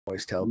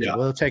always tell Yeah.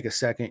 people it'll take a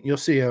second. You'll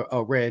see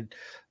a red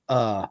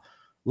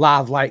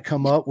live light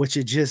come up, which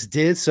it just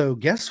did. So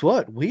guess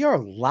what? We are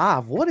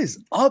live. What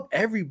is up,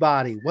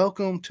 everybody?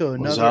 Welcome to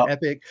another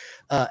epic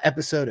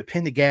episode of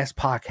Pin the Gas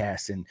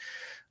podcast. And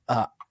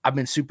I've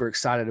been super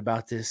excited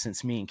about this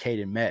since me and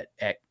Caiden met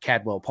at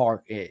Cadwell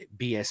Park at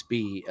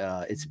BSB.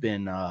 It's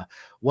been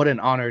what an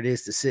honor it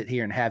is to sit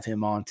here and have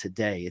him on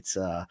today. It's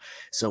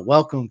so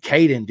welcome,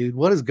 Caiden, dude.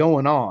 What is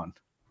going on?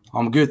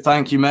 I'm good,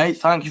 thank you, mate.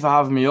 Thank you for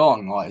having me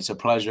on. Like, it's a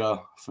pleasure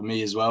for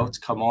me as well to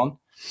come on.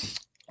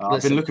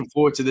 I've been looking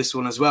forward to this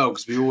one as well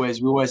because we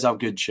always have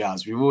good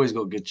chats. We've always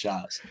got good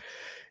chats.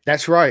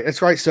 That's right.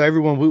 That's right. So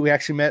everyone, we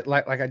actually met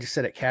like I just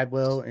said at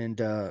Cadwell, and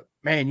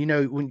man, you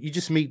know, when you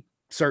just meet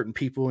certain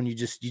people and you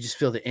just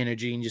feel the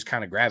energy and just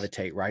kind of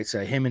gravitate, right?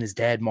 So him and his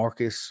dad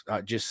Marcus,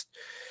 just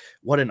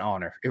what an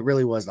honor. It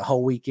really was. The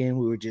whole weekend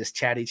we were just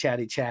chatty,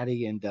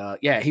 and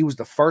yeah, he was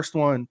the first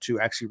one to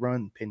actually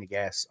run Pin the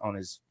Gas on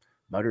his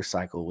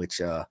motorcycle, which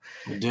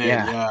we did,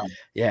 yeah.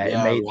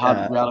 It made, we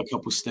had a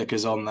couple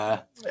stickers on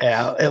there.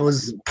 Yeah, it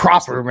was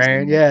proper,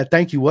 man. Yeah,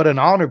 thank you. What an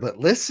honor. But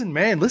listen,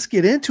 man, let's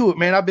get into it,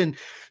 man. I've been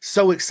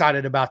so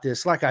excited about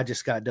this, like I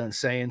just got done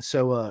saying.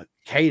 So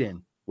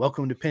Caiden,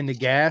 welcome to Pin the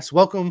Gas.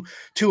 Welcome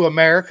to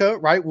America,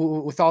 right?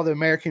 With all the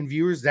American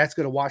viewers that's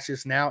going to watch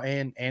this now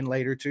and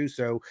later too.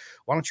 So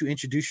why don't you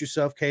introduce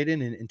yourself,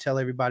 Caiden, and tell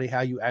everybody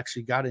how you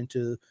actually got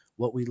into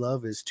what we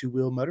love is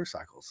two-wheel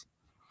motorcycles.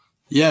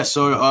 Yeah,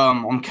 so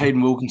I'm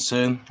Caiden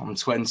Wilkinson. I'm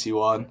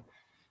 21.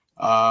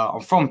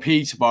 I'm from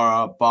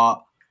Peterborough,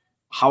 but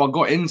how I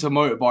got into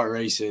motorbike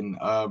racing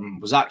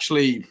was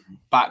actually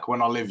back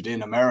when I lived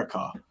in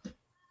America.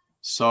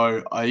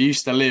 So I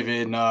used to live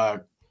in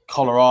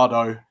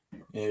Colorado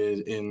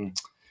in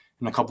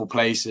a couple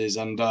places,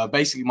 and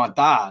basically my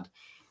dad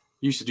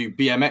used to do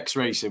BMX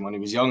racing when he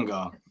was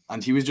younger,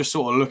 and he was just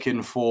sort of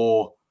looking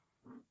for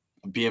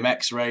a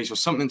BMX race or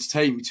something to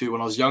take me to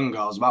when I was younger.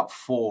 I was about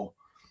four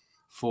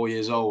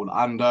years old,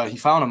 and he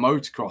found a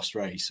motocross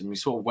race, and we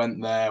sort of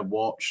went there,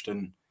 watched,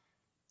 and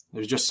it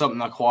was just something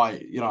I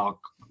quite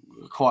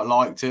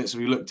liked it. So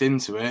we looked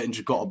into it and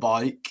just got a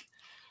bike,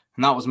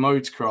 and that was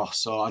motocross.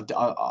 So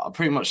I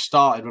pretty much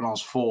started when I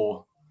was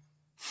 4,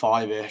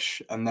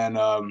 5-ish, and then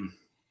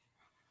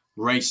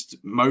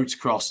raced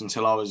motocross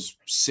until I was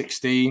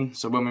 16.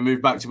 So when we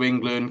moved back to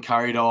England,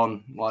 carried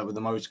on like with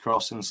the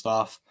motocross and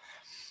stuff,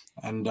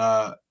 and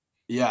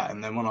yeah,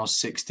 and then when I was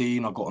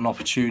 16, I got an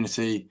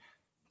opportunity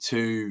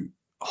to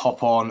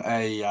hop on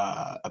a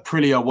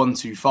Aprilia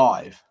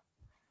 125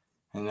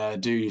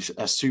 and do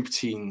a super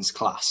teens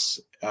class.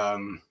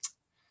 That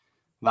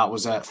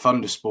was at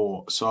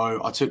Thundersport.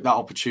 So I took that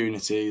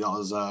opportunity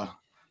that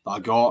I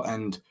got,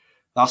 and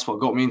that's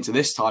what got me into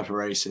this type of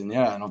racing.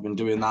 Yeah, and I've been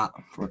doing that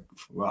for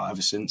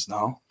ever since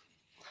now.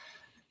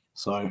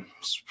 So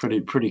it's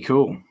pretty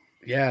cool.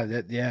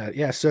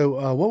 Yeah.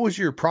 So what was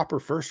your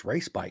proper first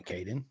race bike,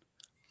 Caiden?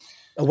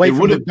 Away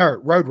from the dirt,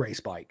 road race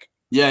bike.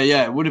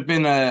 Yeah, it would have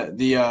been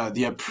the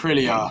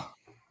Aprilia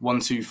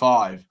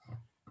 125.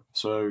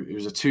 So it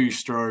was a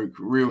 2-stroke,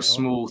 real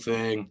small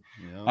thing.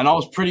 Yep. And I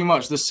was pretty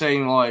much the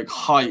same like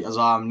height as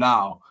I am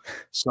now.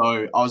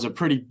 So I was a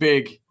pretty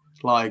big,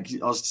 like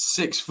I was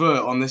 6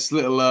 foot on this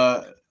little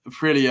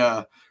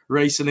Aprilia,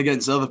 racing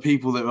against other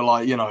people that were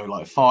like, you know,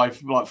 like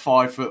 5'4",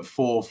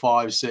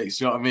 5'6". Do you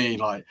know what I mean?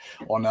 Like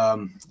on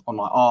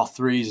like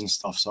R3s and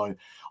stuff. So I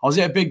was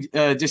at a big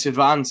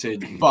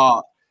disadvantage,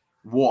 but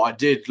what I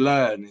did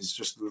learn is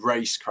just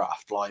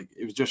racecraft. Like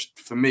it was just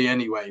for me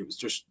anyway. It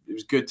was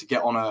good to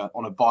get on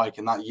a bike,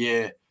 and that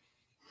year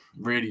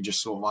really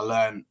just sort of I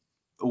learned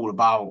all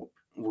about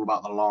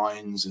the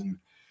lines and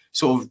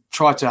sort of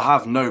tried to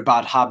have no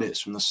bad habits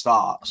from the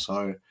start.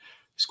 So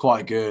it's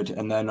quite good.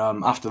 And then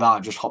after that, I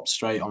just hopped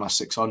straight on a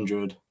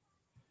 600,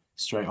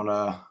 straight on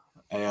a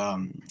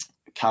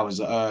Yamaha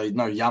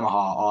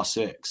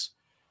R6.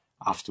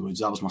 Afterwards,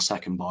 that was my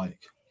second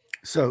bike.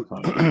 So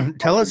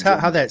tell us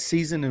how that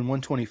season in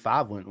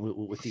 125 went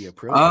with the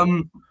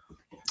Aprilia.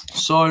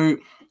 So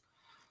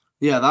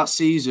yeah, that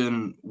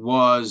season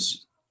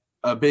was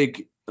a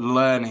big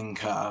learning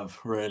curve,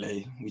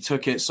 really. We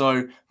took it.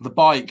 So the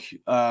bike,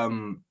 I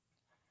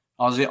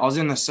was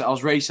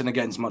racing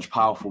against much more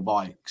powerful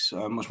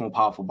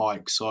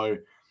bikes. So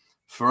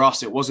for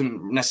us, it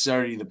wasn't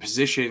necessarily the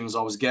positions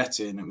I was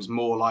getting. It was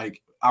more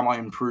like, am I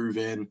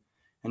improving,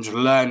 and just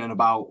learning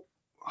about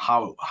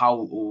how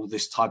all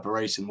this type of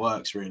racing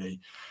works, really.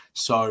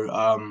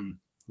 So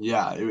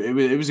yeah,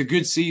 it was a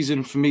good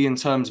season for me in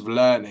terms of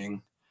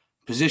learning.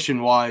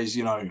 Position wise,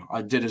 you know,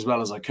 I did as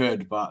well as I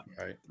could, but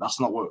right. that's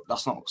not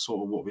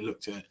sort of what we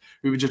looked at.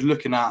 We were just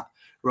looking at,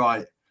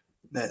 right,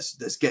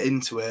 let's get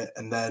into it.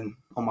 And then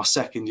on my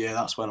second year,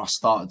 that's when I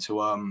started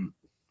to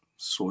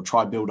sort of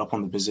try build up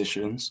on the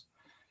positions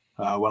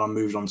when I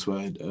moved on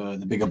to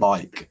the bigger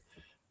bike.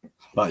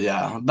 But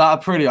yeah,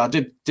 that Aprilia, I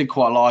did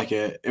quite like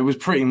it. It was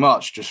pretty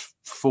much just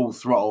full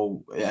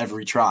throttle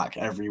every track,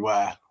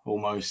 everywhere,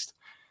 almost.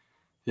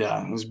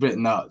 Yeah, it was a bit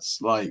nuts.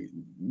 Like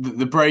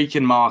the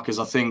braking markers,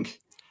 I think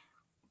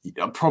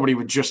I probably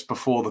were just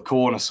before the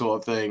corner sort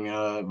of thing,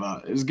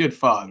 but it was good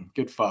fun.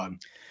 Good fun.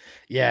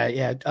 Yeah,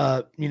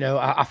 yeah. You know,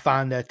 I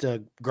find that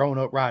growing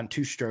up riding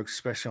two strokes,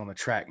 especially on the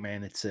track,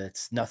 man,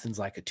 it's nothing's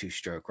like a two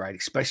stroke, right?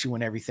 Especially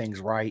when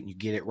everything's right and you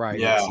get it right.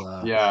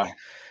 Yeah,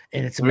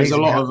 And it's There's a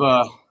amazing lot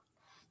how of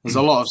there's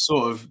a lot of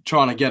sort of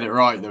trying to get it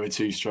right. There were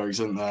two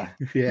strokes, isn't there?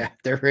 yeah,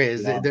 there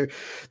is. Yeah.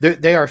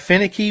 They are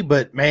finicky,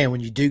 but man,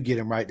 when you do get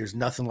them right, there's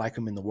nothing like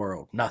them in the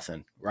world.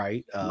 Nothing,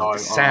 right? No, The I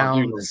do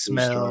sound, love the two-stroke.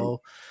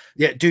 smell,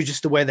 yeah, dude.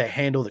 Just the way they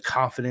handle, the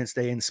confidence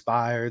they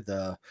inspire,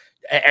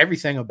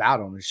 everything about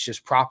them is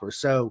just proper.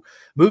 So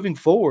moving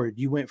forward,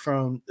 you went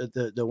from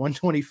the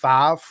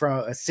 125 from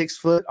a 6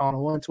 foot on a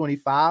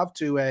 125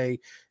 to a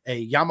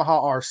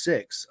Yamaha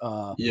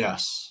R6.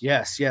 Yes.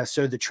 Yes.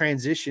 So the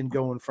transition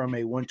going from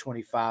a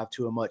 125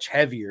 to a much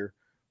heavier,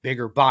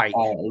 bigger bike.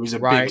 Oh, it was a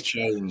big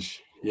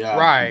change. Yeah.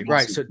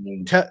 Right. So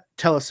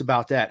tell us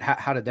about that.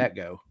 How did that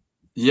go?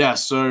 Yeah.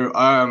 So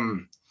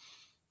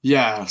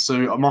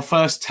so my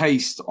first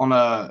taste on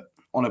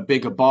a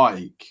bigger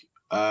bike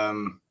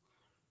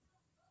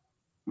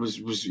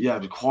was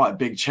quite a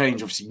big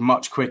change. Obviously,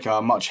 much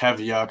quicker, much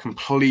heavier,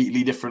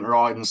 completely different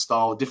riding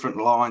style, different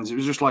lines. It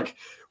was just like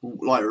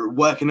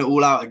working it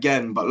all out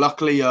again. But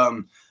luckily,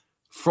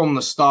 from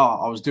the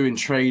start, I was doing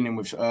training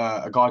with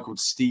a guy called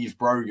Steve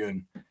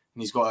Brogan, and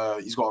he's got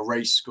a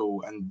race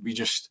school, and we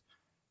just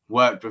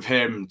worked with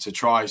him to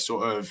try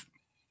sort of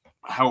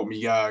help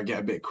me get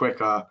a bit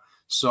quicker.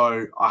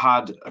 So I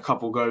had a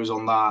couple goes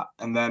on that,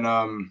 and then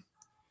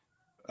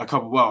a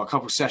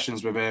couple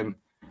sessions with him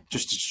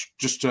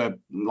just to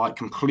like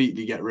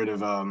completely get rid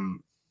of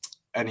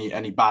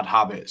any bad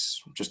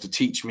habits, just to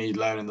teach me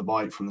learning the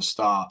bike from the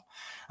start.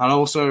 And I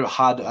also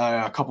had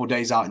a couple of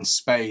days out in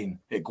Spain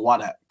at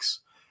Guadex,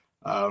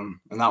 and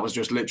that was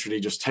just literally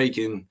just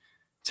taking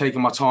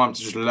my time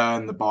to just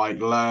learn the bike,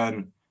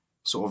 learn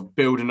sort of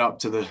building up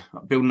the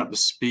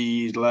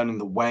speed, learning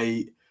the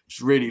weight,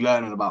 just really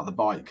learning about the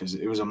bike, because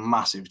it was a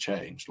massive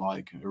change,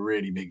 like a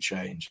really big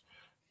change.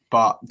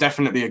 But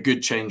definitely a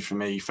good change for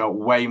me. Felt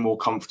way more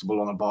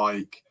comfortable on a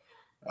bike.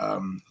 I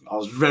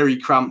was very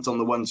cramped on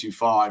the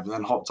 125, and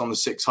then hopped on the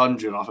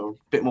 600. I felt a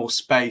bit more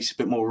space, a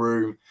bit more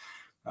room.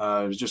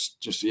 It was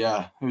just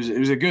yeah. It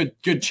was a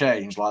good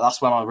change. Like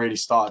that's when I really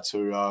started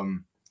to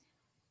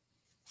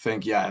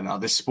think, yeah, now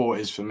this sport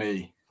is for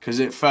me.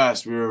 Because at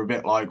first we were a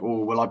bit like,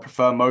 oh, will I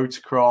prefer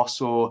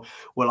motocross, or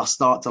will I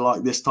start to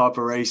like this type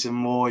of racing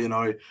more? You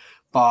know.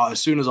 But as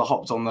soon as I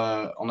hopped on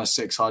a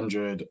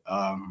 600,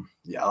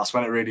 that's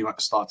when it really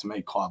started to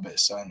make quite a bit of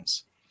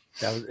sense.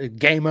 That was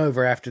game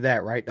over after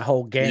that, right? The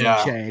whole game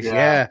changed.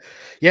 Yeah.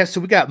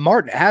 So we got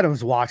Martin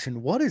Adams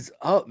watching. What is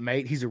up,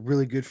 mate? He's a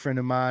really good friend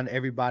of mine.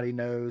 Everybody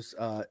knows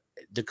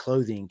the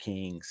Clothing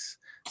Kings.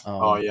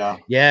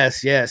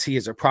 Yes. He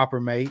is a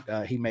proper mate.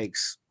 He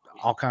makes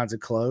all kinds of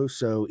clothes.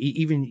 So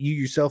even you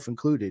yourself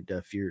included,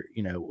 if you're,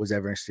 was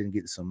ever interested in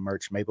getting some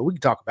merch made, but we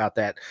can talk about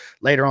that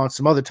later on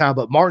some other time.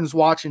 But Martin's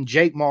watching.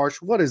 Jake Marsh,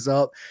 what is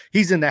up?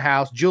 He's in the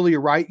house. Julia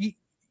Wright.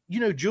 You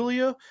know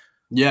Julia?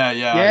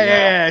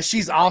 Yeah.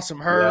 She's awesome.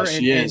 Her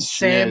and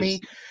Sammy.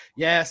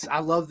 Yes, I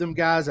love them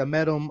guys. I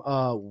met them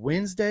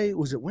Wednesday.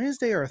 Was it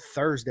Wednesday or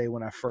Thursday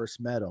when I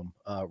first met them?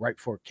 Right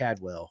before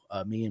Cadwell.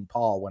 Me and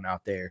Paul went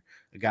out there.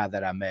 The guy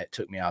that I met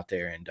took me out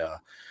there, and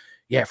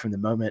from the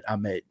moment I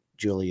met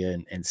Julia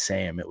and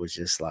Sam, it was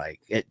just like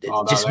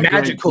just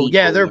magical.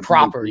 Yeah, they're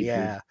proper.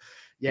 Yeah,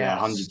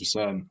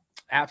 100%.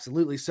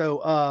 Absolutely.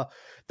 So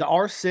the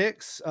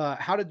R6,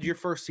 how did your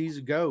first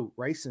season go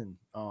racing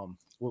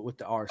with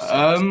the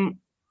R6?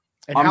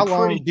 And how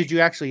long did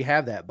you actually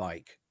have that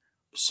bike?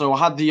 So I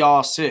had the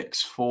R6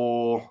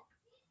 for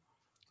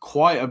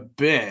quite a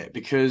bit,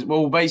 because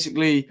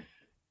basically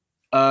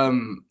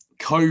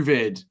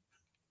COVID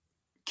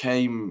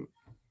came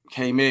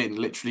in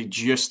literally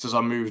just as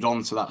I moved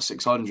on to that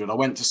 600. I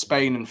went to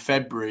Spain in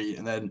February,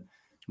 and then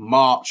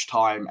March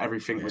time,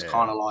 everything was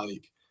kind of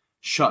like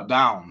shut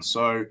down.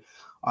 So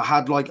I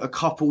had like a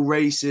couple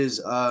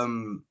races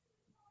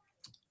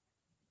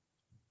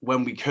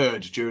when we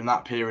could during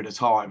that period of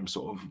time.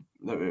 Sort of,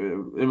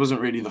 it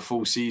wasn't really the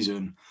full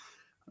season.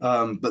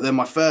 But then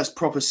my first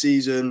proper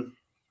season,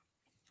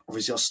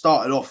 obviously I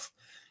started off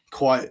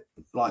quite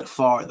like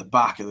far at the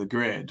back of the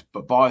grid,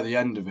 but by the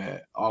end of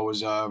it, I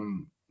was I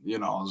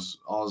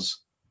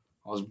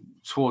was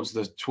towards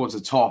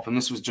the top, and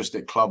this was just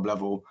at club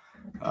level.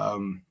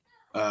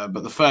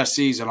 But the first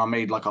season, I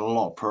made like a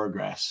lot of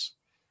progress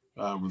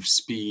with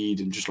speed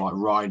and just like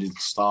riding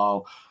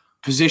style.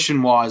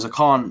 Position wise, I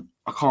can't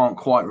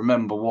quite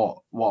remember what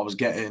I was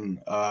getting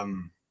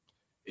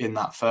in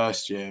that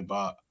first year,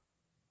 but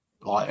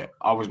like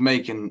I was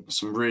making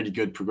some really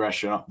good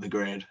progression up the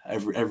grid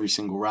every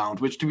single round.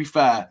 Which, to be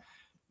fair,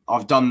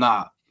 I've done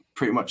that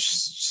pretty much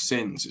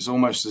since. It's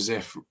almost as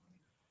if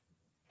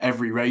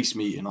every race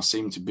meeting I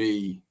seem to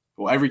be,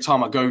 or every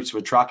time I go to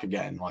a track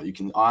again, like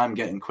I am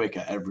getting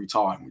quicker every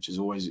time, which is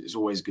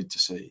always good to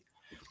see.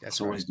 That's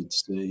always good to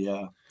see.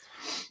 Yeah.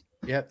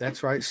 Yep,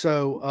 that's right.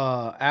 So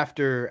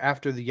after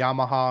the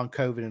Yamaha and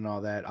COVID and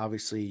all that,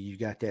 obviously you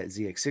got that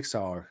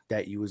ZX6R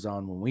that you was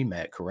on when we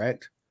met,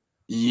 correct?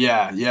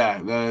 Yeah,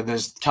 yeah.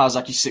 There's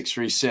Kawasaki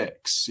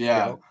 636.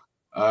 Yeah.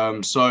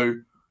 Yep. So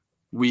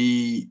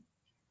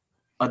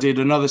I did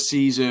another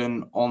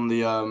season on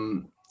the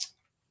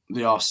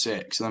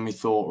R6, and then we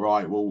thought,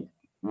 right, well,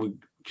 we'll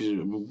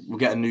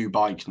get a new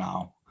bike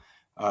now,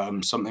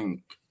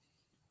 something,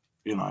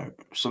 you know,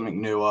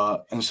 something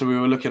newer. And so we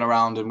were looking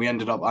around, and I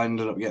ended up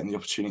getting the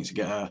opportunity to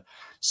get a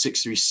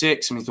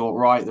 636, and we thought,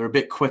 right, they're a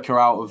bit quicker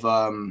out of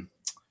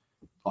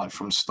like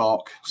from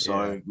stock,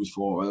 so we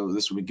thought, well,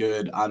 this would be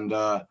good.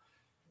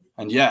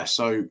 And yeah,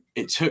 so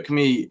it took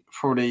me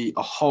probably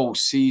a whole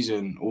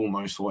season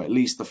almost, or at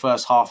least the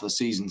first half of the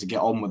season, to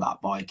get on with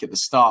that bike. At the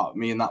start,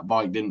 me and that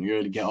bike didn't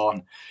really get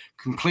on.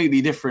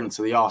 Completely different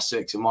to the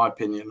R6, in my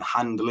opinion,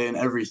 handling,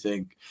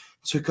 everything.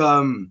 Took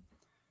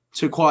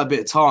quite a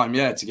bit of time,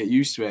 yeah, to get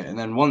used to it. And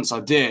then once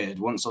I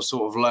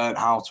sort of learned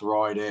how to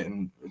ride it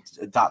and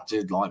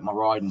adapted like my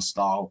riding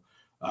style,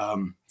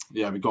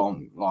 yeah, we got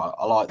on. Like,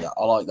 I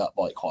like that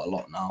bike quite a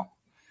lot now.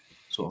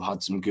 Sort of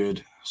had some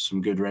good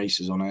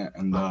races on it,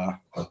 and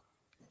if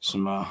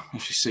you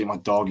see my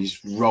dog, he's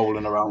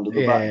rolling around in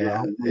the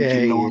background.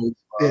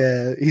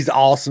 Yeah, he's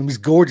awesome. He's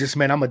gorgeous,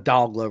 man. I'm a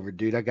dog lover,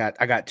 dude. I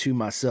got two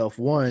myself.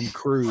 One,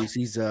 Cruz.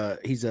 He's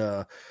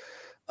a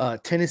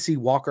Tennessee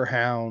Walker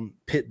Hound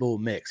Pit Bull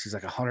mix. He's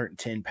like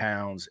 110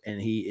 pounds, and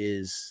he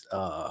is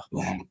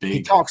big,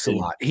 he talks a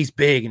lot. He's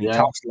big and he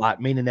talks a lot,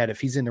 meaning that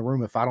if he's in the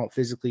room, if I don't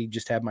physically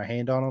just have my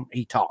hand on him,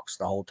 he talks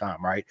the whole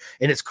time, right?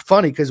 And it's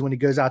funny because when he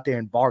goes out there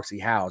and barks, he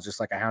howls just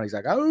like a hound. He's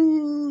like,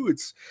 oh,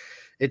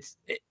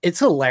 it's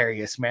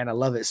hilarious, man. I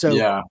love it. So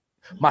yeah.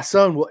 My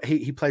son,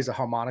 he plays a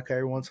harmonica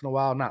every once in a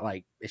while. Not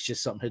like it's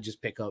just something he'll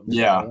just pick up and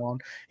go on.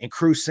 And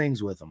Cruz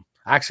sings with him.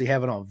 I actually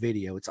have it on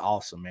video. It's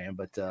awesome, man.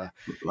 But that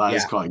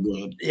is quite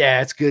good.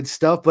 Yeah, it's good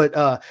stuff.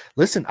 But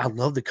listen, I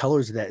love the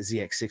colors of that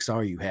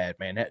ZX6R you had,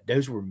 man.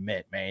 Those were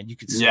mint, man. You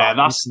could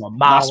that's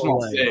my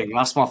thing.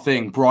 That's my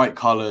thing. Bright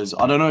colors.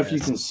 I don't know if you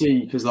can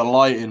see because the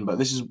lighting, but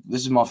this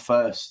is my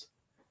first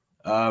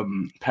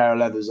pair of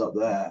leathers up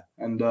there,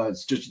 and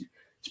it's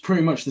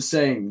pretty much the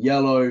same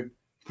yellow,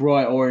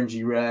 bright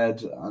orangey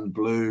red, and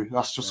blue.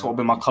 That's just sort of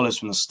been my colors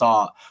from the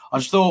start. I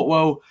just thought,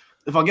 well,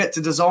 if I get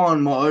to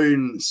design my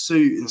own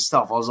suit and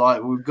stuff, I was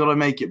like, we've got to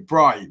make it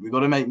bright. We've got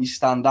to make me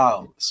stand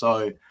out.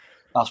 So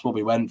that's what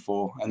we went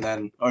for. And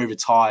then over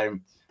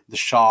time, the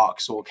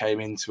shark sort of came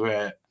into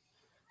it.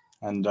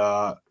 And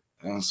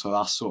so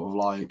that's sort of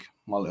like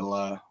my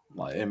little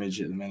like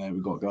image at the minute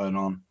we've got going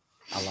on.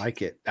 I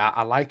like it.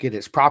 I like it.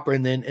 It's proper,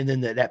 and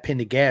then that pin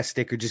to gas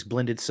sticker just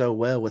blended so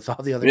well with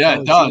all the other. Yeah,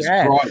 it does.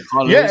 Bright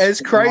colors. Yeah, it's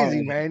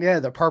crazy, man. Yeah,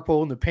 the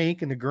purple and the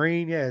pink and the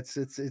green. Yeah,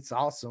 it's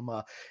awesome.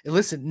 And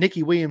listen,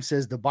 Nicky Williams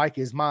says the bike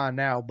is mine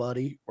now,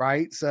 buddy.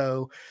 Right?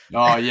 So.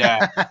 Oh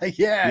yeah.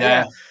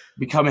 yeah.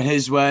 Be coming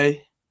his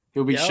way.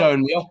 He'll be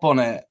showing me up on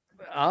it.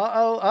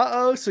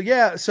 So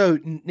yeah, so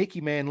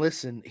Nicky, man,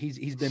 listen,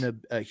 he's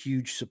been a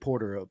huge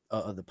supporter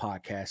of the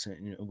podcast,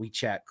 and we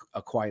chat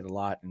quite a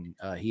lot. And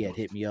he had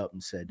hit me up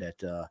and said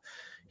that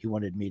he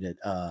wanted me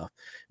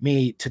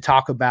to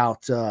talk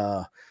about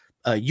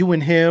you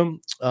and him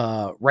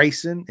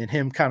racing, and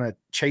him kind of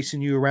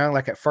chasing you around.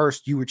 Like at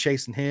first you were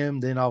chasing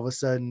him, then all of a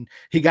sudden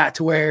he got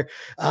to where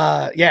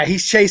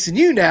he's chasing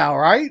you now,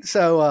 right?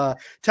 So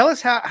tell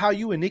us how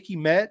you and Nicky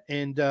met,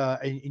 and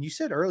you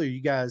said earlier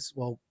you guys,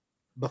 well,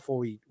 before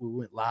we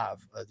went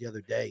live the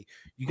other day,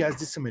 you guys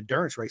did some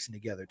endurance racing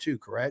together too,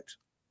 correct?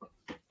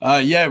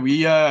 Yeah,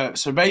 we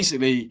so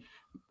basically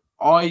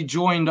I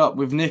joined up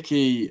with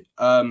Nicky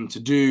to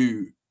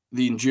do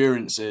the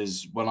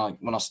endurances when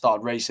I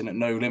started racing at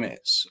No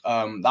Limits.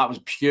 That was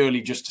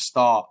purely just to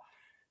start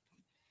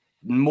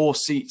more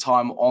seat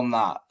time on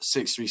that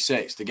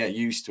 636 to get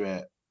used to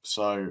it.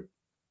 So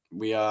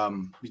we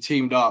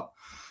teamed up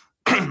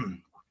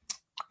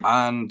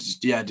and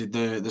did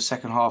the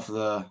second half of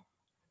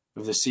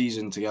the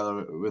season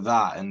together with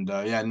that. And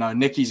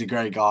Nicky's a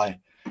great guy.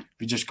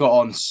 We just got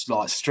on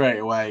like straight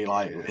away,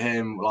 like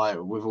him, like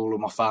with all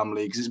of my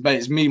family, because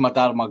it's me, my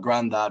dad, and my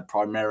granddad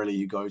primarily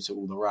who go to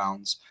all the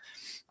rounds.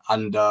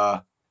 And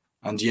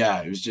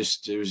yeah, it was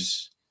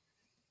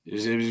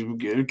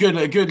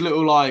a good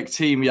little like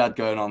team we had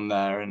going on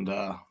there. And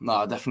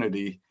no,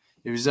 definitely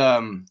it was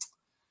the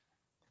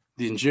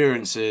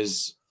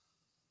endurances.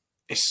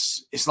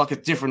 It's like a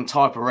different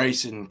type of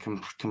racing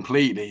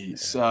completely.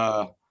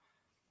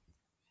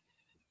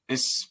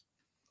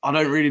 I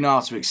don't really know how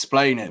to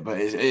explain it, but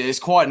it's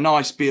quite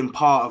nice being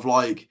part of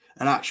like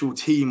an actual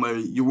team where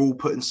you're all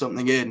putting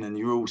something in and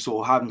you're all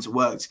sort of having to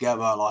work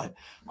together. Like,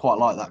 quite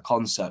like that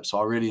concept. So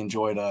I really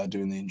enjoyed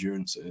doing the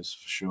endurances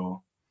for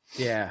sure.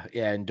 Yeah,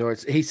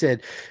 endurance. He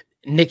said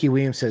Nikki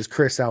Williams says,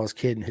 Chris, I was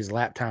kidding. His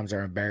lap times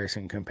are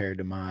embarrassing compared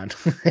to mine.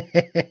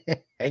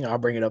 Hang on, I'll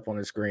bring it up on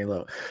the screen.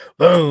 Look,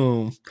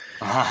 boom.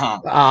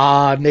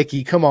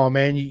 Nikki, come on,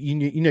 man.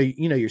 You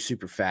know you're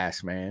super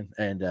fast, man.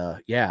 And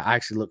yeah, I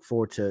actually look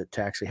forward to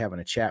actually having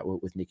a chat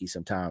with Nikki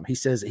sometime. He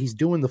says he's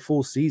doing the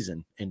full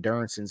season,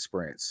 endurance and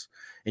sprints.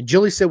 And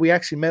Julie said we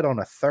actually met on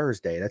a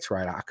Thursday. That's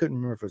right. I couldn't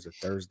remember if it was a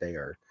Thursday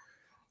or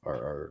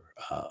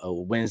a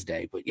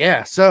Wednesday, but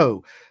yeah.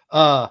 So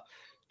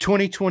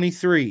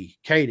 2023,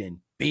 Caiden,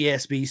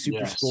 BSB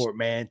Super Sport,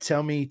 man.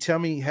 Tell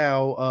me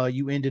how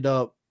you ended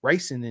up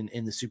racing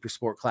in the Super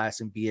Sport class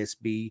in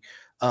BSB,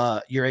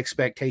 your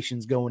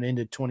expectations going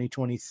into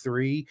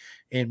 2023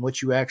 and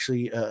what you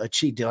actually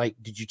achieved.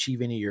 Did you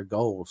achieve any of your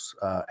goals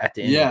at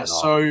the end of it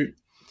all?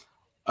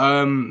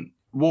 So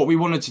what we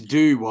wanted to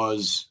do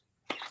was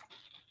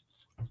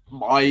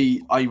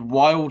I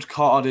wild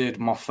carded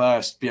my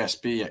first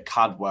BSB at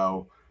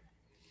Cadwell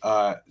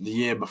the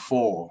year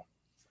before,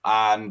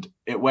 and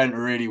it went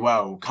really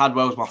well.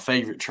 Cadwell's my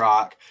favorite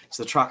track. It's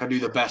the track I do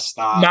the best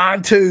at.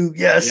 Mine too.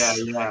 Yes.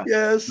 Yeah.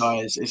 Yes.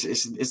 No,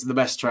 it's the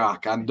best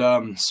track,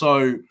 and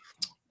so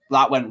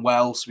that went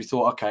well. So we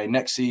thought, okay,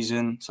 next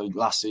season, so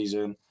last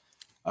season,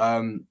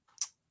 we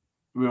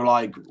were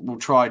like, we'll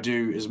try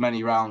do as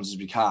many rounds as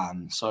we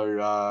can.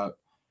 So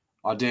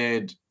I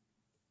did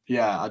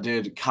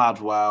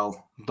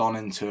Cadwell,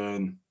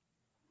 Donington,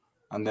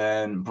 and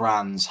then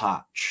Brands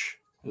Hatch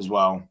as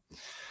well.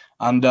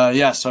 And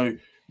so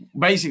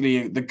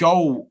basically the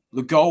goal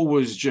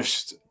was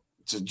just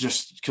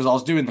because I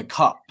was doing the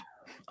cup,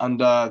 and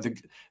the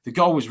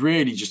goal was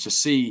really just to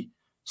see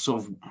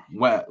sort of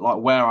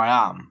where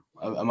I am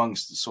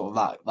amongst sort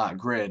of that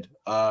grid.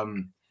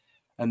 And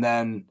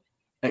then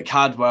at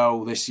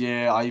Cadwell this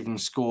year, I even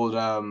scored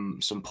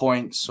some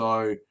points.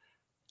 So,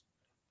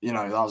 you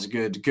know, that was a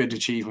good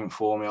achievement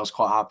for me. I was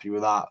quite happy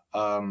with that.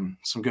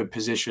 Some good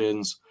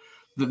positions.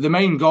 The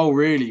main goal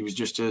really was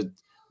just to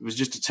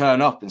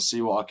turn up and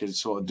see what I could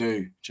sort of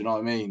do. Do you know what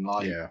I mean?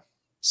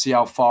 See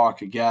how far I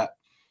could get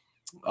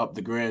up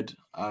the grid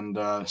and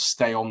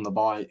stay on the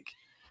bike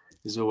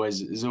is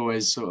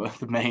always sort of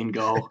the main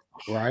goal.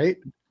 Right.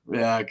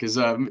 Yeah, because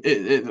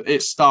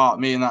it start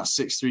me in that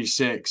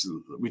 636.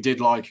 We did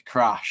like a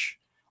crash.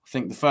 I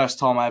think the first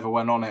time I ever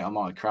went on it, I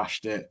might have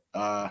crashed it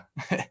at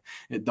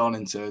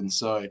Donington.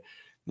 So it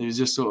was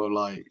just sort of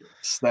like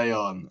stay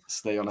on,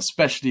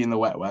 especially in the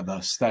wet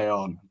weather, stay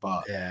on.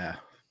 But yeah,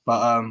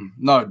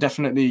 no,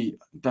 definitely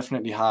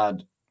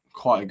had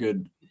quite a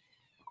good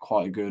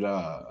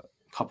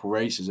couple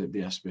races at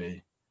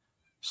BSB.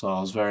 So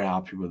I was very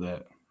happy with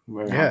it.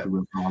 Very happy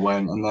with how I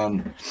went. And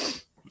then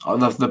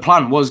the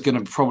plan was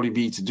going to probably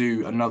be to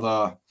do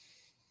to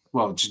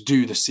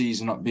do the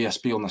season at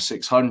BSB on the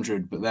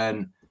 600, but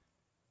then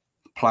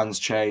plans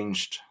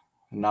changed,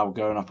 and now we're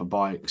going up a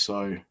bike.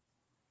 So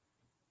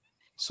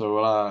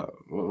we're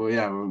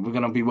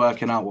going to be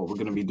working out what we're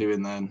going to be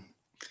doing then.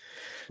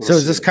 So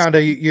is this kind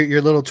of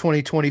your little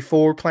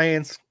 2024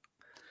 plans?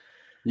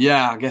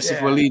 Yeah, I guess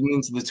if we're leading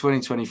into the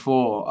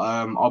 2024,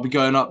 I'll be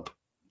going up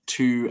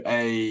to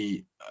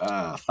a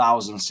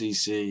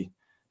 1000cc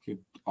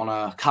on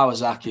a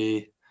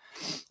Kawasaki,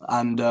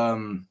 and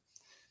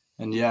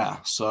yeah,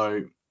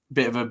 so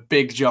bit of a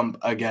big jump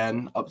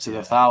again up to the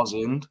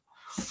 1000.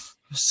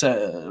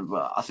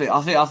 So I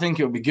think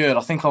it'll be good.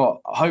 I think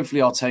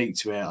hopefully I'll take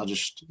to it. I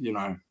just, you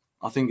know,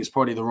 I think it's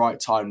probably the right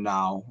time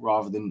now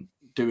rather than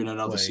doing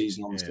another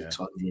season on the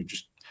 600.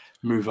 Just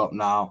move up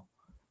now.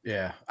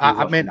 Yeah,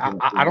 I mean,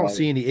 I don't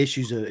see any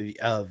issues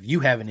of you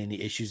having any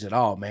issues at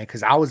all, man.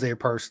 Because I was there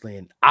personally,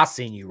 and I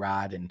seen you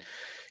ride, and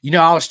you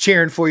know, I was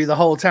cheering for you the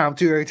whole time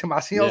too. Every time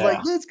I see you, I was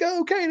like, "Let's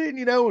go, Caiden!"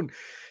 You know, and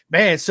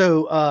man,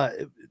 so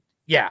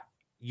yeah,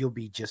 you'll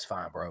be just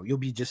fine, bro. You'll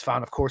be just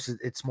fine. Of course,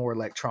 it's more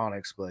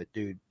electronics, but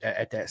dude,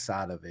 at that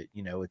side of it,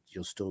 you know,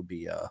 you'll still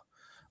be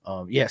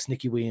yes,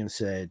 Nikki Williams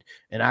said,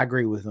 and I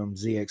agree with him.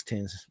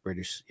 ZX10's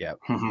British,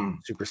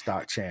 super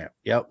stock champ.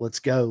 Yep, let's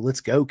go,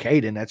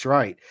 Caiden. That's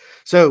right.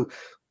 So,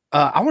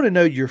 I want to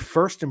know your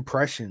first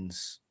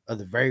impressions of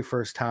the very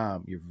first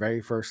time, your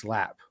very first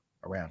lap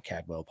around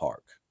Cadwell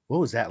Park. What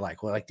was that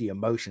like? What, like the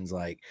emotions,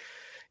 like,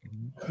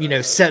 you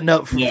know, setting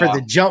up for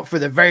the jump for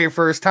the very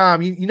first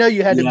time? You know,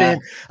 you had to been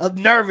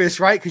nervous,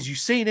 right? Because you've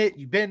seen it,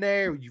 you've been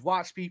there, you've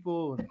watched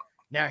people, and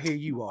now here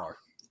you are.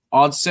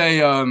 I'd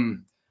say,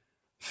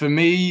 for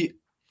me,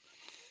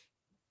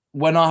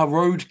 when I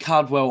rode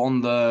Cadwell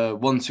on the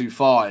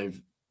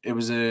 125, it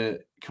was a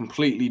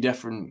completely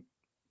different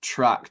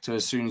track to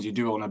as soon as you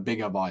do it on a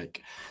bigger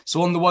bike.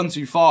 So on the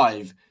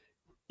 125,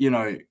 you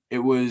know, it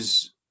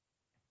was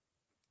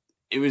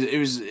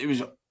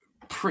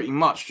pretty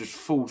much just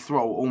full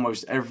throttle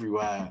almost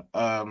everywhere.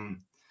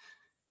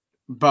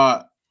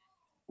 But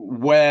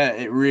where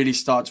it really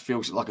started to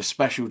feel like a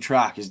special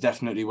track is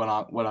definitely when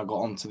I got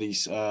onto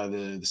these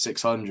the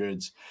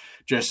 600s.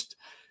 Just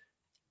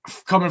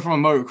coming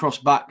from a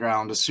motocross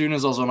background, as soon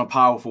as I was on a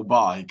powerful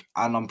bike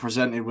and I'm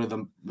presented with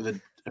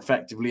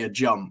effectively a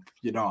jump,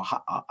 you know,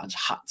 I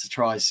just had to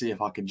try and see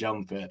if I could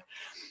jump it.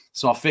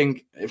 So I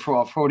think I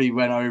probably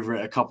went over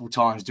it a couple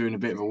times doing a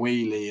bit of a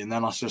wheelie, and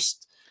then I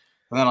just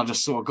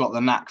sort of got the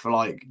knack for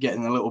like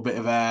getting a little bit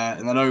of air,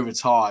 and then over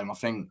time, I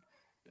think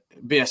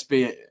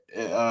BSB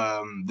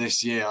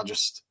this year, I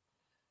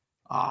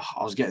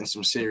was getting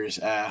some serious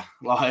air.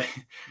 Like,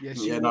 yes,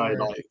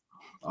 like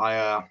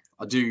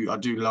I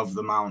do love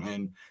the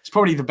mountain. It's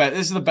probably the best.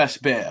 This is the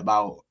best bit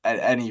about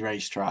any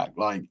racetrack.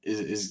 Like,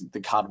 is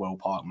the Cadwell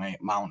Park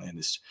mountain.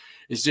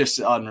 It's just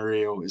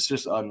unreal. It's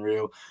just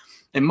unreal.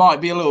 It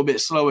might be a little bit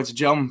slower to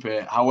jump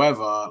it.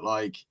 However,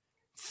 like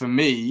for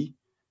me,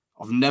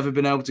 I've never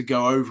been able to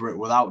go over it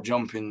without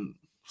jumping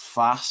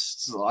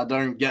fast. So I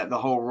don't get the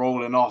whole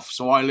rolling off.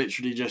 So I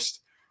literally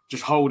just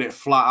hold it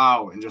flat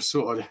out and just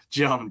sort of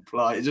jump.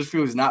 Like, it just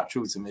feels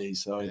natural to me.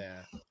 So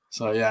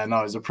yeah,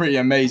 no, it's a pretty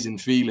amazing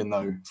feeling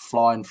though,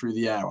 flying through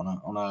the air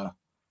on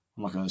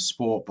like a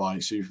sport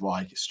bike, super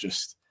bike.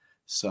 It's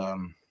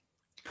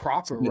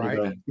proper,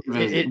 right?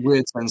 It's a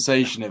weird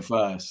sensation at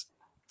first.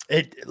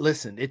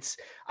 Listen,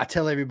 I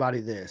tell everybody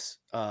this,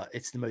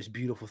 it's the most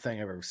beautiful thing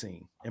I've ever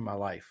seen in my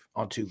life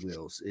on two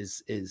wheels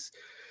is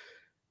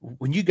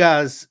when you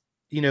guys,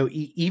 you know,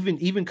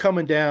 even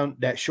coming down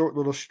that short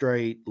little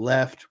straight,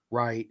 left,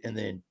 right, and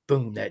then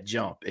boom, that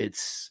jump.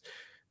 It's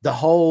that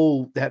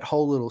whole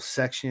little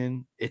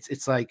section.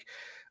 It's like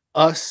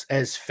us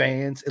as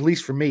fans, at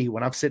least for me,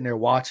 when I'm sitting there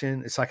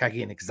watching, it's like I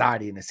get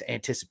anxiety and it's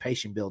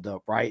anticipation build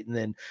up, right? And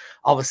then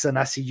all of a sudden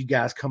I see you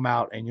guys come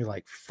out and you're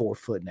like 4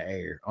 foot in the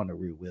air on the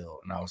rear wheel.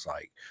 And I was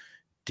like,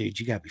 dude,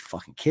 you gotta be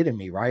fucking kidding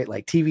me, right?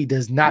 Like, TV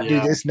does not do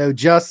this no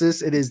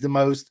justice. It is the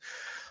most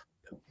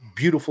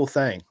beautiful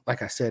thing,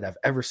 like I said, I've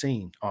ever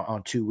seen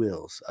on two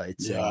wheels.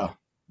 It's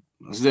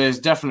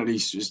definitely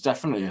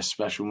a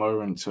special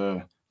moment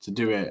to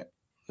do it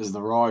as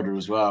the rider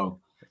as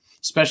well,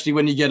 especially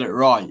when you get it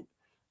right.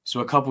 So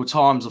a couple of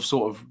times I've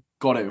sort of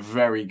got it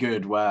very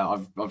good where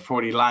I've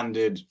probably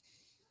landed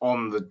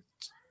on the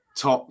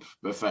top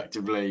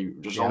effectively,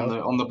 just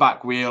on the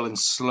back wheel and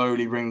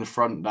slowly bring the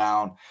front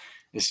down.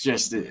 It's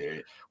just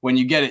when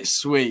you get it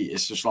sweet,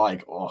 it's just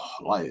like, oh,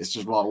 like it's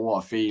just like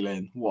what a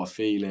feeling.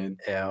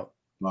 Yeah.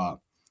 But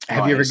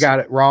have you ever got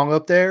it wrong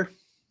up there?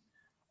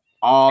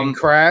 And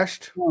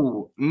crashed?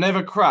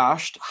 Never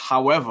crashed.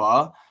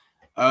 However,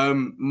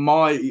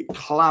 my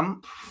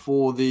clamp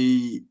for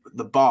the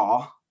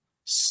bar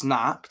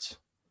snapped,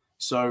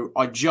 so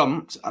I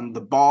jumped and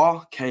the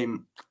bar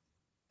came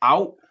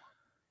out.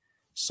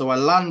 So I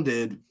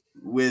landed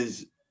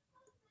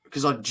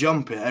because I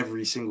jump it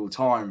every single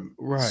time.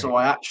 Right. So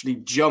I actually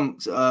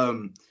jumped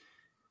and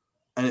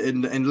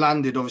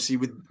landed obviously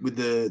with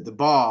the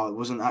bar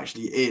wasn't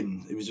actually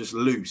in, it was just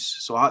loose.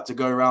 So I had to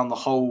go around the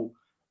whole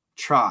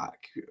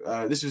track.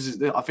 I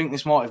think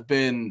this might have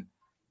been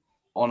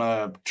on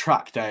a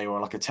track day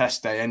or like a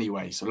test day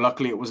anyway. So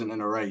luckily it wasn't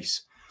in a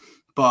race.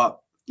 But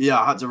yeah,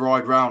 I had to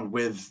ride around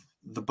with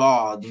the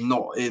bar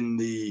not in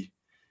the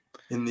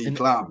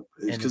clamp.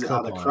 It's because it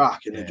had a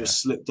crack and it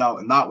just slipped out,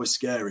 and that was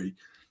scary.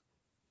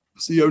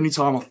 It's the only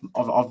time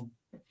I've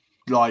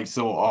like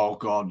thought, oh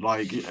god,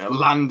 like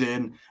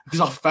landing,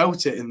 because I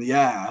felt it in the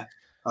air.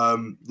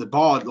 The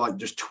bar like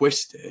just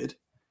twisted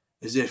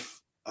as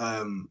if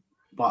but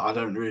I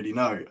don't really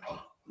know.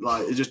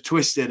 Like it just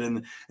twisted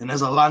and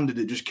as I landed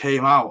it just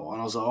came out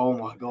and I was like, oh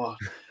my god.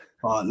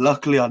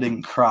 Luckily I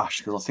didn't crash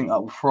because I think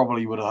that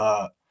probably would have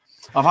hurt.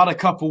 I've had a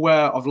couple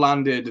where I've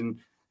landed and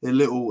a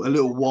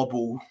little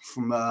wobble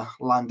from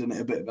landing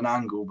at a bit of an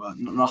angle, but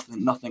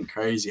nothing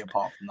crazy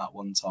apart from that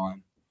one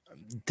time.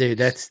 Dude,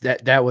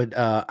 that would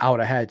I would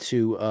have had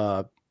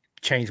to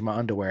change my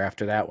underwear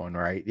after that one,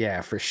 right?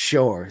 Yeah, for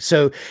sure.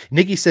 So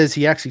Nikki says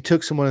he actually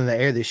took someone in the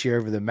air this year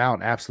over the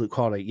mountain. Absolute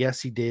call it.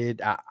 Yes, he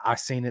did. I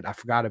seen it. I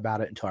forgot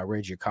about it until I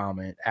read your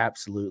comment.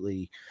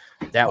 Absolutely.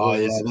 That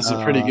was there's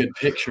a pretty good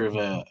picture of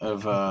it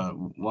of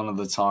one of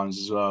the times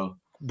as well.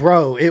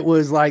 Bro, it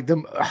was like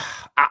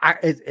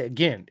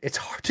again, it's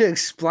hard to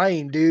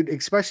explain, dude,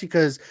 especially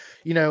because,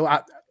 you know,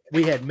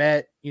 we had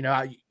met, you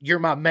know, you're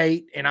my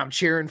mate and I'm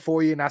cheering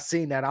for you. And I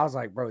seen that. I was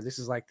like, bro, this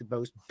is like the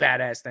most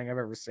badass thing I've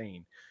ever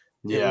seen.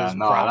 Yeah,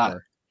 no,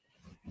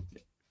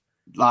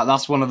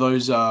 that's one of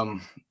those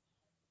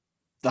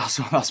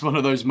that's one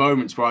of those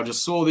moments where I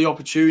just saw the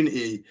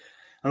opportunity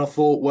and I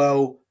thought,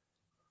 well,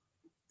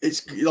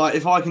 it's like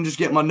if I can just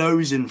get my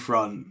nose in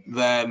front,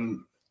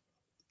 then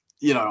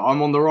you know,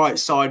 I'm on the right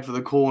side for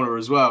the corner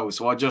as well.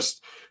 So I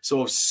just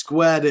sort of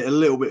squared it a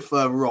little bit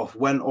further off,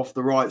 went off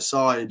the right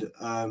side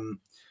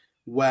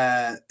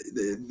where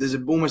there's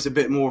almost a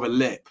bit more of a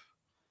lip.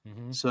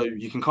 Mm-hmm. So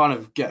you can kind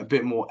of get a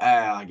bit more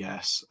air, I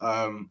guess.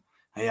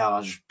 Yeah,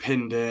 I just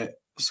pinned it.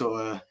 Sort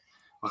of,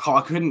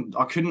 I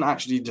couldn't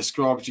actually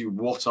describe to you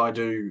what I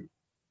do.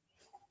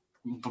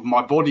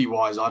 My body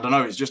wise, I don't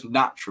know. It's just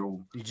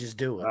natural. You just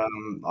do it.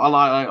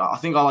 I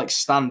think I like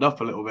stand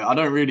up a little bit. I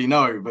don't really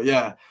know, but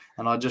yeah.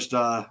 And I just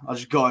got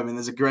him. And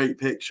there's a great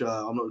picture.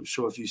 I'm not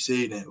sure if you've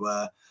seen it,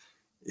 where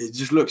it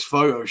just looks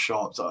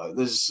photoshopped.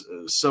 There's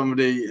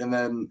somebody, and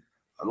then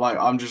like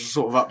I'm just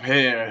sort of up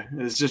here.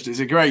 It's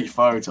a great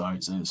photo.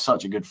 It's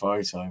such a good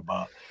photo.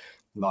 But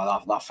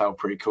no, that felt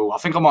pretty cool. I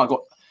think I might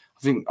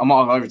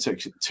have overtook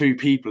 2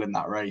 people in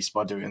that race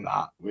by doing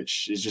that,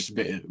 which is just a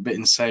bit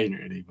insane,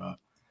 really. But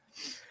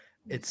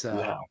it's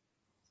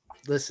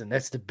listen,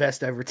 that's the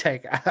best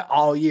overtake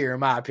all year, in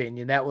my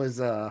opinion. That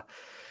was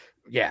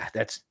yeah,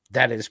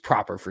 that is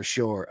proper for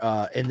sure.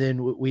 And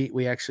then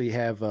we actually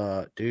have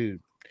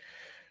dude,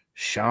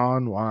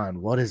 Sean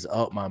Wine. What is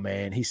up, my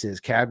man? He says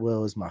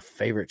Cadwell is my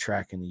favorite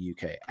track in the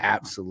UK.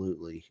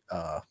 Absolutely.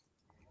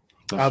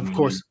 Of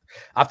course,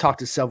 I've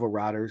talked to several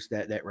riders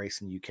that race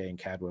in the UK, and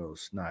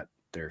Cadwell's not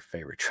their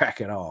favorite track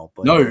at all.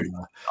 But no,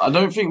 I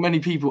don't think many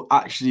people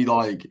actually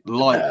like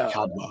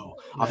Cadwell. No.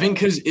 I think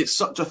because it's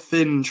such a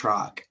thin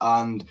track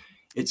and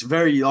it's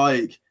very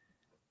very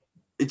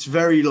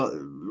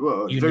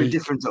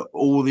different to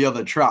all the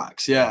other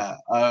tracks. Yeah.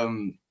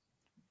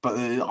 But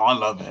I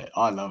love it.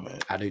 I love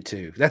it. I do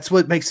too. That's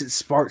what makes it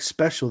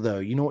special, though.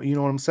 You know what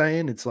I'm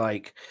saying? It's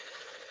like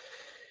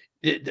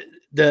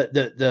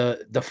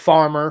the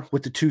farmer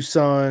with the 2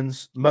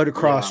 sons,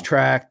 motocross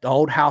track, the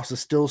old house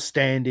is still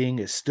standing,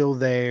 it's still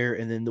there,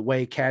 and then the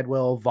way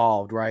Cadwell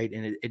evolved, right?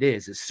 And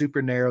it's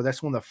super narrow.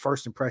 That's one of the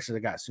first impressions I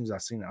got as soon as I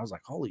seen it. I was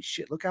like, holy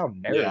shit, look how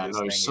narrow this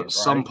thing is, right?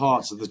 Some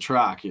parts of the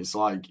track, it's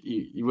like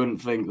you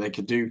wouldn't think they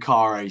could do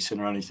car racing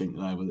or anything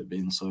there with it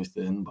being so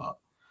thin, but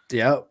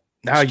yeah.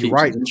 Now you're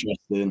right.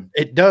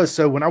 It does.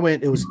 So when I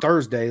went, it was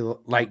Thursday,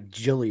 like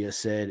Julia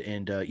said,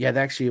 and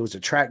actually it was a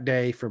track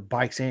day for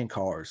bikes and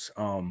cars.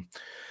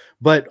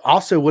 But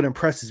also what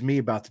impresses me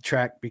about the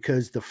track,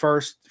 because the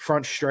first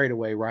front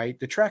straightaway, right?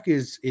 The track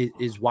is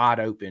wide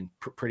open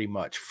pretty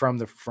much from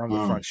the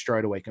front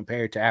straightaway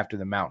compared to after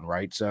the mountain,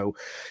 right? So,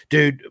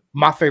 dude,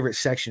 my favorite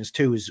sections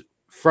too is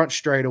front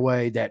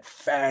straightaway, that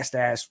fast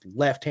ass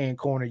left hand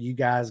corner you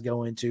guys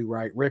go into,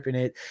 right, ripping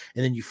it,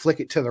 and then you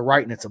flick it to the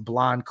right and it's a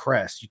blind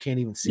crest. You can't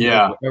even see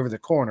over the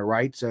corner,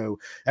 right? So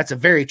that's a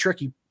very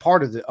tricky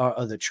part of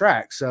the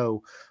track.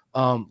 So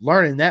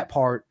learning that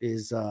part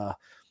is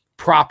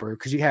proper,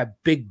 because you have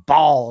big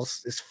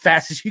balls as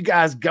fast as you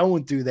guys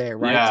going through there,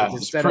 right? Yeah, so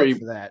it's set up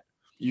for that.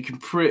 You can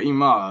pretty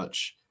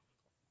much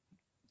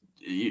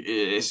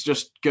it's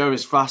just go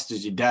as fast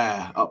as you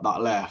dare up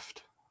that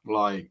left.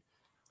 Like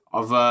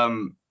I've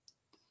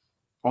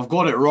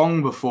got it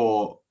wrong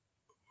before,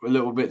 a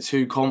little bit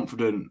too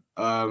confident.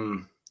 I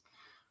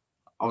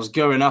was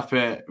going up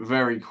it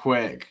very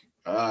quick,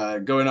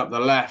 going up the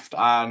left,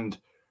 and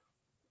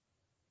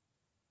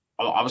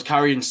I was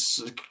carrying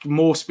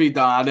more speed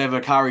than I'd ever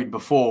carried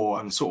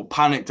before, and sort of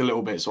panicked a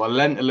little bit. So I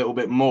leant a little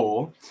bit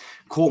more,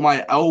 caught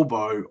my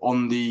elbow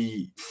on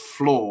the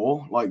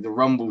floor, like the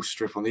rumble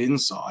strip on the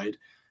inside,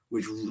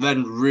 which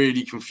then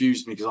really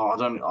confused me because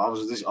I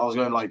was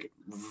going like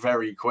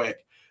very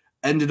quick.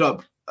 Ended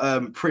up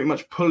pretty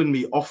much pulling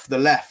me off the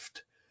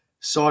left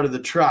side of the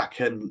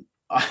track, and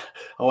I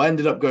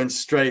ended up going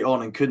straight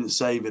on and couldn't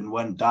save and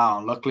went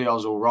down. Luckily, I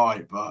was all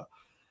right, but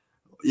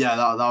yeah,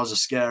 that was a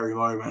scary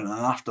moment. And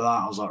after that,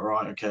 I was like,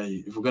 right,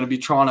 okay, if we're going to be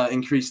trying to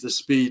increase the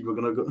speed, we're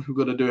going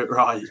to do it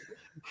right.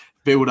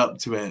 Build up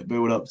to it.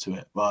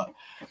 But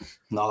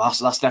no,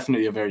 that's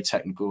definitely a very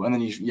technical. And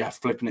then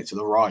flipping it to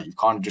the right, you've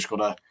kind of just got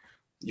to.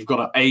 You've got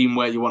to aim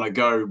where you want to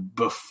go,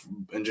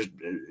 and just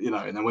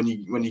and then when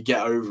you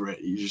get over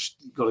it, you just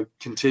got to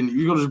continue.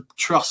 You got to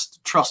trust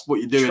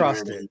what you're doing.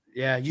 Trust it,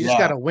 yeah. You just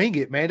got to wing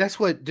it, man. That's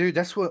what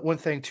one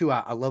thing too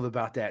I love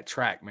about that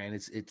track, man.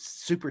 It's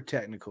super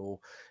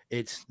technical.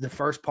 It's the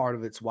first part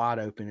of it's wide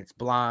open. It's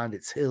blind.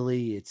 It's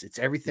hilly. It's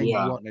everything you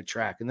want in a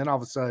track, and then all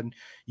of a sudden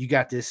you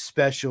got this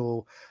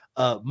special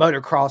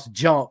motocross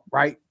jump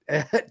right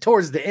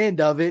towards the end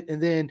of it,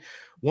 and then.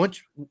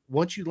 Once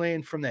you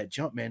land from that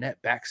jump, man,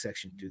 that back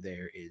section through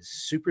there is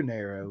super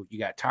narrow. You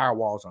got tire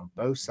walls on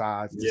both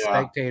sides. The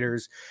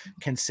spectators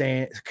can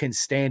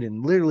stand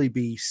and literally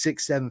be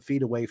 6-7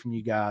 feet away from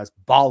you guys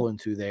balling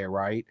through there,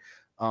 right?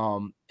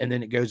 And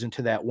then it goes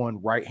into that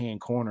one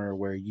right-hand corner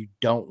where you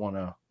don't want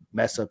to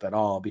mess up at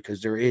all,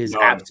 because there is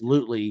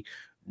absolutely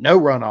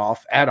no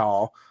runoff at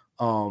all.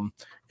 And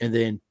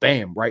then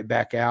bam, right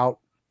back out,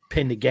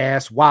 pin the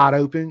gas, wide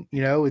open.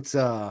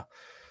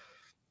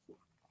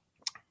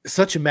 It's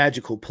such a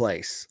magical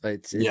place.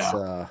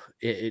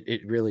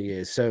 It really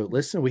is. So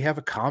listen, we have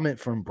a comment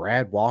from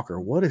Brad Walker.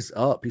 What is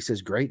up? He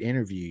says, great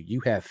interview. You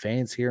have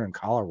fans here in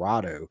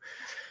Colorado.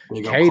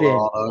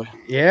 Caiden,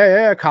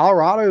 yeah,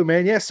 Colorado,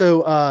 man. Yeah.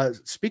 So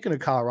speaking of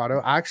Colorado,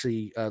 I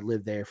actually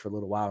lived there for a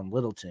little while in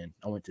Littleton.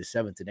 I went to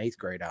 7th and 8th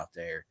grade out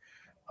there.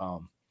 I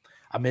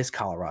miss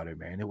Colorado,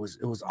 man. It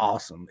was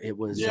awesome. It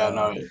was it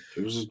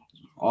was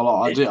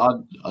I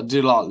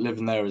did like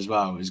living there as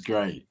well. It was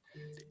great.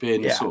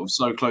 Being sort of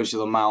so close to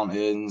the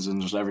mountains and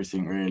just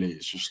everything, really,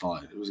 it's just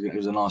like it was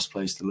a nice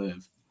place to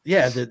live.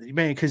 Yeah,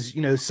 because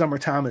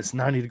summertime, it's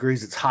 90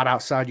 degrees, it's hot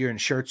outside. You're in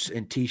shirts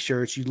and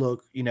t-shirts. You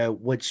look,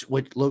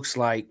 what looks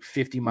like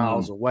 50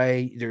 miles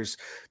away.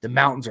 The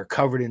mountains are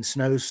covered in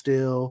snow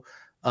still,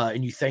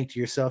 and you think to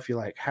yourself, you're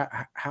like,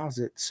 how's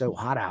it so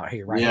hot out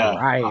here right now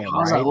where I am?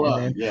 Right?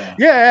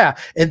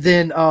 And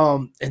then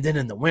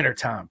in the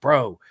wintertime,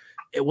 bro,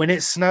 when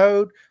it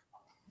snowed,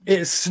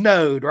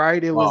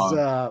 right? It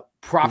was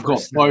I've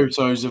got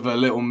photos of a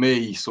little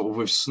me sort of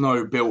with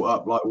snow built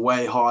up like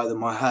way higher than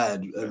my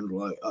head and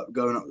like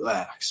going up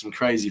there. Some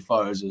crazy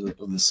photos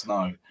of the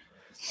snow.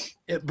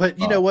 But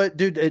you know what,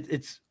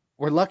 dude?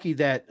 We're lucky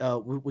that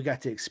we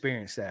got to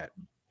experience that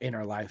in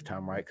our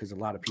lifetime, right? Because a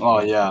lot of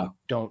people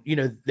don't, you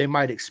know, they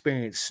might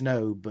experience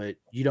snow, but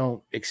you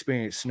don't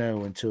experience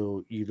snow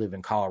until you live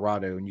in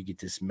Colorado and you get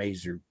this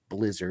major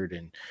blizzard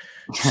and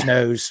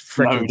snow's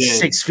freaking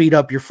 6 feet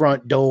up your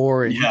front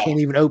door and you can't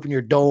even open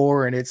your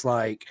door. And it's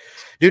like,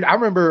 dude, I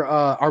remember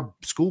our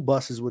school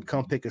buses would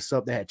come pick us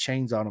up. They had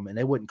chains on them and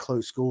they wouldn't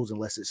close schools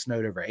unless it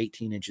snowed over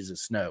 18 inches of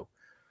snow.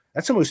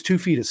 That's almost 2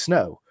 feet of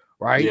snow.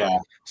 Right. Yeah.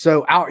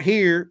 So out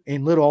here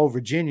in little old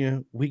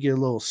Virginia, we get a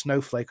little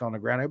snowflake on the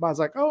ground. Everybody's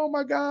like, oh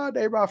my God,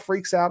 everybody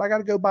freaks out. I got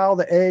to go buy all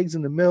the eggs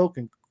and the milk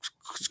and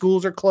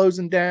schools are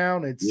closing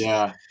down. It's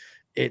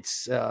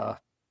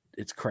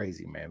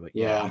crazy, man. But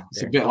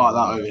it's a bit like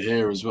that over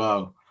here as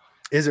well.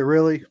 Is it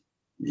really?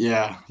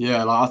 Yeah.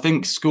 Like I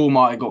think school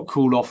might have got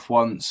called off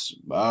once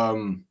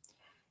from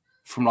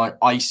like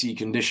icy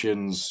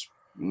conditions.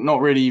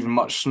 Not really even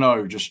much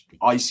snow, just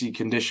icy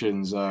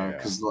conditions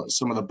because like,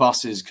 some of the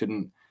buses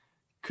couldn't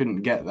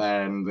get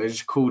there and they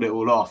just called it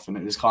all off. And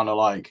it was kind of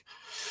like,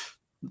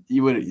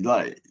 you would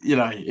like, you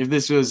know, if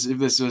this was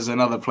in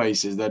other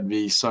places, they'd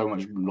be so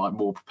much like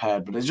more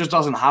prepared, but it just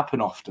doesn't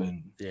happen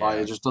often. Like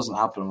it just doesn't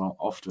happen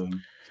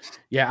often.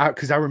 Yeah,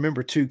 because I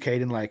remember too,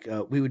 Caiden, like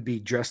we would be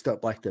dressed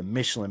up like the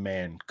Michelin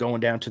Man going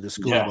down to the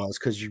school bus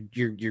because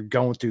you're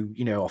going through,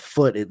 you know, a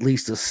foot at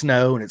least of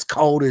snow and it's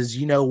cold as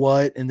you know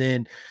what. And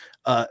then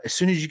as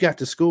soon as you got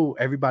to school,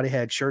 everybody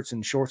had shirts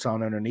and shorts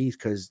on underneath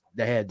because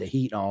they had the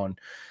heat on,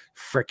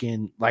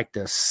 freaking like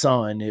the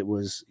sun. It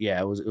was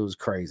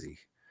crazy,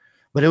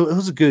 but it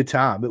was a good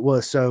time. It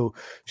was. So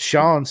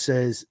Sean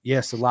says,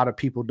 yes, a lot of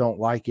people don't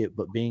like it,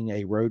 but being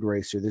a road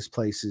racer, this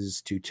place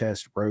is to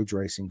test road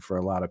racing for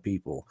a lot of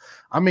people.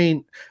 I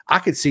mean, I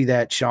could see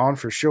that, Sean,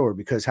 for sure,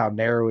 because how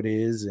narrow it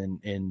is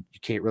and you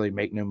can't really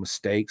make no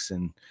mistakes.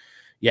 And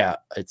yeah,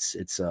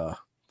 it's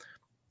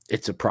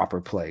a proper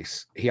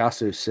place. He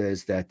also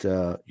says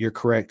that you're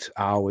correct.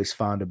 I always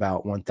find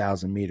about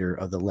 1,000 meter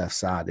of the left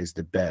side is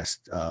the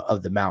best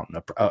of the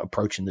mountain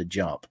approaching the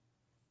jump.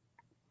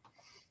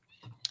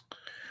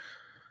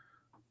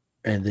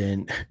 And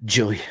then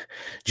Julia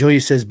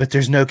says, but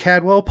there's no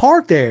Cadwell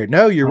Park there.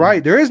 No, you're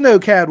right. There is no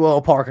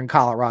Cadwell Park in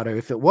Colorado.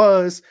 If it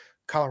was,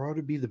 Colorado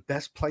would be the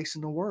best place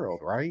in the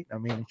world, right? I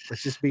mean,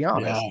 let's just be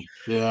honest.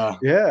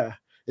 Yeah.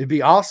 It'd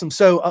be awesome.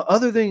 So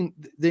other than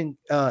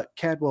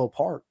Cadwell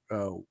Park,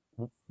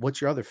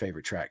 what's your other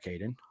favorite track,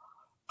 Caiden?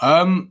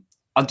 I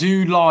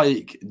do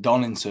like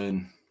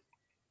Donington.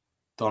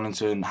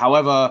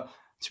 However,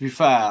 to be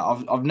fair,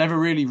 I've never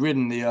really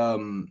ridden the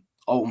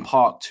Alton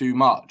Park too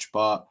much,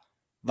 but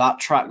that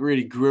track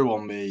really grew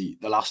on me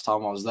the last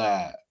time I was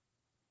there.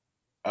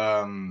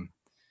 I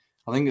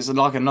think it's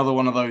like another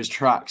one of those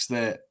tracks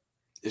that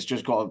it's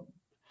got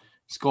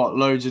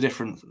loads of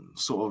different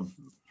sort of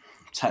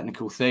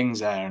technical things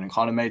there, and it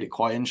kind of made it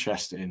quite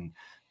interesting.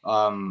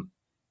 I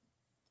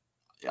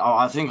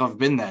think I've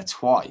been there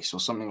twice or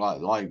something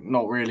like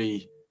not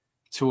really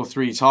 2 or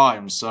 3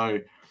 times. So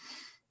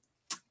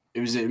it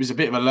was a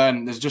bit of a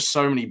learn. There's just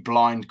so many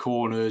blind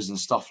corners and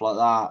stuff like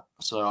that.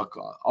 So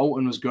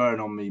Alton was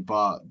growing on me,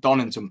 but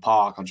Donington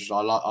Park, I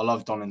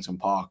love Donington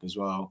Park as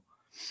well.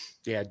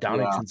 Yeah,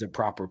 Donington's a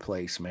proper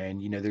place, man.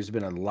 You know, there's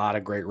been a lot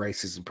of great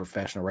races and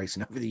professional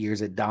racing over the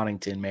years at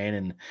Donington, man.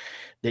 And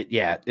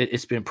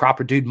it's been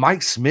proper, dude.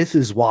 Mike Smith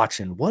is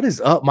watching. What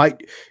is up,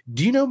 Mike?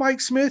 Do you know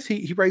Mike Smith?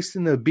 He raced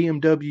in the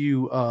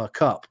BMW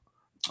Cup.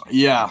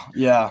 Yeah.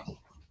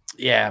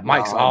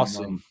 Mike's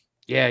awesome.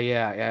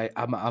 Yeah.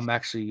 I'm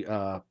actually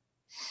I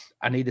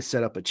need to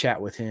set up a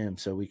chat with him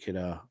so we could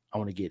I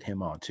want to get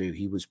him on too.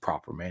 He was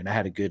proper, man. I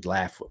had a good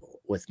laugh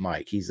with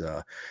Mike. He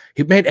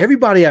made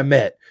everybody I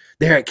met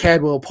there at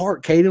Cadwell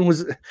Park. Caiden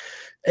was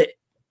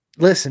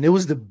listen, it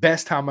was the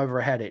best time I've ever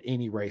had at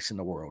any race in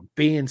the world.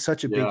 Being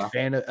such a big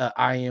fan of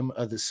I am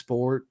of the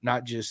sport,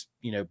 not just,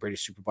 you know,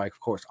 British Superbike, of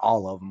course,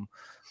 all of them.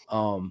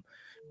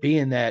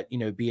 Being that, you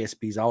know,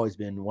 BSB's always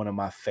been one of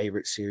my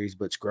favorite series,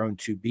 but it's grown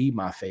to be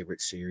my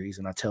favorite series.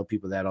 And I tell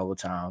people that all the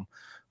time.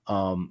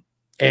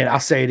 And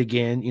I'll say it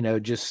again, you know,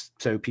 just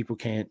so people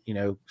can't, you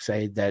know,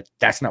 say that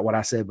that's not what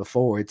I said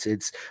before.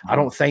 I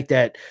don't think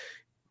that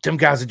them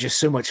guys are just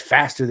so much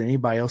faster than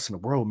anybody else in the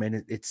world,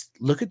 man. It's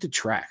look at the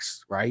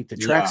tracks, right? The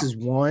tracks is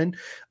one,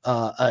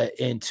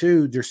 and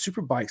two, they're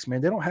super bikes, man.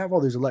 They don't have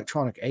all those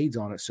electronic aids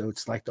on it. So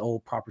it's like the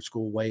old proper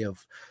school way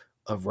of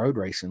road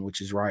racing,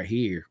 which is right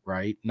here,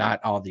 right? Not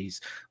all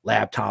these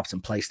laptops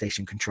and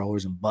PlayStation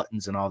controllers and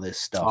buttons and all this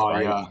stuff. Oh,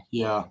 right?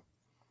 Yeah.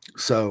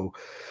 So,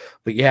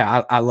 but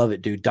yeah, I love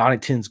it, dude.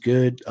 Donington's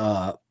good.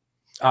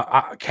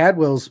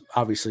 Cadwell's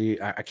obviously,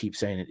 I keep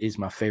saying it is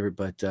my favorite,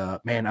 but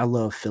man, I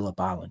love Phillip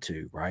Island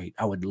too, right?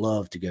 I would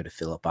love to go to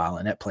Phillip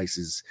Island. That place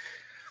is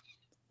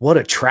what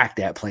a track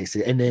that place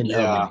is. And then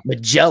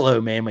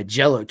Magello, man,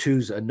 Magello too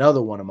is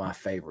another one of my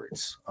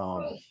favorites.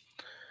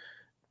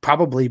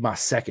 probably my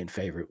second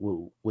favorite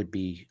would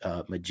be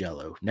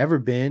Mugello. Never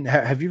been.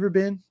 Have you ever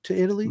been to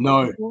Italy?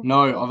 No, before?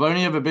 no. I've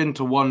only ever been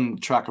to one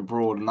track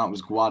abroad, and that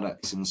was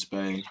Guadix in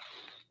Spain.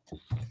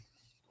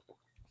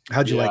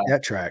 How'd you like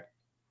that track?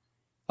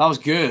 That was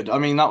good. I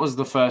mean, that was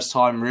the first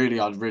time really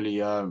I'd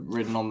really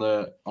ridden on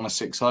a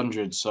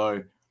 600.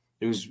 So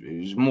it was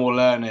more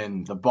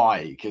learning the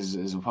bike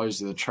as opposed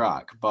to the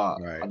track. But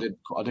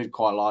I did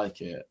quite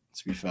like it,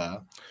 to be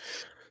fair.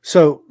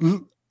 So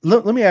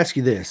let me ask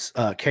you this,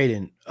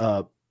 Caiden.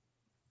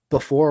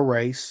 Before a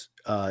race,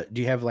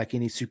 do you have like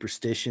any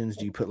superstitions?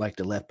 Do you put like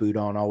the left boot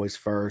on always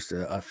first?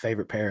 A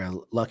favorite pair of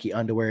lucky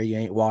underwear you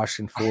ain't washed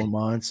in 4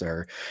 months,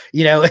 or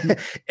Yeah.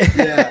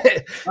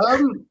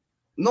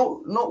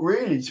 Not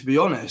really, to be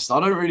honest. I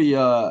don't really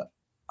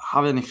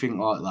have anything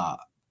like that.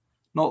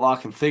 Not that I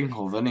can think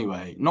of,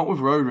 anyway. Not with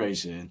road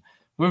racing.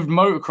 With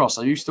motocross,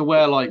 I used to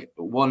wear like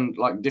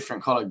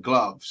different colored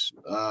gloves.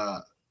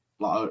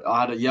 Like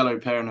I had a yellow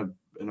pair and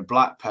a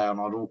black pair, and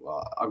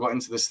I got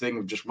into this thing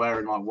of just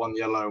wearing like one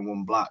yellow and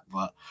one black.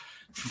 But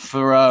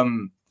for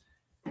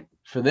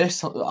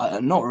this,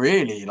 not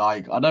really.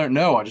 Like, I don't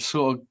know. I just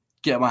sort of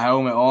get my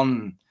helmet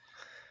on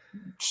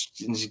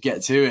and just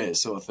get to it,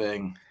 sort of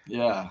thing.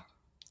 Yeah.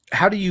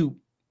 How do you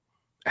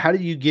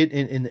get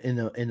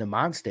in the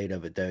mind state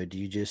of it though? Do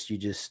you just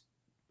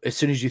as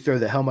soon as you throw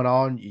the helmet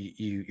on,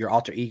 your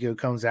alter ego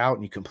comes out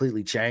and you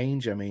completely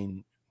change? I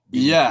mean,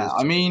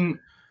 I mean,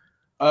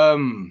 I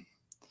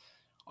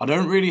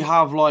don't really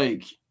have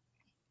like,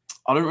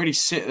 I don't really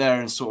sit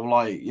there and sort of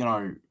like, you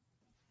know,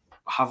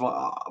 have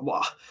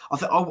like, I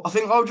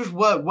think I'll just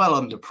work well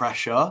under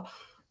pressure.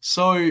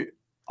 So,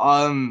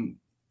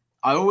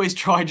 I always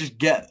try to just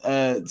get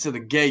to the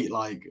gate,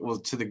 like, or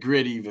to the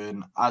grid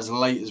even, as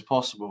late as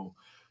possible.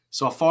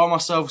 So I find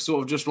myself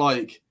sort of just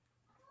like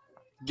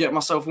get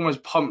myself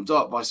almost pumped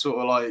up by sort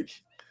of like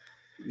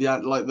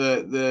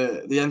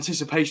the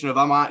anticipation of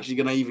am I actually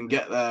going to even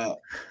get there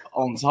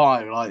on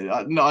time. Like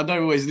I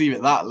don't always leave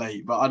it that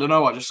late, but I don't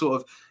know. I just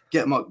sort of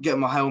get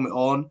my helmet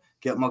on,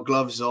 get my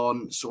gloves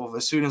on. Sort of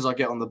as soon as I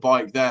get on the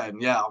bike, then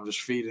yeah, I'm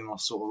just feeling. I'm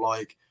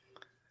sort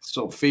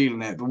of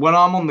feeling it. But when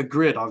I'm on the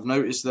grid, I've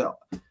noticed that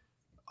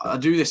I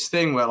do this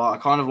thing where like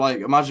I kind of like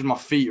imagine my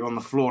feet are on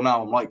the floor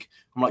now. I'm like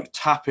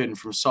tapping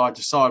from side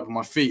to side with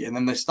my feet, and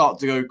then they start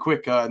to go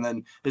quicker. And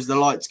then as the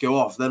lights go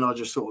off, then I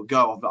just sort of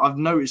go. I've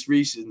noticed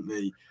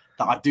recently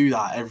that I do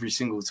that every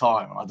single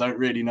time, and I don't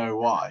really know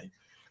why.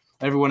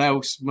 Everyone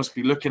else must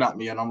be looking at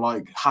me, and I'm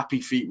like happy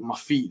feet with my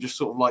feet just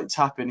sort of like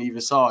tapping either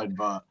side.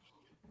 But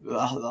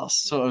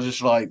that's sort of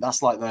just like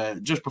that's like the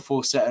just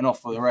before setting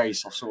off for the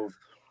race.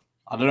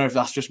 I don't know if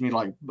that's just me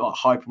like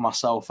hyping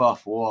myself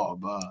up or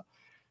what, but.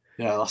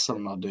 Yeah, that's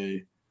something I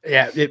do.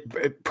 Yeah,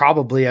 it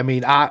probably. I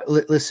mean,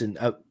 listen.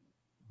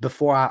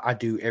 Before I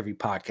do every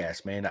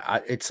podcast, man,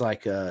 it's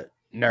like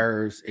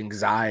nerves,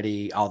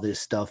 anxiety, all this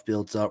stuff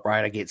builds up.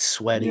 Right, I get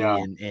sweaty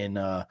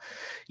and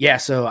yeah.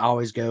 So I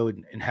always go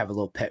and have a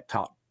little pep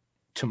talk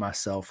to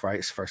myself. Right,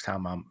 it's the first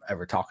time I'm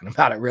ever talking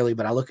about it, really.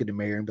 But I look in the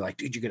mirror and be like,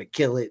 "Dude, you're gonna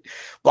kill it."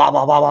 Blah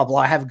blah blah blah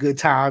blah. Have a good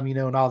time, you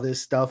know, and all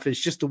this stuff.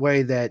 It's just a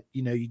way that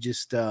you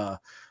just I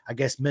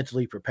guess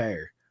mentally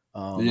prepare.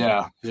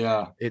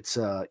 It's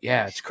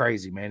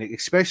crazy, man,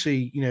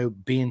 especially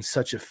being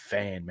such a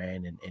fan,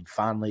 man, and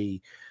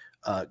finally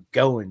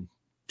going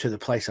to the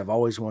place I've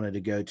always wanted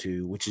to go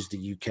to, which is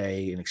the UK,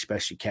 and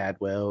especially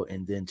Cadwell,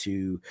 and then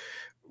to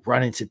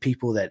run into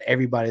people that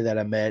everybody that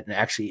I met and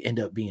actually end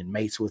up being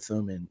mates with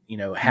them, and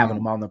having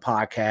them on the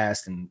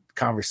podcast and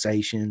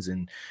conversations,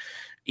 and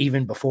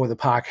even before the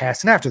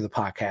podcast and after the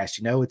podcast,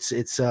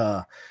 it's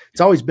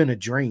always been a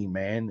dream,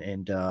 man.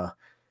 And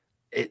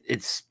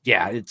it's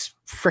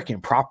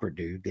freaking proper,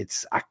 dude.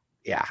 I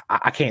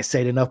can't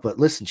say it enough. But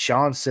listen,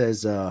 Sean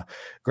says,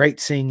 great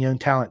seeing young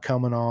talent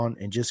coming on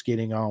and just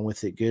getting on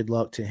with it. Good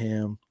luck to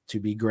him. To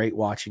be great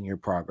watching your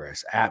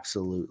progress.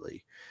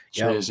 Absolutely.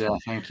 Cheers. Yeah,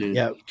 thank you.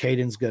 Yeah,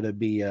 Caiden's gonna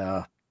be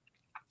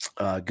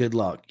good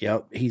luck.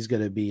 Yep, he's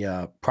gonna be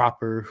a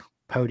proper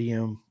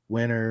podium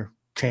winner,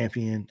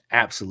 champion.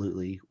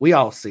 Absolutely. We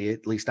all see it,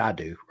 at least I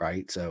do,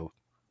 right? So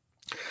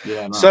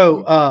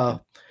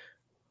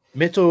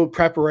mental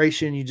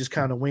preparation, you just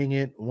kind of wing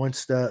it.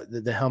 Once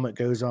the helmet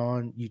goes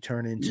on, you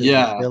turn into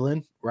the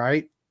villain,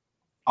 right?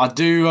 I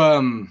do.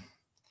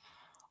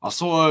 I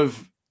sort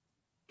of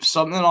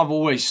something I've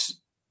always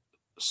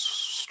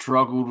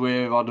struggled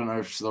with. I don't know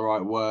if it's the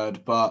right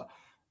word, but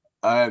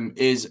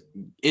is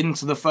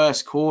into the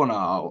first corner.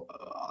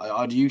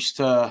 I'd used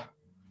to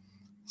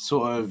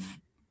sort of.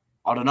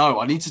 I don't know.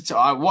 I need to.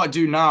 What I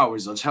do now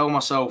is I tell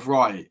myself,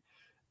 right,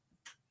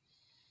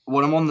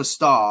 when I'm on the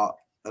start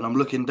and I'm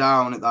looking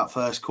down at that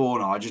first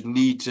corner, I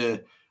need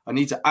to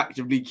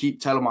actively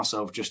keep telling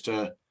myself just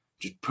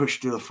push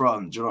to the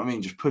front. Do you know what I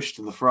mean? Just push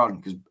to the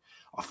front, because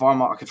I find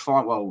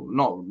well,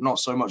 not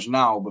so much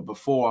now, but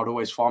before I'd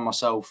always find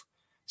myself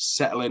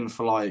settling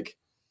for like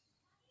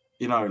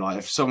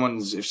if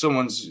someone's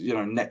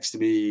next to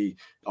me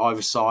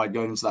either side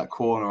going into that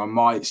corner, I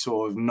might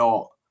sort of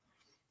not.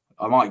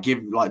 I might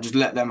give just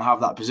let them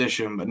have that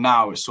position, but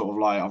now it's sort of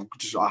like I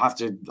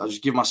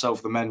just give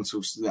myself the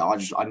mental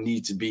that I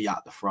need to be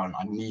at the front.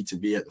 I need to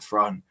be at the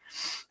front,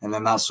 and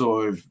then that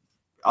sort of,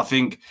 I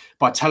think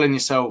by telling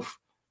yourself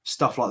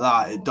stuff like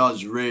that, it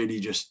does really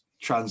just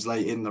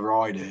translate in the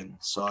riding.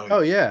 So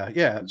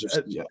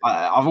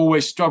I've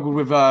always struggled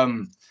with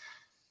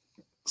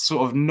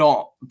sort of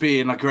not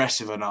being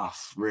aggressive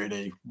enough,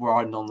 really,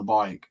 riding on the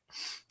bike.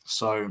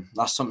 So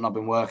that's something I've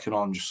been working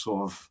on, just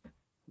sort of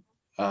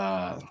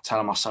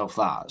telling myself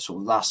that.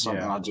 Sort of that's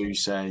something I do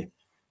say.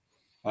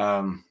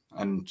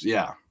 And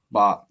yeah,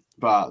 but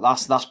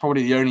that's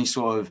probably the only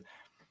sort of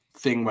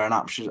thing where I'm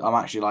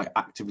actually like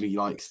actively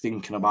like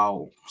thinking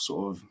about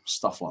sort of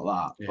stuff like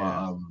that.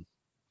 Yeah.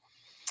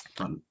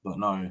 But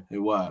no, it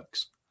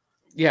works.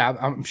 Yeah,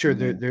 I'm sure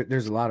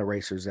there's a lot of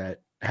racers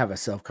that have a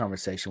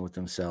self-conversation with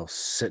themselves,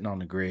 sitting on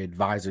the grid,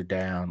 visor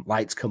down,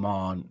 lights come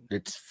on,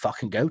 it's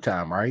fucking go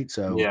time, right?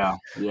 So you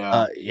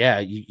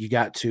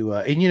got to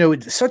and you know,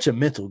 it's such a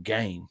mental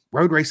game.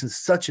 Road racing is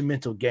such a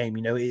mental game.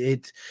 You know,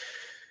 it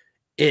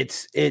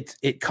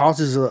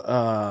causes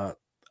a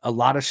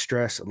lot of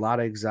stress, a lot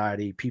of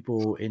anxiety.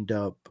 People end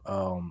up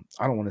I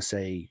don't want to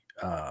say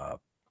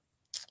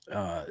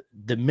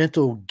the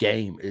mental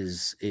game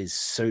is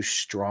so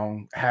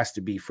strong, has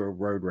to be for a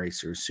road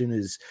racer. As soon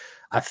as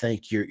I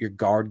think your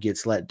guard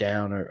gets let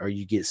down, or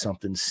you get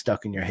something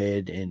stuck in your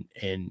head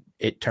and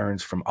it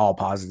turns from all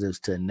positives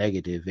to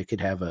negative, it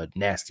could have a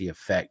nasty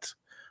effect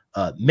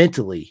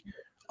mentally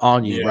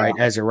on you, right,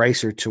 as a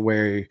racer, to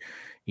where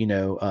you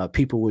know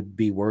people would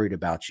be worried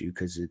about you,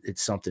 because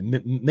it's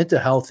something. Mental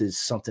health is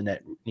something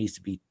that needs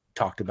to be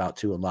talked about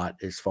too a lot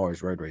as far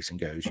as road racing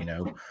goes, you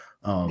know.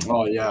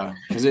 Oh yeah,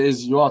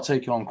 because you are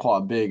taking on quite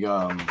a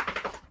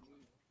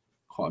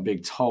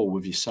big toll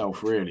with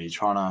yourself, really,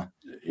 trying to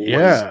be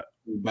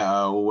better,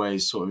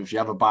 always sort of, if you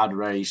have a bad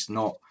race,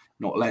 not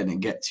letting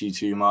it get to you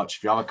too much.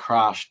 If you have a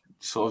crash,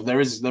 sort of there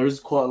is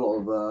quite a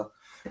lot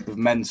of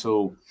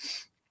mental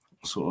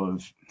sort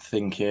of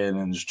thinking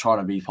and just trying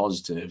to be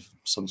positive.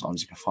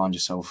 Sometimes you can find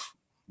yourself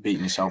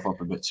beating yourself up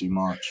a bit too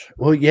much.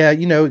 Well, yeah,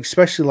 you know,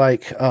 especially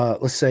like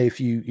let's say if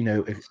you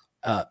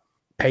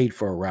paid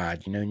for a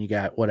ride, you know, and you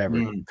got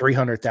whatever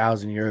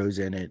 300,000 euros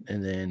in it,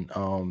 and then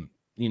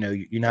you know,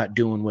 you're not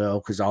doing well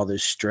because all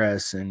this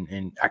stress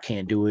and I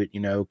can't do it,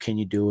 you know, can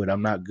you do it?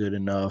 I'm not good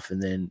enough.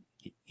 And then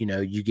you know,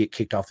 you get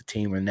kicked off the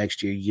team, or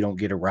next year you don't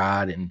get a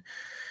ride, and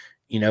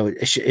you know,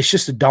 it's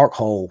just a dark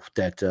hole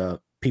that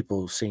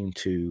people seem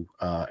to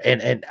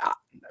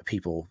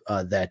people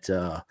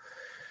that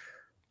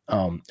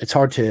it's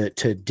hard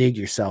to dig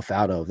yourself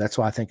out of. That's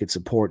why I think it's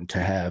important to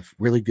have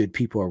really good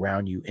people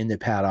around you in the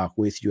paddock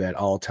with you at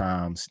all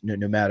times,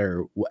 no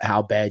matter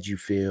how bad you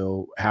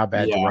feel, how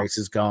bad the race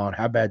has gone,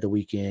 how bad the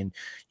weekend.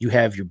 You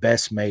have your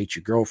best mate,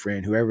 your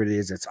girlfriend, whoever it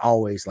is, that's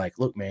always like,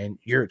 look, man,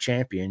 you're a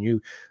champion.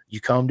 You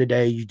come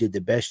today, you did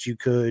the best you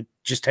could.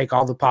 Just take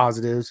all the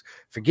positives,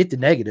 forget the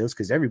negatives,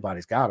 because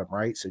everybody's got them,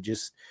 right? So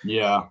just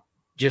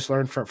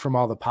learn from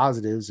all the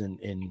positives, and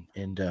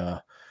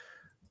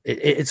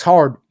it's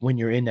hard when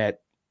you're in that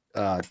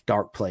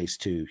dark place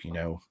too, you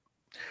know.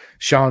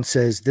 Sean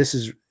says this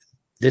is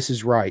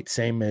right,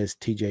 same as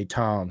TJ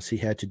Toms. He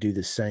had to do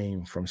the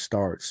same from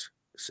starts,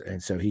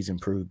 and so he's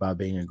improved by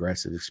being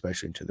aggressive,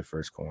 especially into the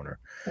first corner.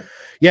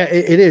 Yeah,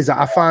 it is.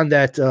 I find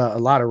that a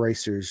lot of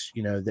racers,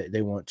 you know,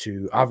 they want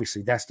to,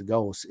 obviously that's the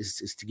goal,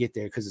 is to get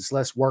there, because it's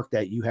less work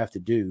that you have to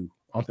do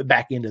on the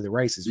back end of the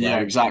races. Yeah,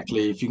 right?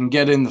 Exactly. If you can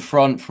get in the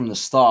front from the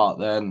start,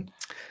 then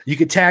you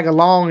could tag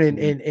along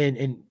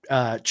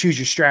and choose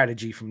your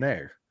strategy from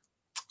there.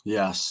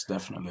 Yes,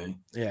 definitely.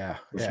 Yeah,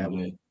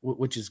 definitely. Yeah,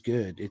 which is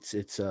good.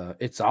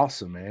 It's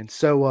awesome, man.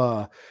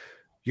 So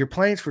your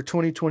plans for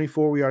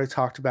 2024, we already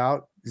talked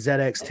about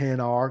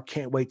ZX10R.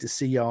 Can't wait to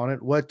see you on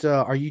it. What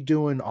are you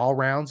doing all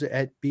rounds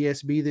at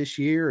BSB this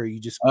year, or are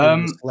you just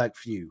doing a select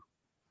few?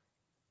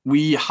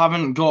 We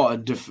haven't got a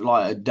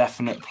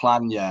definite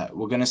plan yet.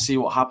 We're going to see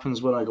what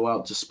happens when I go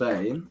out to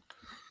Spain.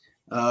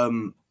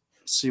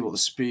 See what the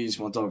speeds.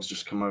 My dog's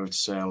just come over to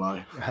say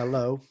hello.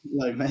 Hello,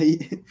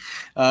 mate.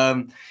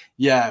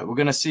 Yeah, we're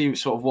going to see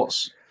sort of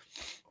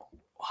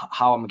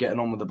how I'm getting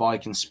on with the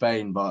bike in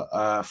Spain.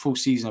 But full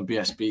season of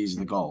BSB is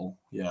the goal.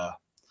 Yeah.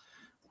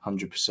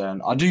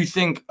 100%. I do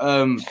think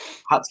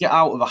had to get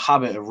out of the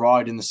habit of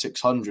riding the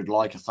 600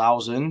 like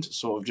 1,000.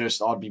 Sort of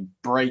just, I'd be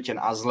braking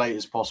as late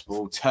as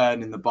possible,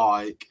 turning the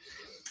bike,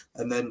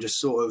 and then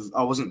just sort of,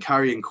 I wasn't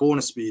carrying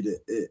corner speed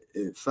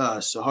at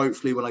first. So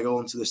hopefully when I go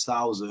on to this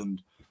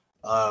 1,000,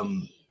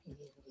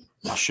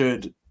 I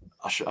should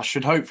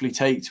hopefully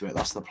take to it.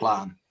 That's the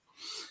plan.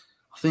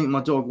 I think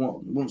my dog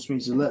wants me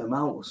to let him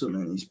out or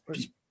something. He's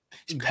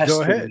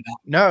pestering. Go ahead.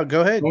 No,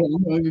 go ahead.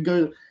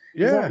 Go.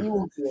 Yeah.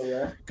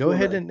 Go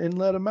ahead and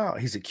let him out.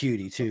 He's a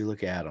cutie too.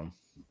 Look at him.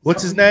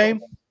 What's his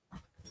name?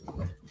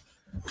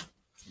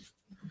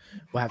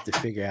 We'll have to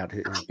figure out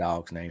his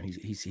dog's name.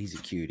 He's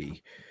a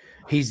cutie.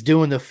 He's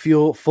doing the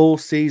full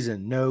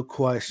season, no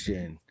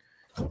question.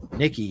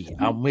 Nikki,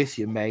 I'm with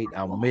you, mate.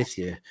 I'm with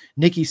you.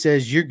 Nikki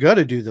says you're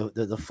gonna do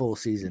the full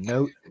season.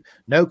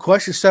 No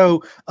question.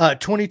 So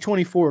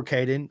 2024,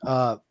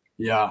 Caiden.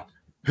 Yeah.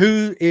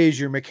 Who is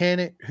your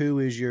mechanic? Who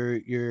is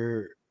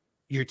your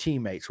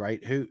teammates,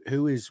 right?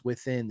 Who is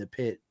within the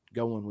pit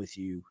going with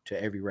you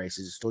to every race?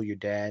 Is it still your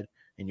dad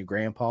and your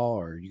grandpa,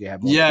 or you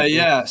have more people?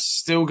 Yeah,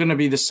 still gonna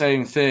be the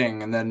same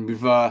thing. And then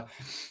we've I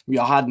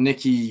had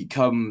Nikki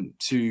come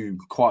to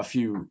quite a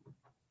few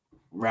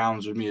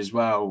rounds with me as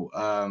well,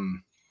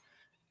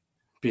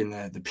 being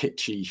the pit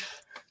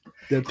chief.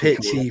 The pit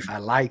chief, I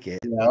like it.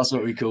 Yeah, that's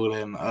what we call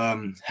him.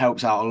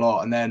 Helps out a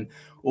lot. And then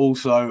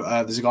also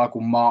there's a guy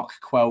called Mark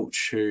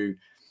Quelch who,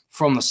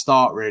 from the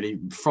start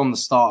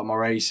of my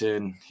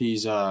racing,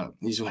 he's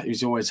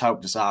always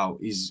helped us out.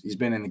 He's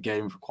been in the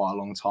game for quite a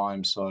long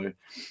time, so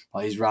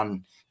like, he's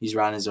ran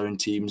his own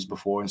teams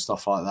before and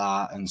stuff like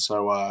that. And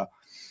so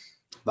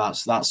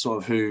that's sort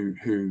of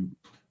who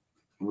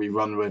we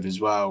run with as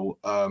well.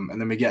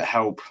 And then we get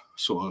help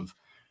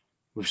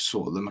with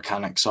the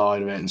mechanic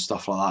side of it and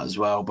stuff like that as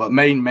well. But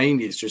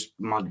mainly it's just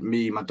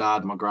me, my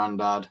dad, my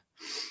granddad,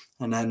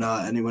 and then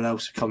anyone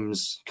else who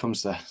comes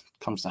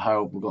to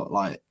help. We've got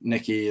like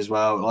Nikki as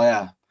well. Oh,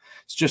 yeah,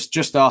 it's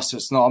just us.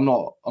 It's not.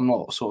 I'm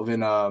not sort of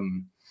in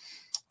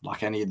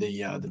like any of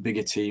the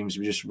bigger teams.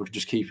 We're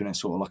just keeping it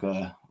sort of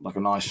like a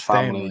nice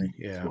family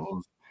yeah. sort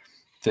of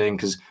thing.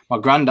 Because my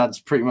granddad's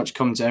pretty much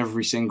come to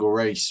every single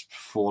race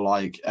for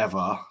like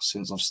ever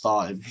since I've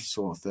started,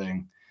 sort of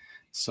thing.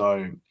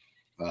 So.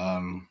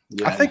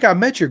 I think I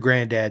met your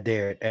granddad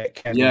there at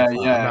Caiden. Yeah,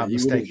 I'm not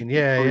mistaken.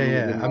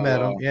 Yeah. I met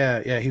him.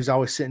 Yeah. He was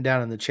always sitting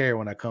down in the chair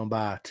when I come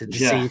by to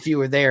see if you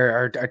were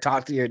there or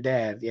talk to your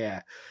dad.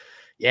 Yeah,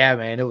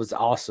 man, it was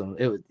awesome.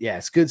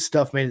 It's good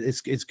stuff, man.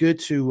 It's good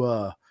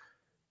to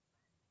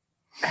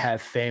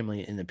have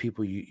family and the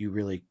people you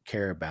really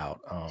care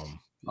about.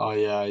 Oh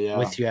yeah.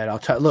 With you at all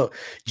time. Look,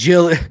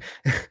 Julia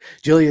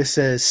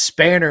says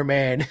Spanner,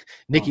 man.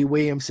 Nikki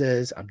Williams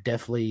says I'm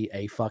definitely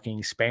a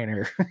fucking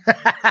Spanner.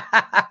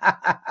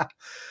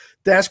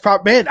 That's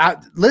probably, man.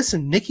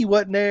 Listen, Nikki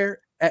wasn't there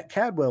at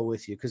Cadwell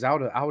with you because I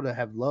would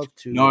have loved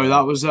to. No,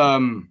 that was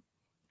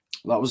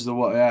the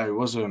what? Yeah, it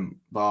wasn't.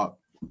 But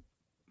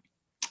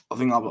I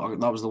think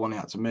that was the one he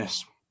had to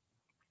miss.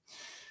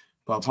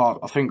 But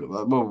I think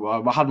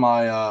I had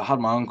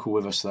my uncle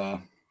with us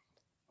there.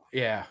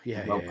 Yeah.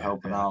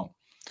 Helping out.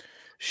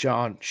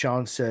 Sean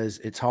says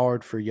it's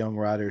hard for young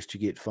riders to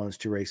get funds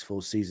to race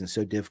full season.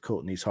 So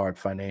difficult in these hard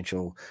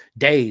financial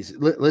days.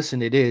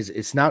 Listen, it is.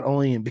 It's not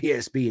only in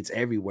BSB, it's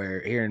everywhere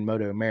here in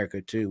Moto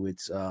America too.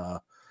 It's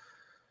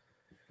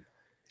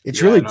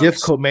really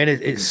difficult, man.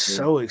 It's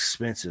so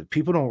expensive.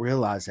 People don't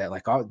realize that.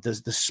 Like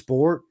the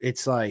sport,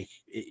 it's like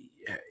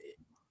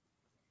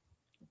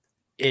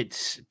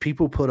it's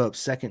people put up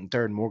second and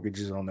third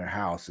mortgages on their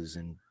houses,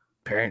 and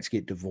parents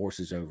get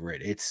divorces over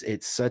it.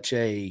 It's such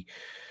a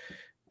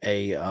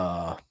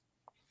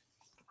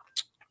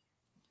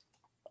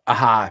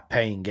high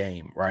paying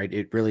game, right?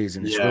 It really is,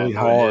 and it's really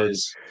hard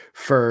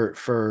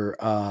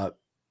for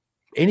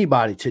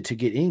anybody to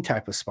get any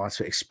type of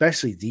sponsor,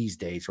 especially these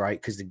days, right?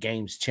 Because the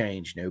game's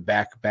changed. You know,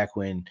 back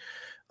when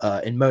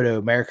in Moto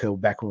America,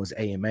 back when it was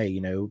AMA, you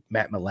know,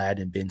 Matt Millad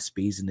and Ben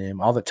Spees and them,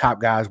 all the top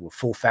guys with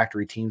full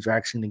factory teams were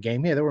actually in the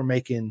game. Yeah, they were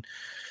making,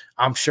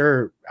 I'm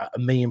sure,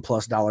 $1 million+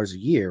 a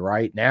year.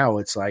 Right now,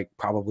 it's like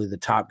probably the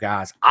top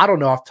guys. I don't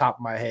know off the top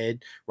of my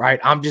head, right?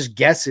 I'm just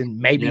guessing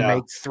maybe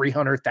make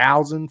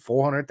 300,000,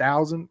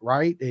 400,000,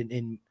 right?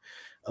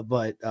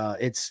 But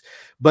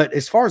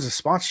as far as the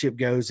sponsorship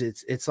goes,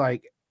 it's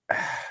like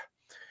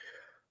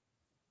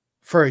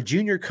for a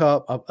junior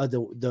cup,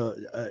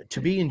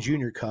 to be in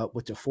junior cup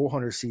with the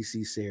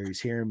 400cc series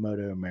here in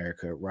Moto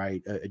America,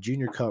 right? A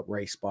junior cup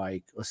race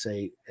bike, let's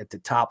say at the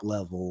top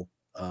level,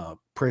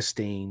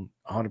 pristine,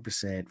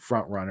 100%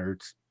 front runner,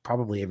 it's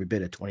probably every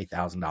bit of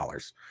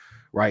 $20,000,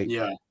 right?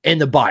 Yeah. In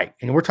the bike,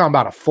 and we're talking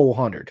about a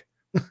 400,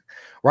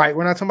 right?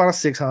 We're not talking about a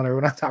 600.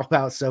 We're not talking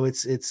about, so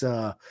it's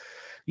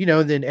you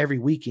know, then every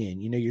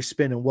weekend, you know, you're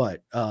spending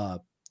what,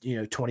 you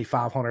know,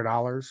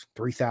 $2,500,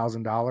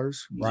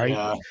 $3,000, right?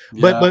 Yeah.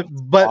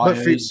 But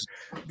for,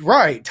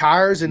 right,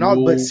 tires and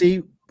all. But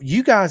see,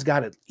 you guys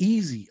got it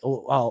easy.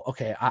 Oh,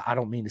 okay. I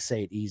don't mean to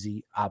say it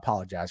easy. I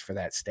apologize for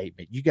that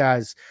statement. You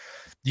guys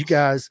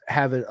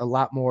have a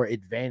lot more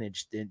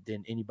advantage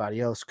than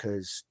anybody else,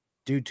 because,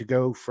 dude, to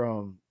go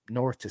from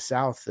north to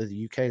south of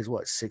the UK is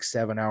what,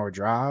 6-7 hour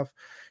drive.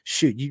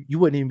 Shoot, you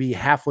wouldn't even be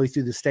halfway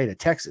through the state of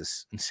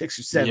Texas in 6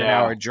 or 7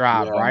 hour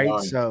drive, right?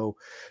 No.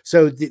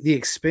 So the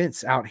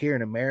expense out here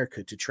in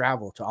America to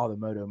travel to all the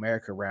Moto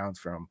America rounds,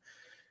 from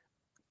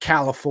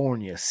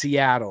California,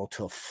 Seattle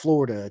to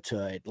Florida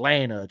to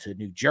Atlanta to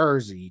New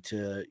Jersey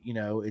to, you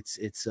know, it's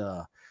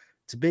a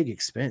big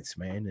expense,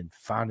 man. And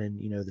finding,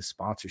 you know, the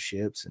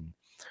sponsorships and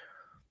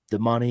the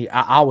money.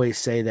 I always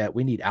say that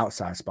we need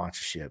outside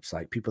sponsorships,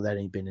 like people that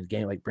ain't been in the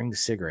game, like bring the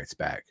cigarettes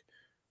back.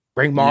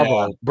 Bring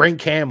Marlboro, bring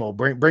Camel,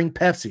 bring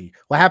Pepsi.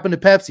 What happened to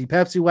Pepsi?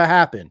 Pepsi, what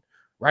happened?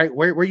 Right?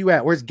 Where you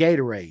at? Where's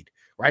Gatorade?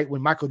 right?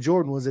 When Michael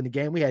Jordan was in the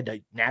game, we had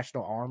the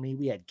National Army,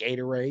 we had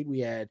Gatorade,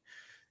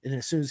 and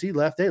as soon as he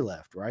left, they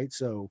left, right?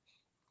 So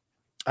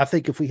I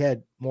think if we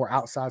had more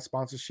outside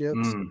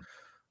sponsorships,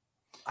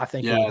 I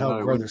think it would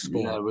help grow the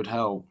sport. Yeah, it would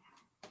help.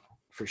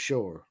 For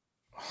sure.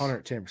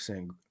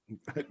 110%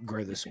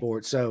 grow the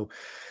sport. So,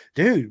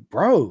 dude,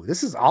 bro,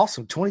 this is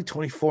awesome.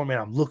 2024, man.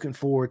 I'm looking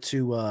forward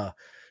to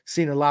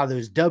seeing a lot of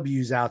those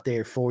W's out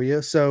there for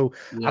you. So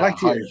yeah, I like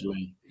to,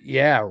 hopefully.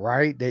 Yeah,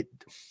 right.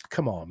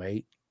 Come on,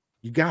 mate.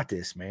 You got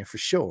this, man, for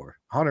sure.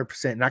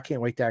 100%. And I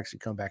can't wait to actually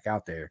come back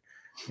out there.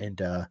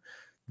 And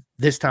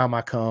this time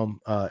I come,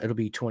 it'll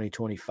be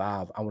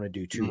 2025. I want to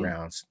do 2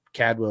 rounds.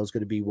 Cadwell is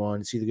going to be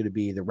one. It's either going to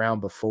be the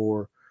round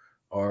before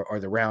or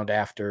the round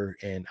after.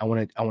 And I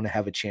want to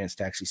have a chance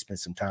to actually spend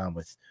some time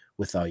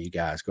with all you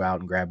guys. Go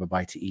out and grab a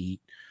bite to eat.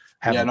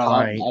 That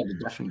would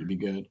definitely be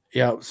good.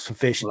 Yeah, some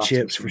fish and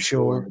chips for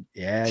sure.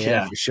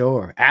 Yeah, for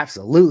sure.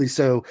 Absolutely.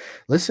 So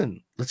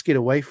listen, let's get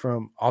away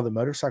from all the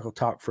motorcycle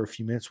talk for a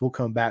few minutes. We'll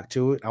come back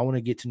to it. I want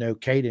to get to know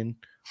Caiden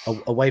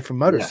away from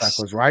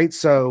motorcycles, right?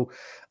 So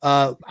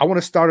I want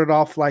to start it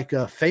off like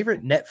a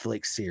favorite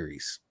Netflix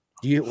series.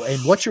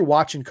 And what you're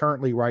watching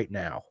currently right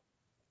now?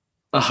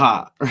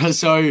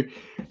 So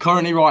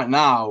currently right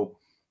now,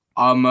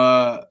 I've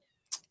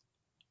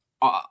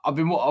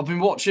been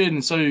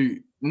watching, so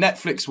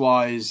Netflix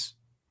wise,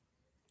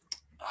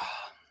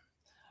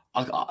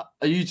 are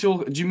you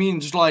talking? Do you mean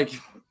just like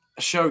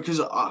a show? Because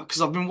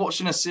I've been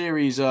watching a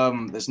series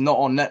that's not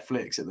on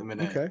Netflix at the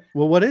minute. Okay.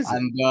 Well, what is it?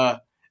 And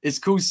it's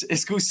called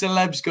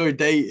Celebs Go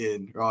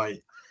Dating,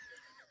 right?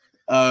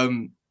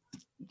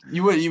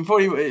 You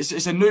probably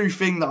it's a new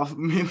thing that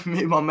me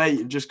and my mate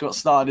have just got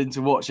started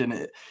into watching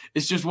it.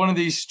 It's just one of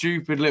these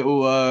stupid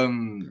little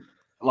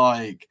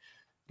like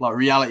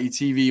reality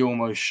TV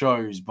almost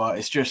shows, but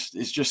it's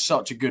just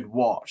such a good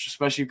watch,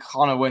 especially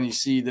kind of when you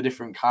see the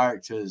different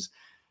characters.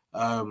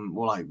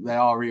 Well, like they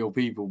are real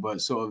people,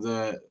 but sort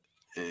of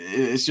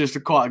it's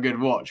just quite a good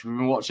watch. We've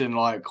been watching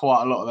like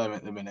quite a lot of them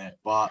at the minute,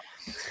 but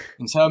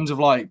in terms of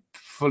like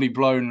fully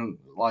blown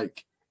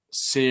like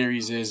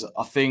series,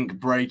 I think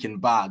Breaking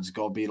Bad's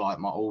got to be like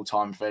my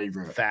all-time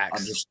favorite.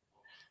 Facts.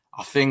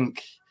 I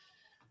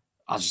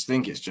just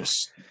think it's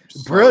just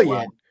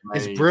brilliant.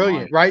 It's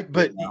brilliant, right?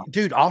 But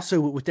dude, also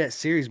with that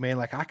series, man,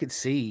 like I could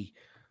see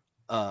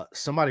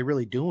somebody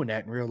really doing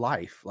that in real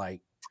life.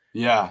 Like,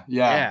 yeah.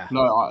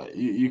 No, like,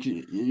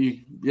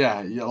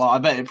 I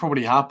bet it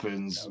probably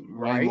happens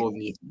way more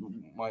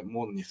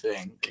than you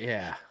think.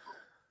 Yeah.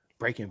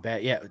 Breaking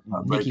Bad. Yeah.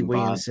 Nikki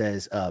Williams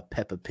says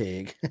Peppa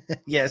Pig.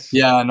 Yes.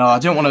 Yeah, no, I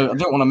don't want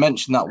to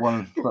mention that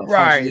one.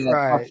 Right.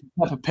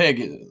 Peppa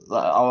Pig,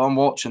 I'm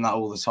watching that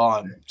all the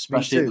time,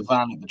 especially at the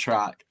van at the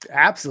track.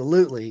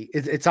 Absolutely.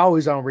 It's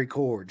always on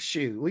record.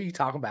 Shoot, what are you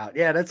talking about?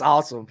 Yeah, that's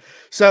awesome.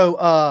 So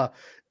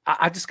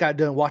I just got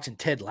done watching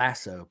Ted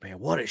Lasso, man.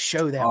 What a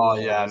show that was.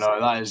 Oh, yeah, no,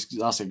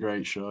 that's a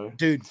great show.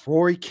 Dude,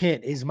 Rory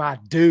Kent is my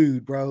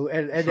dude, bro.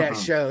 And that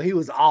show, he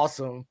was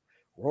awesome.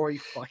 Rory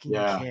fucking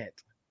Kent.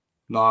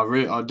 No, I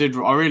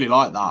really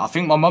like that. I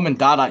think my mum and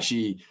dad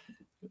actually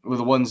were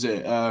the ones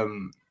that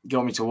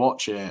got me to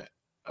watch it.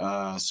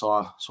 So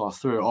I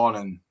threw it on,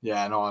 and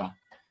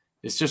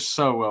it's just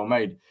so well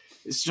made.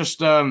 It's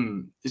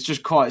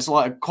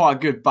like quite a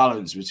good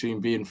balance between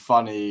being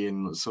funny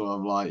and sort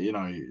of like, you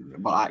know,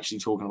 but actually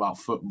talking about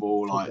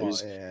football. Like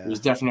it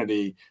was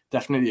definitely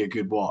a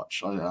good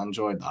watch. I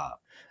enjoyed that.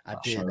 I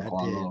did.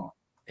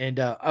 And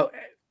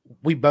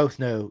we both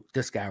know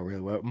this guy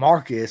really well.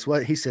 Marcus,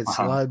 what he said,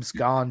 Celebs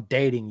Gone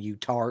Dating, you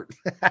tart.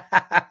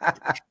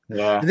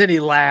 Yeah. And then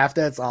he laughed.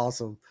 That's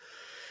awesome.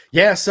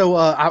 Yeah. So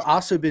I've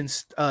also been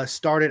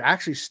started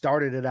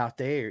it out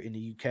there in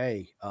the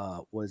UK,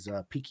 was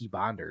Peaky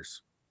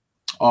Blinders.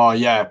 Oh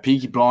yeah,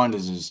 Peaky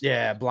Blinders is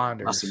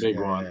Blinders. That's a big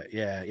one.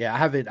 Yeah. I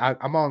haven't.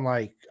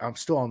 I'm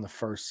still on the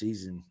first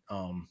season.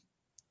 I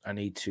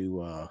need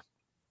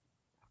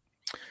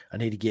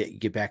to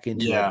get back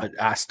into it, but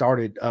I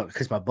started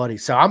because my buddy.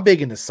 So I'm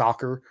big into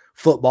soccer,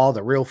 football,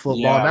 the real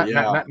football,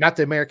 not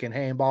the American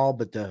handball,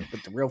 but the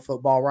real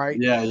football, right?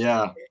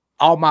 Yeah.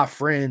 All my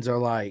friends are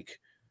like,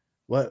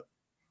 "What?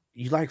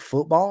 You like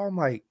football?" I'm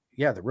like,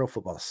 "Yeah, the real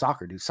football, the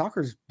soccer, dude.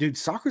 Soccer's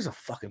a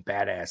fucking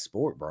badass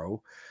sport,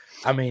 bro.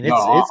 I mean, it's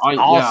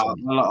awesome.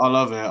 Yeah, I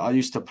love it. I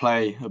used to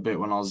play a bit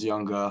when I was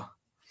younger.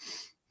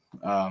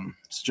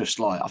 It's just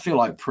like I feel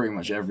like pretty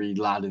much every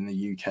lad in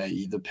the UK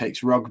either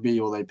picks rugby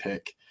or they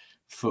pick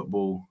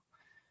football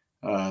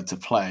to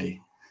play,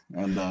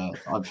 and I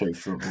pick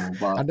football.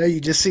 But I know you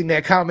just seen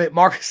that comment.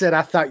 Marcus said,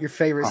 "I thought your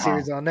favorite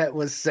series on that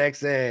was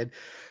Sex Ed."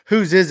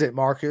 Whose is it,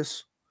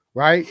 Marcus?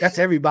 Right? That's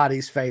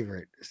everybody's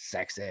favorite,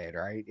 Sex Ed,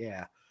 right?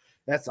 Yeah,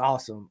 that's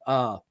awesome.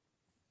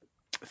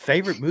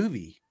 Favorite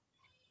movie,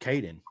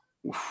 Caiden?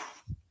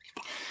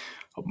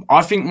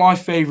 I think my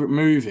favorite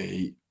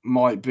movie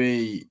might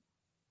be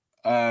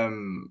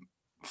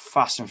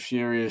Fast and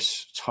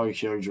Furious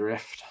Tokyo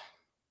Drift.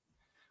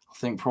 I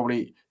think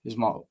probably is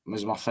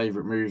my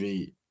favorite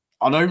movie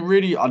I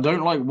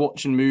don't like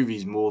watching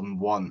movies more than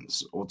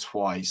once or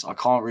twice. I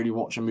can't really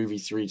watch a movie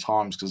 3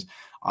 times because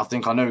I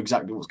think I know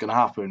exactly what's going to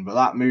happen. But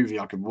that movie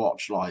I could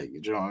watch, like, do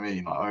you know what I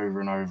mean? Like over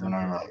and over and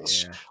over.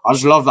 Yeah. I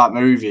just love that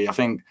movie. I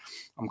think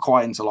I'm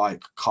quite into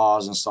like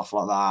cars and stuff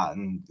like that.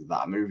 And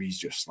that movie's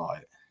just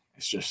like,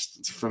 it's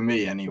just, for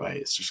me anyway,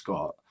 it's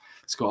got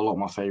a lot of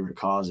my favorite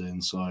cars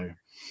in. So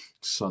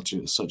such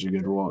a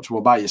good watch. What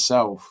about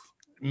yourself?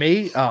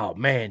 Me? Oh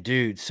man,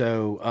 dude.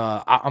 So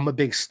I'm a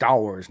big Star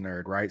Wars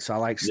nerd, right? So I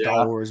like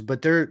Star Wars,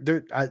 but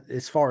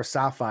as far as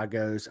sci-fi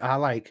goes, I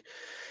like,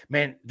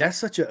 man, that's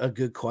such a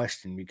good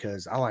question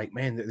because I like,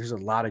 man, there's a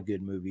lot of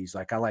good movies.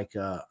 Like I like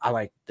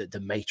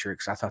the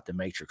Matrix. I thought the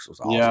Matrix was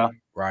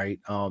awesome, right?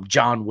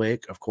 John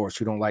Wick, of course.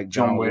 Who don't like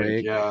John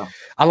Wick? Yeah.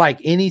 I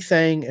like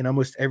anything and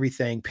almost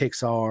everything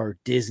Pixar,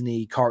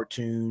 Disney,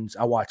 cartoons.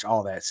 I watch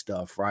all that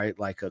stuff, right?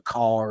 Like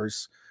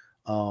Cars,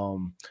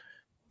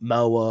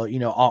 Moa, you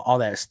know, all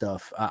that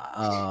stuff.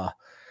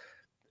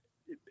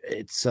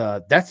 It's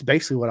that's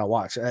basically what I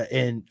watch.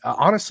 And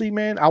honestly,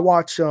 man, I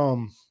watch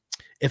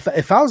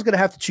if I was gonna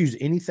have to choose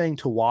anything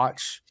to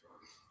watch,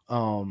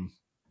 and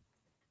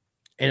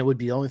it would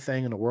be the only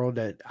thing in the world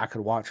that I could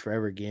watch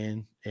forever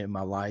again in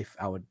my life,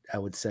 I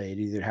would say it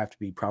either have to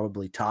be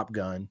probably Top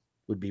Gun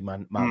would be my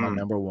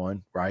number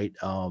one, right?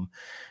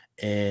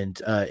 And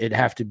it'd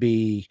have to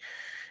be,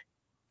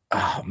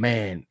 oh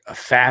man,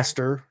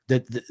 Faster.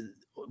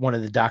 One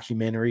of the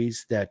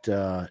documentaries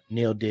that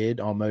Neil did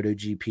on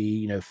MotoGP,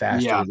 you know,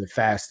 Faster, the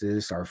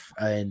fastest,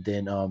 and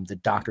then the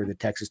Doctor, the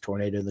Texas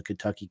Tornado, the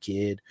Kentucky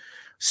Kid,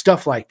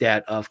 stuff like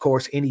that. Of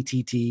course, any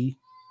TT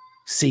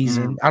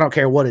season, I don't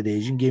care what it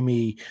is. You can give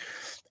me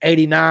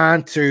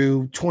 89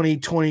 to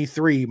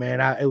 2023, man.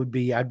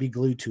 I'd be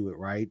glued to it,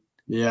 right?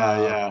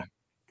 Yeah.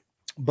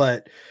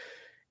 But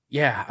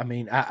yeah, I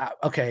mean,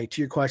 okay.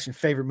 To your question,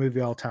 favorite movie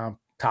of all time,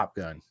 Top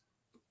Gun.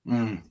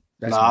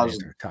 That's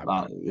Top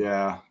Gun.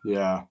 Yeah,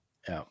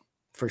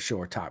 for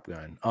sure. Top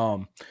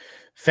Gun.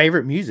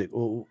 Favorite music.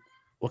 Well,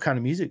 what kind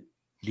of music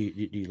do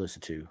you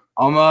listen to?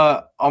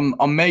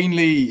 I'm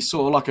mainly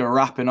sort of like a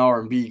rap and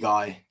R&B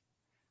guy.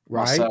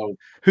 Right. Myself.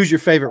 Who's your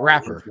favorite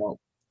rapper?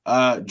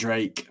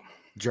 Drake.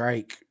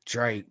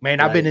 Man,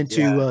 I've been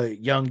into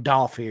Young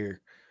Dolph here.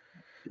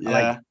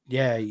 Yeah.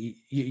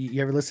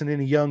 You ever listen to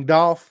any Young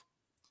Dolph?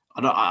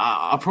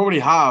 I probably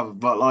have,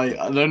 but like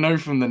I don't know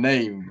from the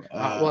name.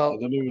 Well,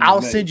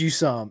 I'll send you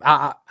some.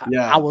 I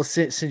will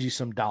send you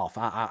some Dolph.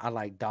 I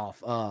like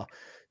Dolph. I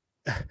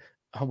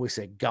always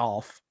say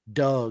golf.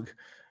 Doug,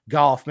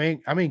 golf,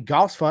 man. I mean,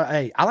 golf's fun.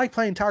 Hey, I like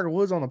playing Tiger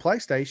Woods on the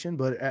PlayStation,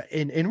 but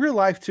in real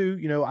life too,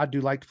 you know, I do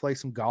like to play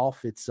some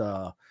golf. It's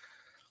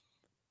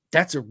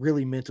that's a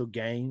really mental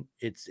game.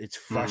 It's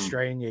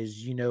frustrating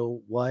as you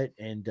know what,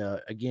 and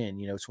again,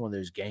 you know, it's one of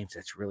those games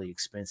that's really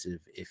expensive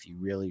if you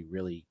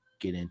really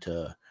get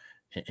into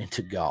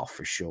golf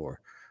for sure.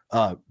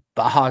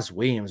 Bahaz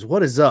Williams,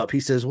 what is up? He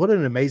says, what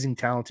an amazing,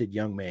 talented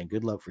young man.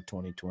 Good luck for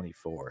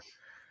 2024.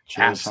 Cheers,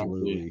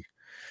 absolutely.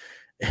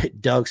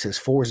 Doug says,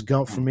 Forrest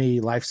Gump for me.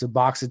 Life's a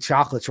box of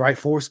chocolates, right?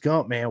 Forrest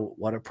Gump, man.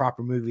 What a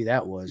proper movie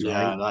that was, right?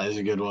 Yeah, that is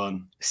a good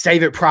one.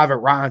 Save It Private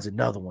Ryan's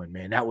another one,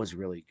 man. That was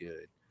really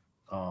good.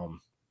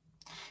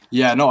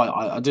 Yeah, no,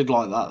 I did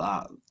like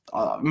that.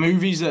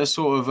 Movies that are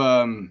sort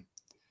of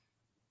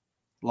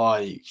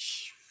like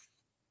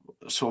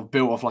sort of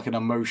built off like an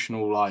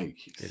emotional like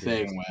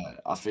thing where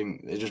I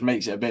think it just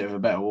makes it a bit of a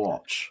better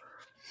watch.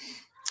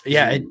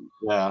 Yeah,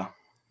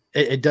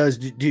 it does,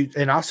 dude.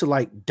 And also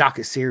like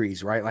docket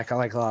series, right? Like I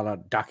like a lot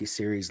of docket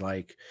series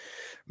like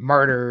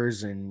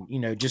murders and you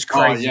know just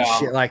crazy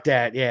shit like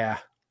that. Yeah,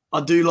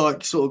 I do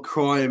like sort of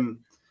crime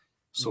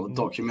sort of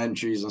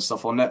documentaries and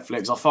stuff on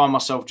Netflix. I find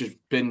myself just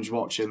binge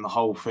watching the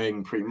whole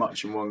thing pretty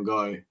much in one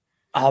go.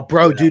 Oh,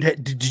 bro, dude,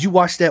 did you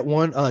watch that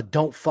one?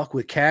 Don't Fuck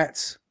with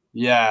Cats.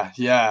 Yeah,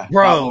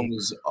 bro, that one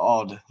was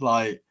odd.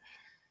 Like,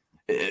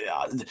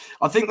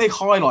 I think they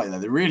highlight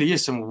that there really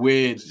is some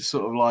weird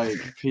sort of like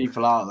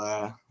people out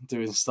there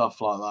doing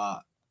stuff like that.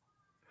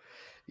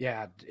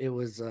 Yeah, it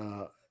was.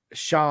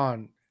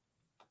 Sean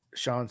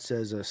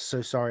says,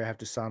 "So sorry, I have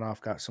to sign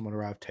off. Got someone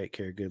arrived. Take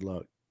care. Good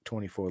luck.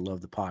 24.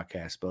 Love the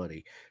podcast,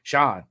 buddy."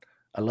 Sean,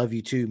 I love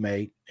you too,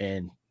 mate.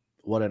 And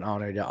what an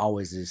honor that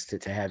always is to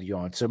have you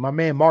on. So my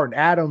man Martin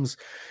Adams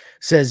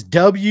says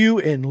W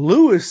and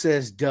Lewis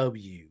says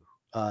W.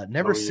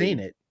 Never seen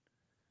it.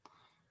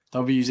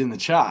 W's in the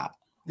chat.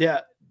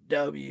 Yeah,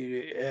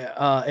 W.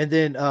 And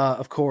then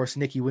of course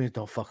Nikki Williams,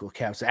 Don't Fuck with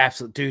Caps.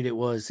 Absolute dude. It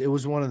was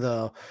one of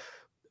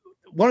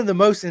the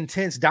most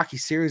intense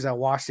docuseries I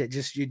watched. That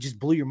just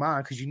blew your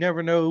mind because you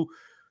never know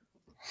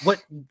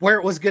where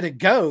it was gonna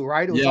go.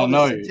 Right? It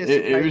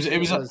was it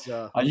was.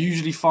 I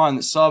usually find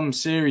that some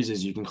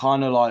series you can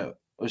kind of like,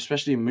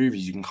 especially in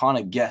movies, you can kind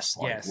of guess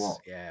like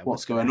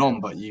what's going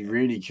on, but you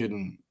really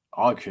couldn't.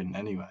 I couldn't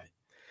anyway.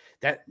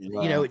 That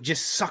you know, it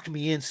just sucked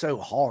me in so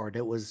hard.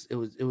 It was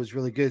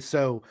really good.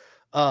 So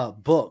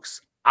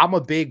books. I'm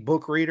a big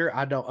book reader.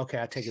 I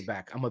take it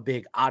back. I'm a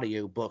big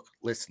audio book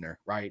listener,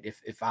 right?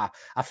 If I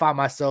find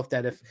myself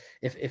that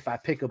if I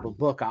pick up a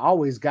book, I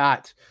always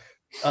got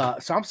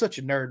So I'm such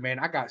a nerd, man.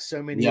 I got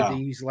so many of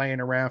these laying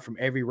around from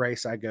every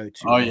race I go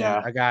to. Oh, man.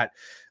 yeah. I got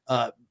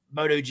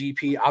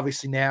MotoGP.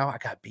 Obviously now I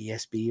got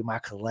BSB in my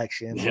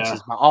collection, which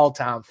is my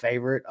all-time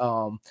favorite.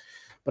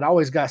 But I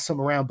always got some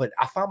around. But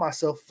I find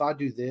myself, if I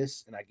do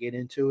this and I get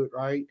into it,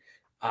 right,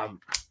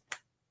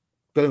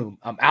 boom,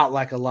 I'm out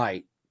like a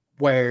light.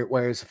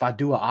 Whereas if I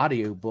do an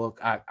audio book,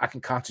 I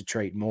can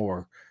concentrate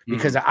more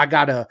because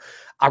I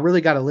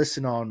really gotta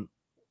listen on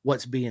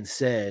what's being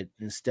said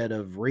instead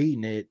of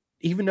reading it.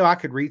 Even though I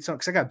could read something,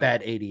 because I got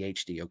bad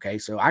ADHD, okay?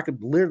 So I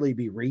could literally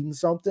be reading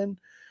something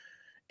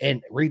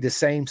and read the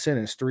same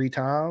sentence 3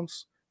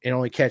 times and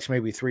only catch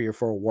maybe 3 or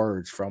 4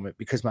 words from it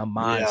because my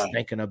mind's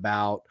thinking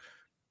about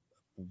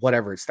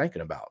whatever it's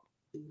thinking about.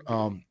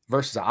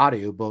 Versus an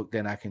audio book,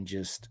 then I can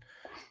just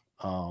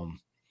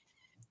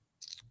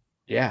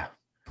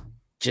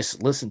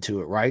just listen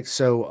to it, right?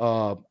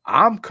 So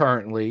I'm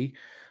currently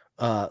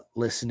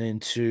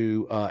listening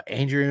to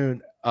Andrew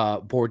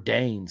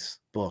Bourdain's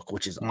book,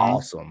 which is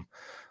awesome.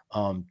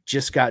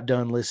 Just got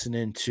done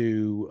listening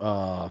to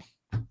oh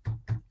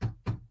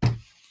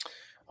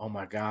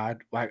my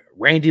God, like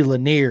Randy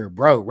Lanier,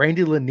 bro.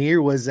 Randy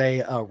Lanier was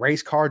a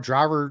race car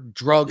driver,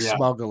 drug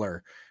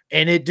smuggler.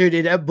 And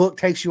that book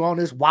takes you on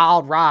this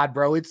wild ride,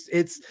 bro. It's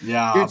dude,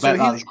 I bet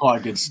that's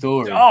quite a good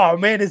story. Oh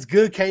man, it's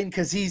good, Caiden,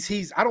 because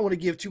he's I don't want to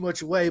give too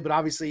much away, but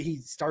obviously he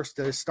starts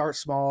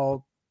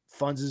small,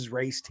 funds his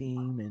race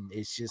team, and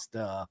it's just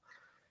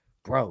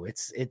bro,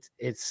 it's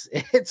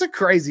a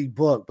crazy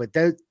book, but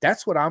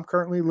that's what I'm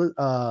currently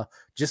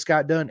just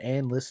got done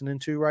and listening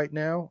to right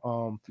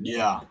now.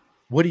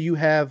 What do you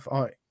have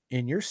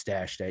in your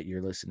stash that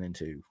you're listening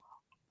to?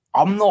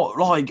 I'm not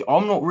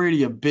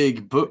really a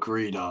big book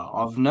reader.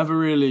 I've never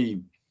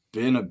really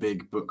been a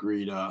big book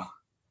reader,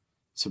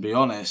 to be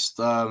honest.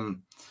 I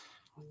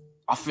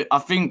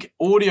think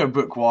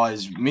audiobook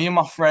wise, me and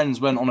my friends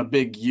went on a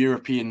big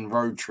European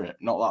road trip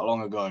not that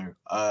long ago,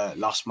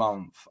 last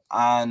month,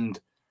 and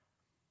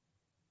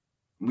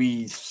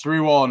we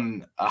threw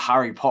on a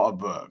Harry Potter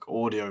book,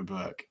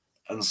 audiobook.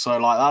 And so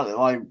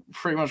like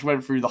pretty much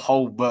went through the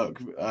whole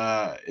book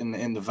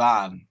in the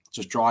van,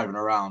 just driving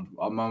around.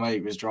 My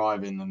mate was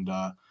driving and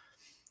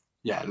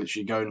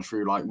literally going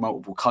through like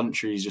multiple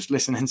countries, just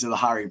listening to the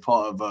Harry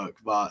Potter book.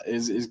 But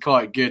it's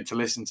quite good to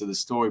listen to the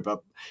story.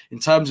 But in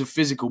terms of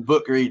physical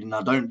book reading,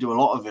 I don't do a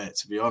lot of it,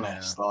 to be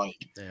honest. I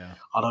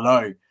don't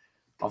know.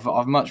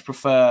 I've much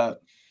prefer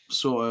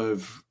sort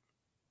of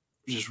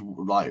just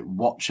like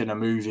watching a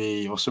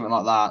movie or something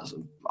like that.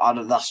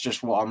 That's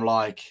just what I'm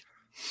like,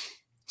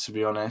 to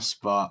be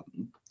honest. But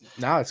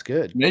no, it's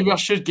good. Maybe I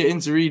should get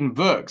into reading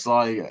books.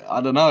 Like,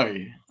 I don't know.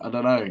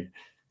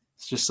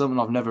 It's just something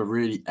I've never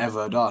really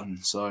ever done.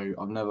 So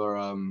I've never,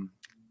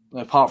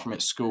 apart from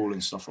at school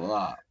and stuff like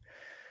that.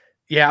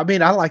 Yeah, I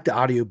mean, I like the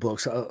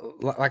audiobooks,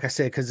 like I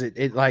said, because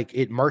it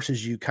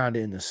immerses you kind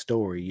of in the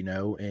story, you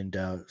know. And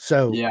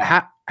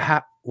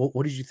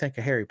what did you think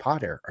of Harry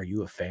Potter? Are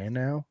you a fan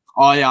now?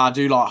 Oh yeah, I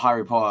do like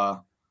Harry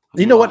Potter.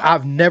 You know what?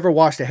 I've never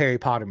watched a Harry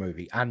Potter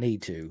movie. I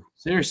need to.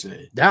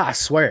 Seriously? Yeah, I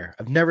swear.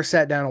 I've never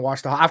sat down and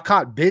watched I've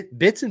caught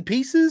bits and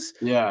pieces,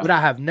 but I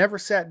have never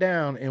sat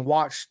down and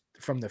watched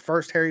from the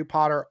first Harry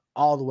Potter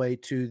all the way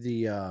to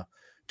the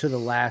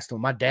last one.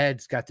 My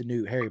dad's got the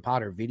new Harry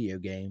Potter video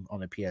game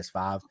on the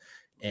PS5.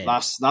 And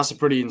that's a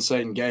pretty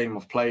insane game.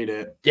 I've played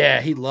it. Yeah,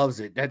 he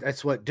loves it.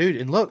 That's what, dude.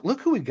 And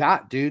look who we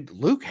got, dude.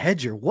 Luke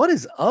Hedger. What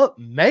is up,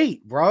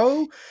 mate,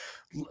 bro?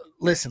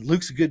 Listen,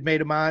 Luke's a good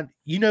mate of mine.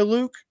 You know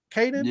Luke,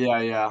 Caiden?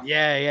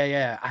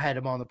 Yeah. I had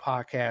him on the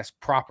podcast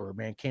proper,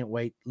 man. Can't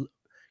wait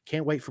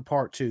for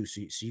part 2.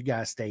 So you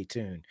guys stay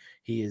tuned.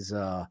 He is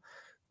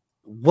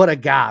what a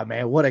guy,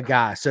 man. What a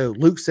guy. So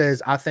Luke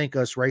says, I think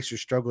us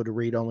racers struggle to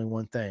read only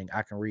one thing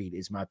I can read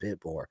is my pit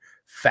board.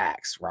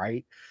 Facts,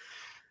 right?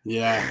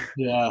 Yeah.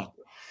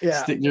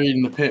 Stick to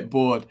reading the pit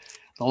board,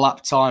 the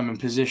lap time and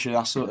position.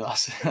 That's what I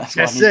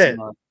need to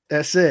know.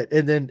 That's it.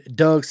 And then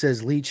Doug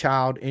says Lee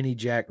Child, any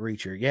Jack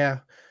Reacher. Yeah,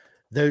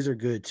 those are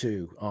good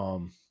too.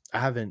 I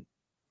haven't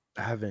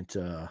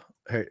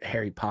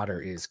Harry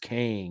Potter is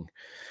king.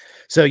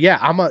 So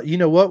yeah, you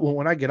know what?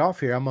 When I get off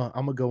here, I'm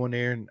gonna go in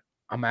there and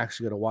I'm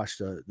actually gonna watch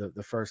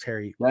the first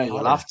Harry Potter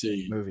you'll have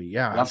to. movie.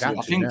 Yeah, I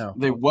think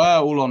they were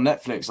all on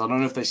Netflix. I don't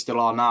know if they still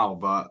are now,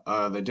 but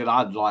they did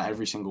add like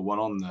every single one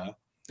on there.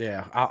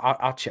 Yeah,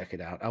 I'll check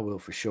it out. I will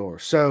for sure.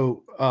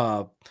 So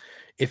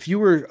if you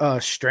were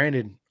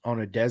stranded on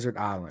a desert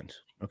island,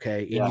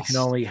 okay, and you can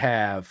only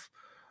have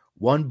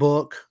one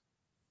book,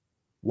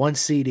 one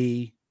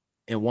CD,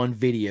 and one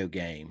video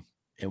game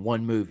and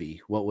one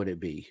movie, what would it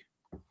be?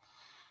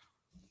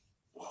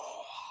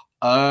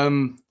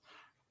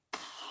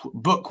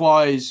 Book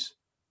wise,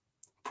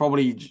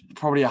 probably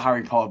a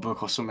Harry Potter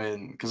book or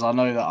something, because I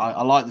know that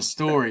I like the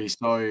story,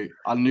 so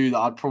I knew that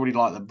I'd probably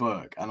like the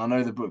book, and I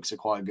know the books are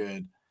quite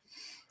good.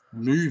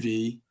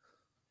 Movie,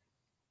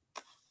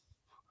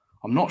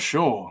 I'm not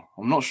sure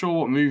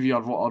what movie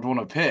I'd want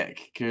to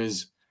pick,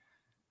 because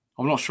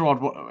I'm not sure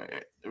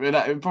I mean,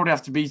 it would probably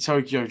have to be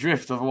Tokyo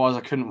Drift, otherwise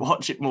I couldn't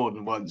watch it more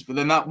than once. But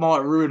then that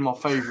might ruin my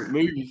favourite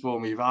movie for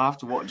me if I have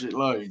to watch it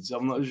loads.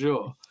 I'm not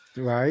sure.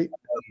 Right.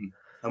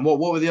 And what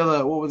were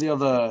the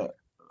other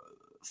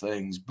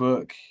things?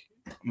 Book,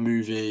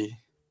 movie,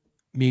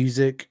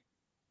 music.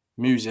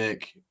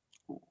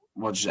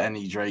 Well, just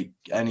any Drake,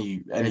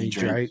 any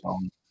Drake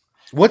song.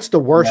 What's the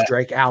worst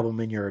Drake album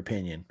in your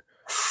opinion?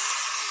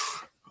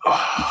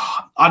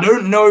 I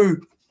don't know.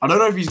 I don't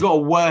know if he's got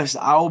a worse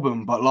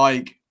album, but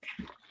like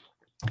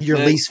your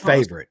least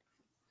favorite.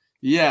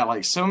 Yeah,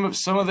 like some of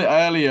the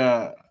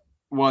earlier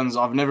ones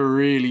I've never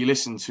really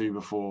listened to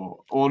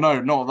before. Or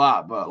no, not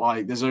that, but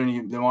like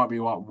there might be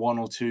like one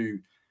or two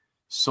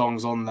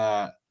songs on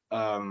there.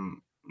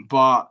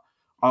 But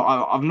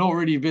I've not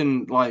really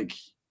been like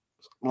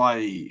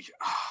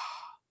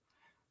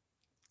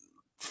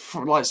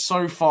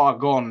So Far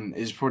Gone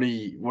is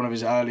probably one of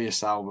his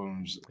earliest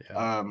albums.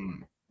 Yeah.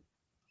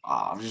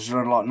 I've just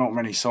read like not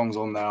many songs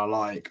on there I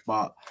like,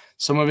 but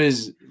some of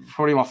his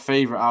probably my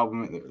favorite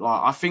album.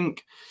 Like I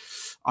think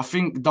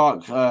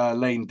Dark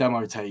Lane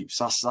Demo Tapes.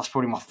 That's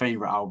probably my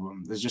favorite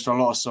album. There's just a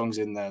lot of songs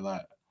in there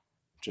that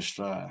just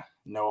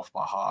know off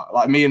by heart.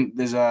 Like me and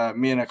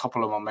a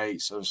couple of my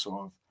mates are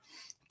sort of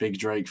big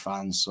Drake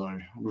fans, so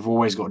we've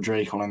always got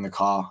Drake on in the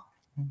car.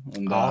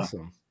 And,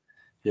 awesome.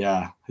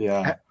 Yeah.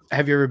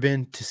 Have you ever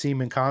been to see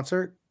him in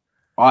concert?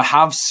 I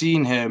have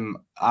seen him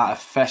at a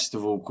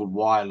festival called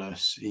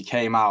Wireless. He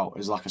came out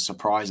as like a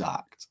surprise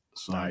act.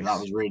 So nice. that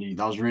was really good.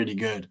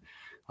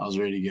 That was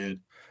really good.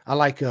 I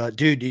like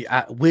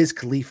Wiz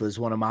Khalifa is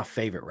one of my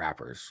favorite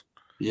rappers.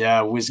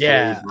 Yeah, Wiz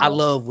Khalifa. I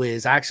love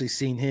Wiz. I actually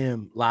seen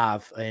him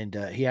live, and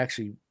he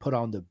actually put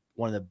on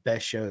one of the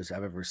best shows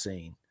I've ever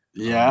seen.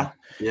 Yeah.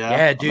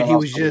 Dude, he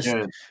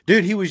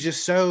was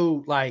just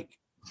so like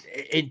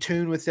in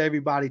tune with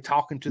everybody,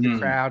 talking to the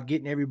crowd,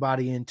 getting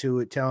everybody into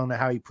it, telling them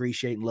how he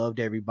appreciated and loved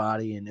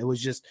everybody. And it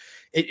was just,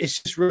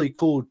 it's just really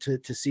cool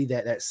to see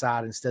that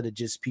side instead of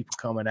just people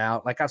coming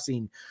out. Like I've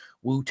seen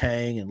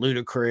Wu-Tang and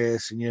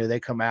Ludacris, and they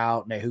come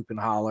out and they hoop and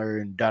holler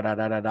and da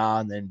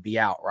and then be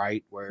out,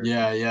 right? Where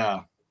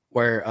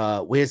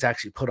Wiz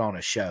actually put on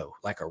a show,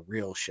 like a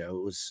real show.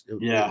 It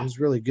was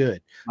really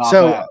good.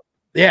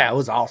 It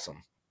was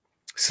awesome.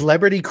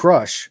 Celebrity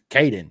crush,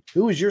 Caiden.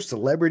 Who is your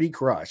celebrity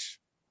crush?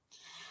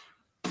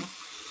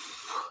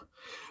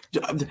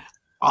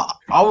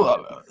 I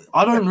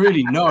don't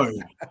really know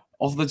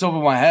off the top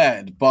of my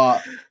head,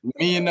 but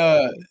me and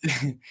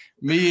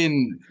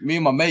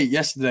my mate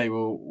yesterday we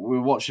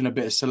were watching a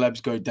bit of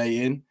Celebs Go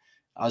Dating,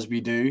 as we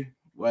do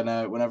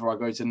whenever I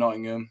go to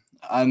Nottingham,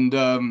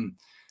 and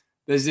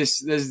there's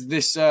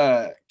this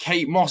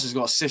Kate Moss has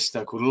got a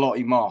sister called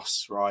Lottie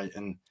Moss, right?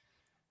 And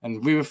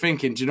we were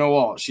thinking, do you know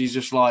what? She's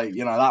just like,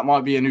 that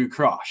might be a new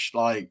crush,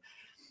 like.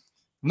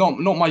 Not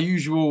my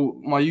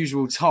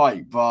usual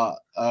type, but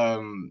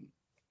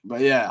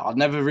yeah, I'd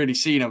never really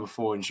seen her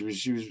before, and it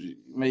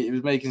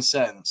was making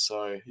sense.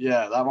 So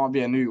yeah, that might be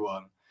a new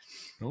one.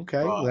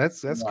 Okay,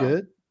 that's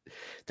good.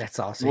 That's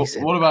awesome.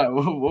 What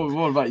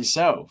about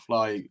yourself?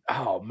 Like,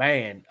 oh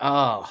man,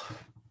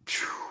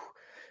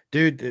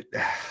 dude,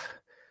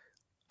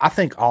 I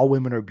think all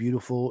women are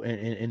beautiful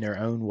in their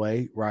own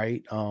way,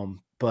 right?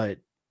 But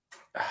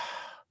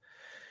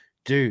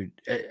dude,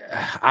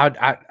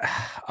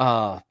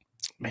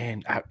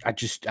 man,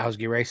 I was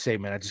getting ready to say,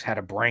 man, I just had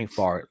a brain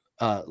fart.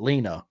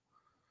 Lena,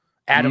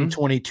 Adam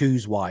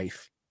 22's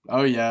wife.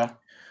 Oh yeah.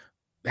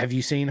 Have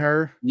you seen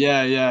her?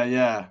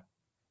 Yeah.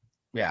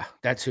 Yeah,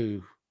 that's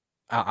who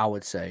I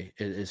would say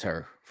is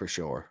her for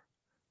sure.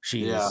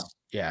 She is.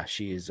 Yeah,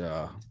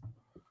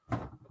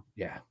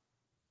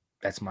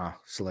 that's my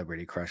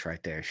celebrity crush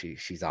right there.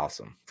 She's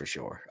awesome for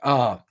sure.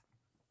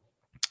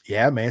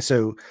 Yeah, man.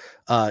 So,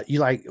 you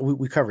like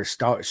we cover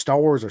Star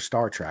Wars or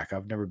Star Trek?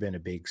 I've never been a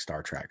big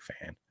Star Trek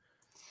fan.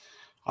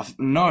 I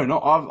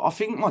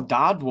think my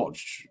dad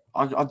watched.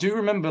 I do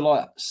remember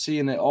like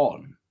seeing it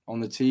on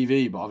the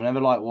TV, but I've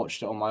never like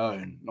watched it on my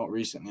own. Not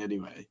recently,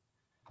 anyway.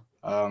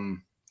 But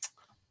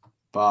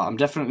I'm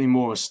definitely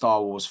more a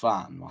Star Wars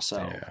fan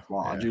myself. Yeah,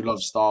 I do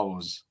love Star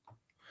Wars.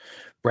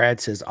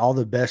 Brad says all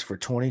the best for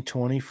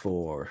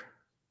 2024.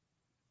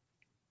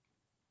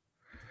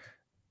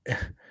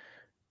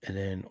 And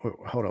then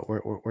hold on,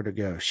 where to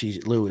go?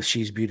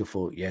 She's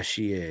beautiful. Yes,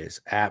 she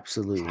is.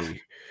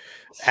 Absolutely.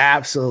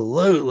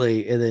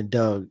 Absolutely. And then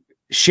Doug,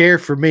 share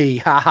for me.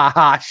 Ha ha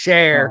ha.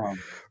 Share.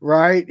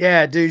 Right?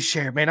 Yeah, dude,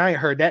 Share. Man, I ain't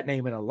heard that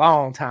name in a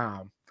long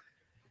time.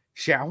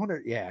 Share. I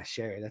wonder,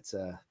 Share.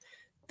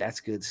 That's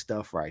good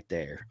stuff right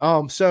there.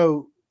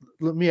 So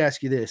let me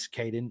ask you this,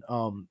 Caiden.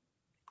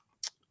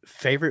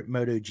 Favorite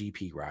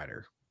MotoGP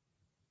rider?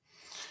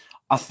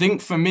 I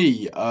think for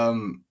me,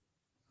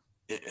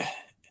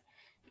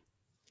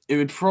 it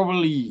would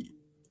probably.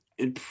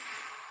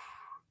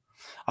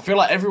 I feel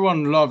like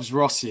everyone loves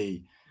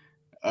Rossi,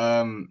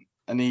 and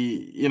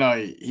he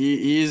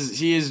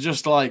is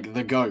just like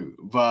the GOAT.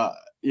 But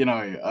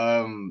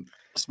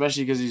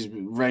especially because he's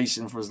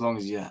racing for as long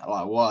as he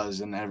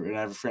was and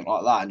everything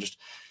like that, and just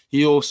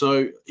he loves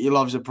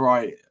a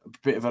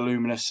bit of a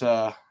luminous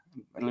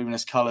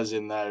luminous colors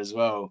in there as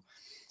well.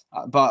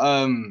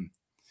 But him,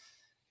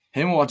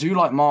 I do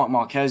like Marc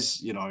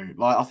Marquez. You know,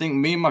 like I think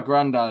me and my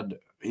granddad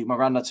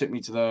took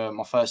me to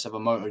my first ever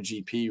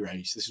MotoGP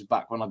race. This was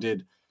back when I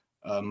did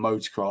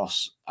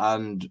motocross,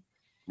 and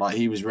like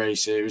he was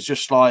racing. It was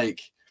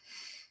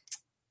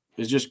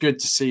just good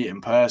to see it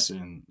in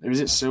person. It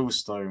was at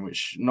Silverstone,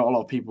 which not a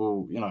lot of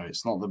people, you know,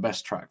 it's not the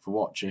best track for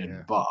watching.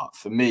 Yeah. But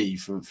for me,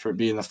 for it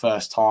being the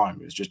first time,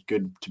 it was just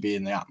good to be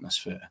in the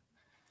atmosphere.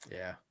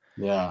 Yeah.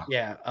 Yeah.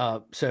 Yeah.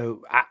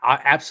 So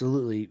I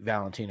absolutely,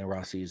 Valentino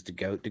Rossi is the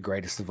GOAT, the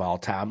greatest of all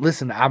time.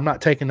 Listen, I'm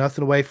not taking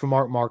nothing away from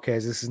Marc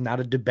Marquez. This is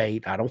not a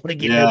debate. I don't want to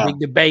get no big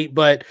debate,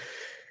 but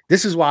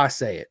this is why I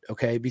say it,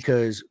 okay?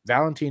 Because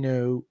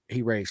Valentino,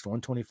 he raced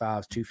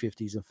 125s,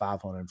 250s, and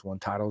 500s, won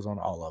titles on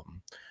all of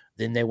them.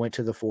 Then they went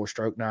to the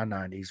 4-stroke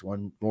 990s,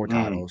 won more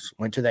titles,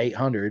 went to the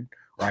 800,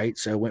 right?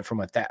 So went from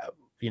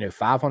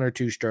 500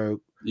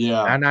 2-stroke,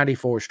 990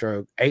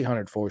 4-stroke,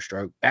 800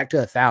 4-stroke, back to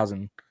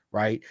 1,000,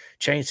 right?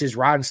 Changed his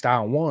riding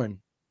style and won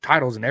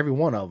titles in every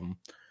one of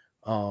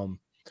them.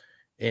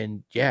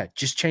 And yeah,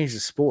 just changed the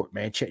sport,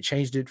 man.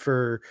 Changed it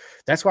for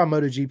 – that's why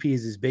MotoGP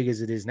is as big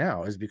as it is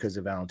now, is because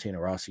of Valentino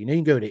Rossi. You know, you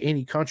can go to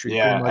any country.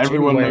 Yeah,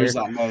 everyone knows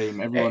that name.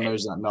 Everyone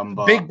knows that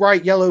number. Big,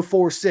 bright yellow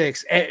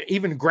 4.6.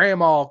 Even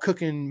grandma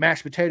cooking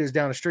mashed potatoes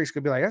down the streets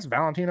could be like, that's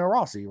Valentino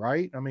Rossi,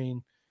 right? I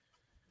mean,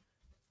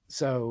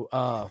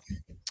 so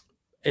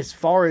as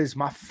far as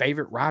my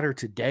favorite rider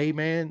today,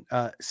 man,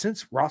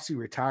 since Rossi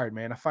retired,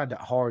 man, I find it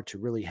hard to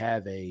really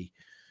have a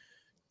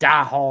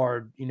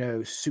diehard, you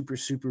know, super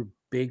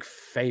big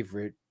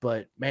favorite,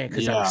 but man,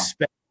 because I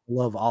respect,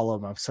 love all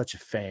of them. I'm such a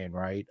fan,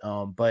 right?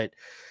 But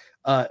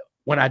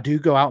when I do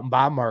go out and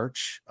buy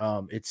merch,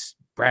 it's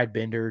Brad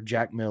Binder,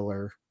 Jack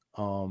Miller.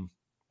 Dude,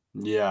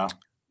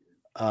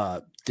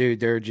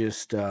 they're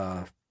just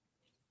I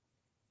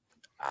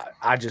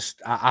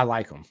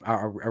like them. I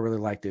really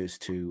like those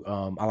two.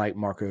 I like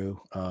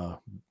Marco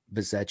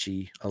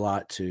Bezzecchi a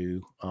lot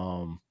too.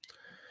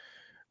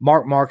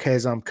 Marc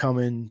Marquez, I'm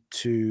coming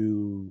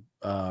to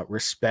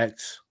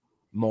respect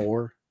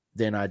more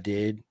than I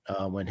did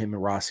when him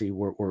and Rossi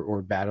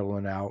were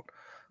battling out.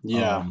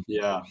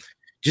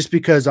 Just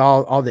because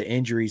all the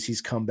injuries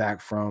he's come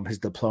back from, his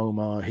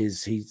diploma,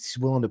 he's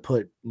willing to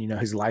put, you know,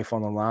 his life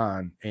on the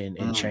line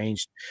and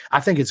change.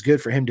 I think it's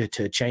good for him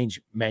to change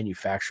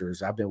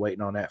manufacturers. I've been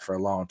waiting on that for a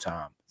long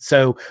time.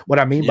 So what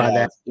I mean by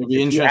that, it'll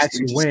be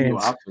interesting to see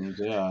what happens.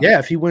 Yeah,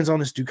 if he wins on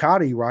this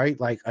Ducati, right,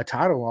 like a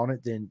title on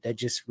it, then that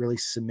just really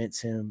cements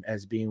him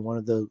as being one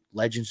of the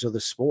legends of the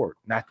sport.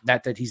 Not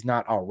that he's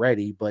not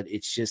already, but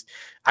it's just,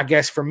 I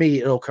guess for me,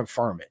 it'll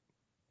confirm it.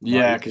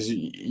 Yeah, because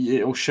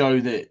it'll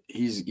show that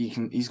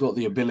he's got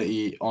the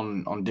ability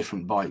on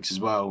different bikes as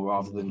well,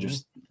 rather than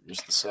just the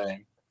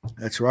same.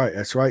 That's right.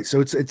 That's right. So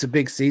it's a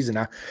big season.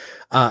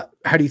 How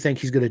do you think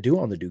he's going to do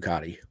on the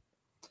Ducati?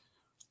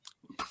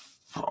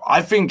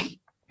 I think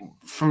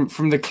from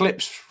the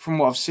clips, from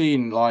what I've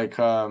seen, like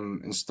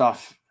and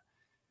stuff,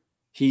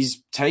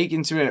 he's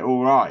taken to it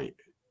all right.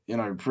 You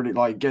know, pretty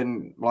like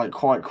getting like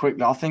quite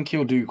quickly. I think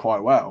he'll do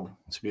quite well,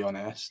 to be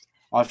honest.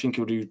 I think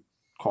he'll do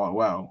quite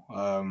well.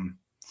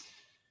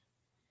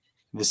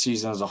 The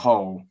season as a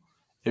whole,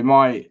 it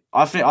might.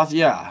 I think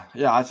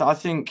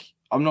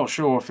I'm not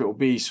sure if it will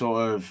be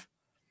sort of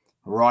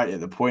right at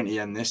the pointy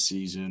end this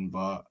season,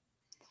 but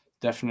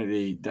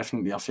definitely,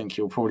 I think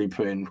he'll probably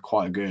put in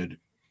quite a good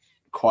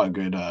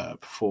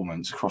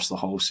performance across the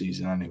whole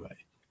season. Anyway,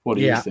 what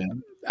do you think?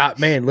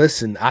 Man,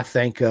 listen, I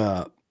think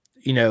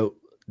you know,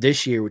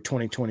 this year with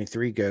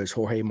 2023 goes,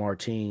 Jorge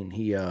Martin,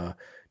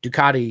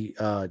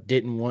 Ducati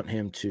didn't want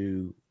him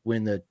to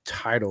win the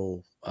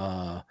title.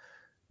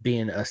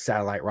 Being a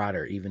satellite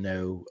rider, even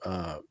though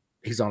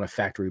he's on a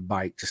factory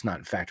bike, just not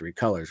in factory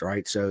colors,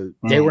 right? So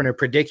they were in a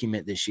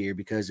predicament this year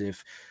because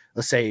if,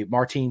 let's say,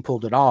 Martin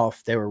pulled it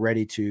off, they were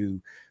ready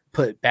to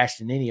put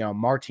Bastianini on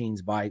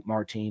Martin's bike,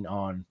 Martin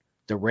on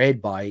the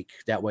red bike.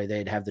 That way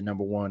they'd have the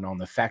number one on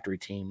the factory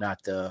team,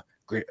 not the,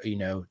 you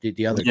know,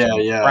 the other team,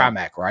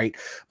 Rimac, right?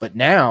 But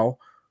now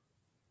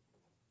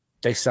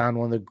they signed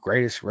one of the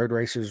greatest road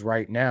racers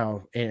right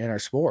now in our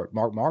sport,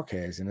 Marc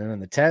Marquez. And then in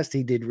the test,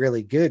 he did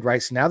really good,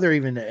 right? So now they're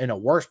even in a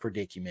worse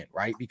predicament,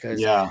 right?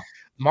 Because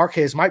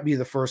Marquez might be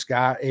the first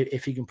guy,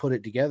 if he can put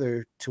it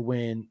together, to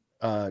win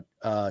a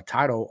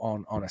title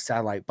on a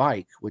satellite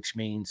bike, which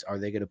means, are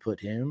they going to put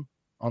him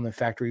on the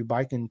factory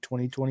bike in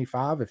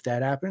 2025 if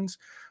that happens,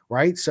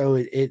 right?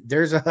 So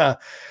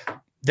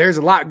there's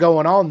a lot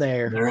going on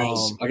there. There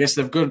is. I guess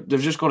they've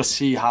just got to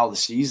see how the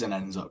season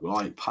ends up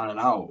like panning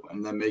out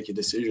and then make a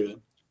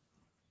decision.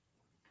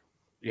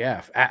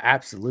 Yeah,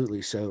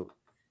 absolutely. So,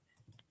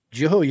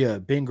 Julia,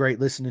 been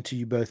great listening to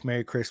you both.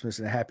 Merry Christmas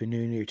and a Happy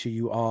New Year to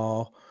you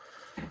all.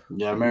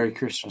 Yeah, Merry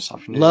Christmas,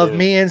 Happy New Year. Love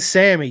me and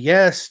Sammy.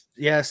 Yes.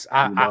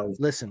 I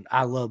listen.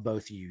 I love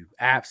both of you.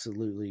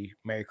 Absolutely.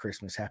 Merry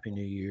Christmas, Happy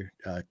New Year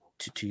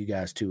to you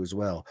guys too as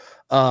well.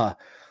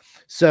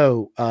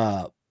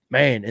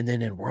 Man, and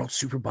then in World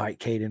Superbike,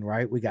 Caiden,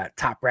 right? We got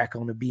Top Rack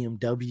on the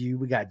BMW.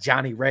 We got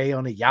Johnny Ray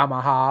on the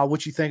Yamaha.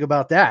 What you think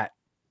about that?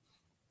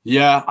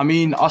 Yeah, I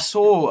mean, I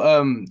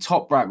saw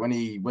Top Rack when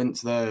he went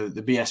to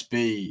the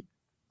BSB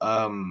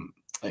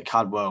at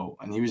Cadwell,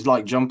 and he was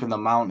like jumping the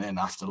mountain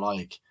after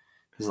like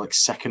his like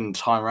second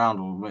time round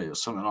or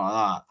something like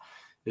that.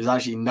 It was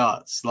actually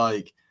nuts.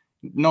 Like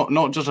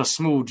not just a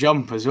small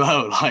jump as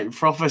well, like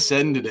proper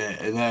sending it,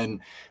 and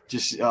then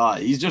just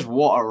he's just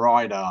what a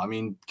rider. I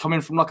mean,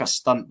 coming from like a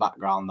stunt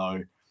background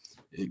though,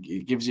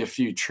 it gives you a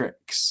few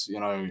tricks, you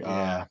know.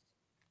 Yeah.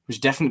 Which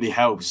definitely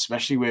helps,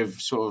 especially with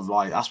sort of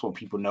like that's what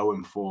people know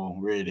him for,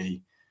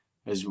 really,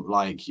 as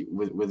like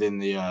within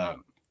the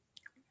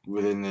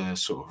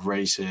sort of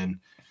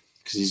racing,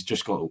 because he's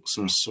just got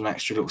some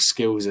extra little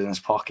skills in his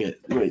pocket.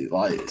 Really,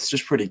 like it's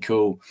just pretty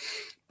cool.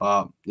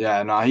 But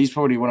yeah, no, he's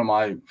probably one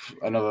of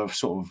another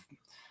sort of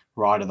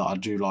rider that I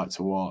do like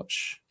to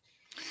watch.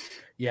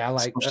 Yeah, I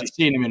like especially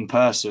seeing him in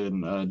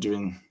person,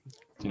 doing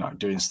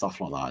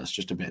stuff like that. It's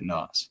just a bit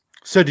nuts.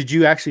 So did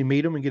you actually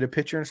meet him and get a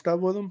picture and stuff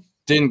with him?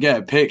 Didn't get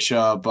a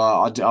picture,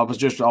 but I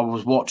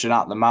was watching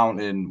at the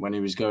mountain when he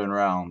was going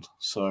around,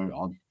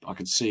 so I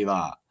could see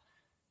that.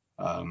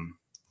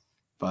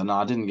 But no,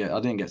 I didn't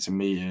get to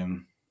meet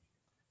him.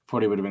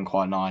 Probably would have been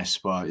quite nice,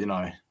 but you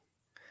know,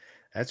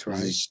 that's right.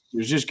 It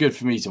was just good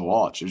for me to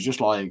watch. It was just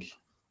like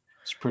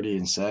it's pretty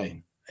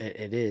insane.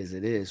 It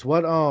is.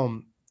 What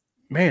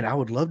man, I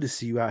would love to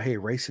see you out here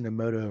racing in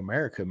Moto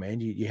America,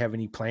 man. You have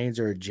any plans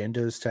or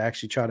agendas to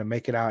actually try to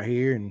make it out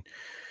here and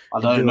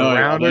I don't know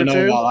about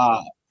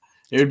that.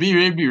 It would be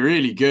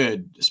really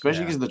good,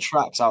 especially because the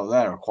tracks out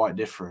there are quite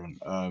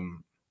different.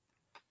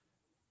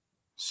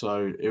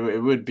 So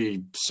it would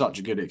be such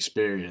a good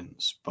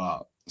experience,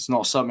 but it's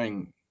not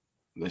something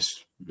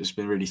that's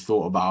been really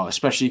thought about,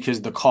 especially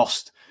because the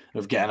cost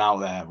of getting out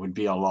there would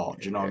be a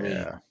lot. Do you know what I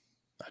mean?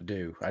 I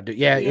do.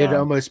 Yeah, it'd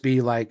almost be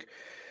like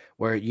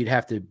where you'd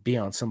have to be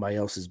on somebody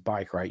else's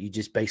bike, right? You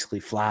just basically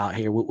fly out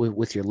here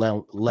with your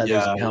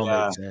leathers and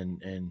helmets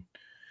and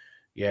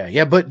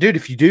yeah. But dude,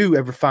 if you do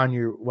ever find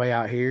your way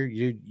out here,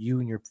 you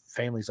and your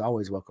family's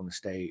always welcome to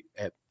stay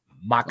at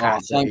my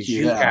casa,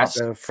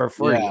 casa for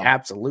free. Yeah.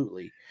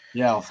 Absolutely.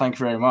 Yeah, well, thank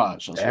you very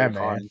much. That's really man.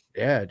 Kind.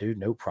 Yeah, dude,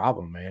 no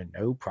problem, man.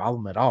 No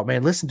problem at all.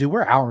 Man, listen, dude,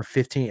 we're hour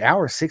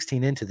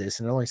 16 into this,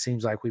 and it only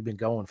seems like we've been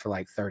going for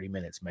like 30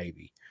 minutes,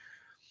 maybe.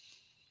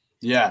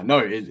 Yeah, no,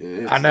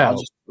 I know.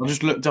 I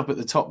just looked up at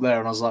the top there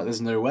and I was like,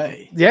 "There's no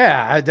way."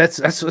 Yeah, that's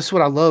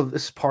what I love.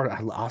 This is part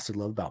I also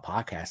love about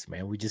podcasts,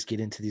 man. We just get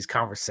into these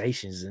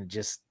conversations and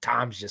just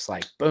time's just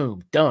like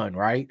boom, done,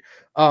 right?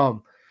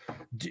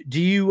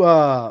 Do you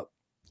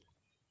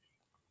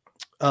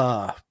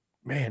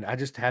man, I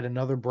just had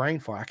another brain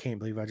fart. I can't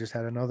believe I just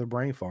had another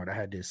brain fart. I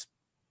had this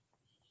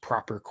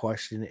proper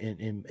question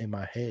in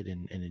my head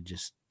and it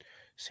just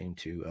seemed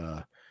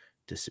to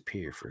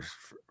disappear for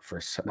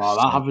wow,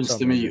 that happens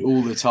to me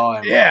all the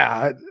time.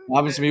 Yeah, it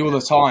happens to me all the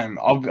time.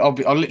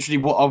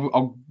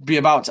 I'll be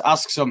about to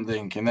ask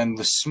something and then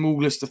the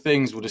smallest of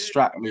things will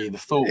distract me. The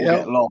thought will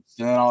get lost,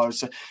 and then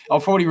I'll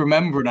probably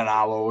remember in an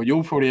hour, or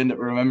you'll probably end up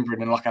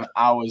remembering in like an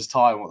hour's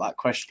time what that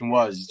question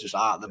was, just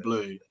out of the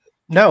blue.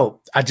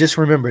 No, I just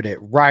remembered it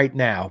right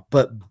now.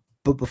 But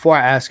before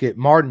I ask it,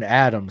 Martin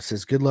Adams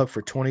says, "Good luck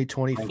for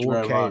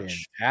 2024, Caiden."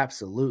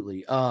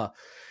 Absolutely.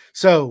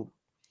 So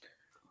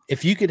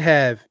if you could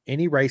have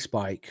any race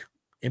bike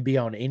and be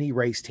on any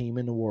race team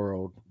in the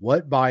world,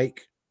 what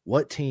bike,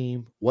 what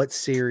team, what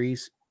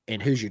series,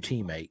 and who's your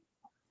teammate?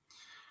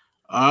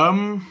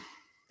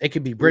 It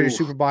could be British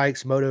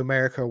Superbikes, Moto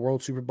America,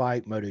 World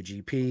Superbike,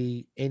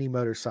 MotoGP, any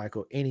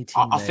motorcycle, any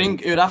team. I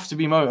think it would have to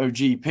be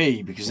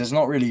MotoGP because there's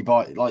not really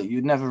bike like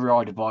you'd never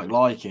ride a bike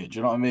like it. Do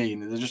you know what I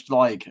mean? They're just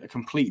like a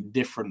complete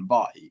different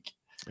bike.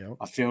 Yep.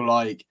 I feel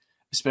like,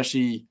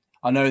 especially,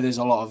 I know there's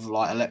a lot of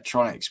like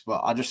electronics, but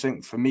I just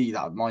think for me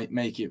that might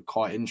make it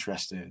quite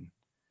interesting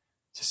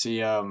to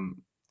see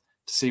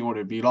what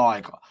it'd be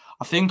like.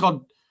 I think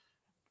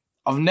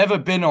I've never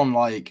been on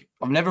like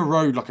I've never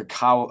rode like a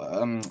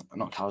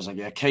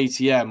Kawasaki, a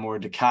KTM or a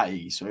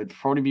Ducati, so it'd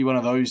probably be one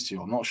of those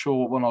two. I'm not sure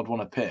what one I'd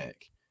want to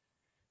pick,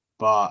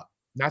 but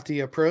not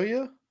the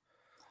Aprilia.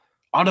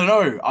 I don't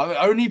know.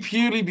 Only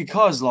purely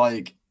because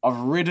like I've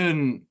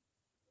ridden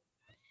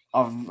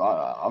an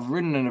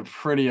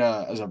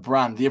Aprilia as a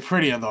brand. The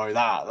Aprilia though,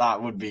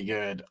 that would be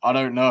good. I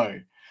don't know.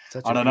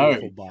 I don't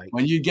know. Bike.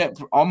 When you get,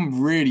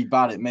 I'm really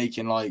bad at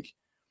making like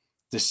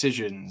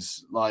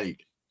decisions.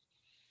 Like,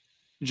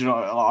 you know,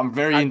 I'm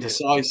very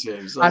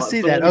indecisive. So, I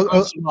see that.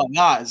 Like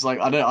that, it's like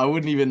I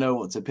wouldn't even know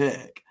what to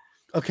pick.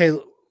 Okay,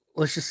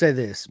 let's just say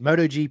this: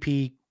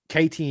 MotoGP,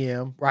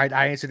 KTM. Right,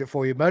 I answered it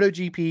for you.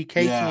 MotoGP,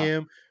 KTM.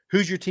 Yeah.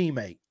 Who's your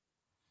teammate?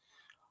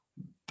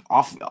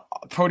 I've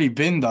probably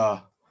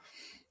Binder.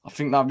 I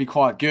think that'd be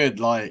quite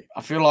good. Like,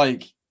 I feel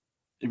like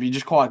it'd be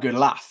just quite a good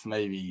laugh,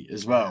 maybe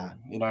as well.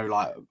 Yeah. You know,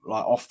 like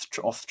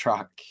off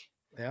track.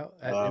 Yeah,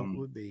 it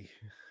would be.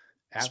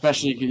 Absolutely.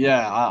 Especially,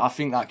 yeah. I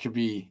think that could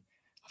be.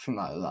 I think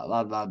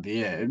that'd be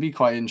it. It'd be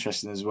quite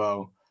interesting as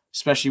well,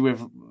 especially with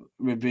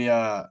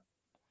the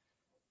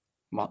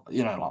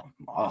you know, like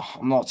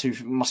I'm not too.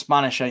 My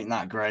Spanish ain't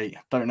that great.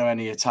 Don't know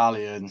any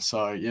Italian,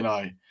 so you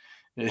know,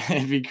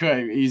 it'd be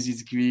quite easy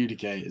to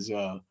communicate as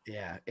well.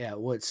 Yeah, yeah.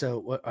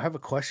 I have a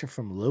question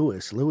from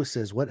Lewis. Lewis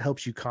says, "What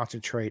helps you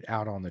concentrate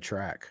out on the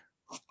track?"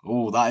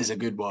 Oh, that is a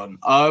good one.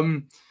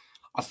 I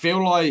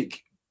feel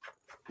like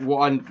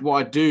what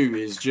I do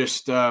is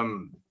just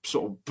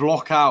sort of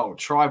block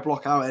out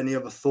any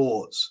other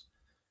thoughts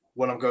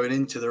when I'm going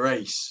into the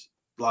race.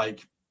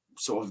 Like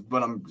sort of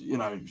when I'm,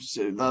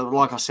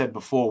 like I said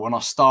before, when I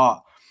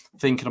start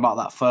thinking about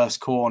that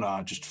first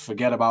corner, just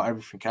forget about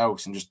everything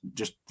else and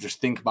just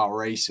think about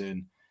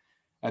racing.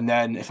 And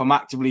then if I'm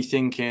actively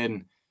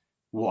thinking,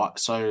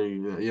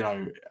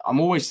 I'm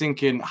always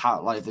thinking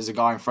how, like, if there's a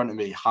guy in front of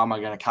me, how am I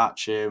going to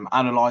catch him?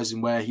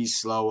 Analyzing where he's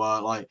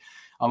slower. Like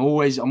I'm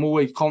always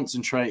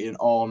concentrating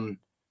on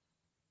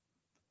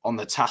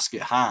the task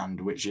at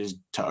hand, which is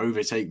to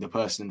overtake the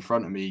person in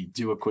front of me,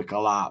 do a quicker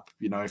lap.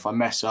 If I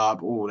mess up,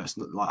 that's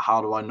like,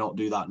 how do I not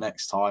do that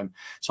next time?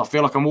 So I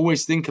feel like I'm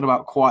always thinking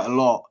about quite a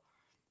lot.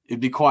 It'd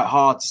be quite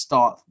hard to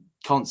start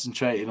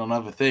concentrating on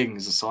other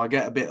things. So I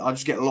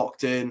just get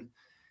locked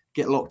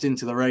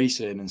into the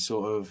racing and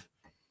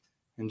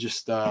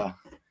just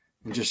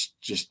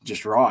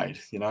ride,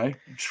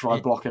 try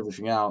to block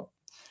everything out.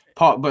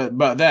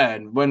 But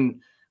then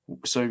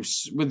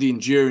with the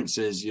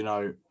endurances,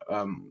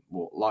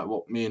 like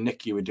what me and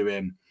Nikki were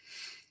doing,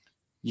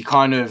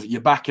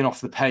 you're backing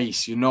off the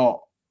pace. You're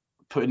not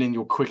putting in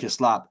your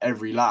quickest lap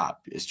every lap.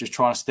 It's just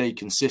trying to stay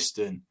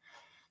consistent.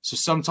 So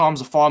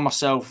sometimes I find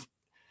myself,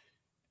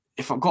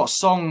 if I've got a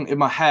song in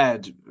my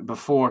head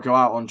before I go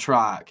out on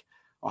track,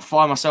 I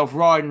find myself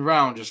riding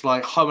around just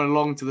like humming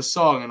along to the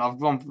song, and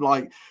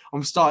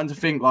I'm starting to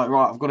think like,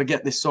 right, I've got to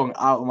get this song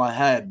out of my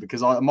head,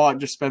 because I might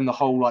just spend the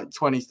whole like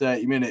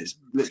 20-30 minutes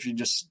literally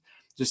just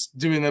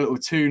doing a little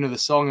tune of the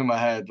song in my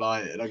head,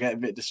 like, and I get a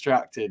bit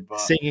distracted.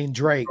 But singing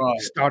Drake,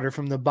 started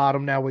from the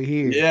bottom, now we're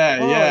here.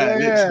 Yeah,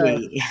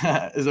 literally.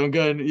 As I'm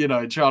going,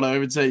 trying to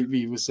overtake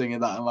people singing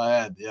that in my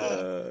head.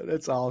 Yeah,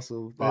 that's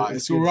awesome. But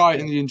it's all right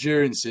in the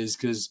endurances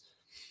because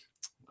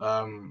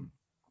you're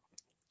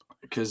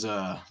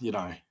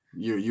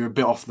a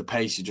bit off the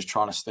pace. You're just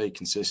trying to stay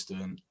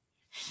consistent.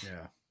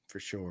 Yeah, for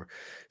sure.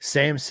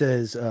 Sam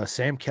says,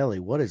 Sam Kelly,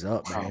 what is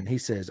up, man? He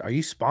says, are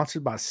you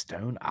sponsored by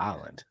Stone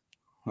Island?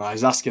 No,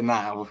 he's asking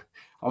that.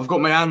 I've got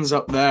my hands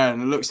up there,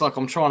 and it looks like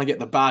I'm trying to get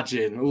the badge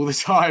in all the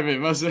time. It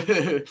must have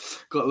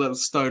got a little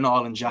Stone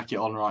Island jacket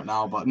on right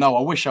now, but no,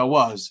 I wish I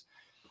was.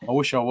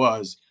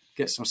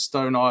 Get some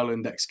Stone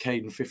Island X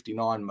Caiden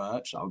 59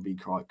 merch. That would be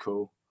quite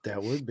cool.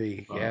 That would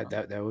be,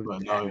 that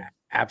would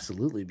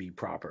absolutely be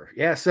proper.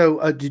 Yeah.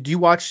 So, did you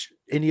watch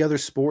any other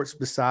sports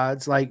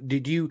besides, like,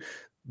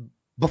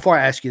 before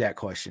I ask you that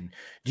question,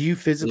 do you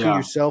physically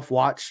yourself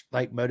watch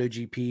like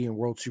MotoGP and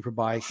World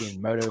Superbike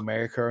and Moto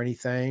America or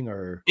anything?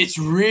 Or it's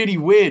really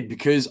weird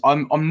because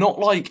I'm not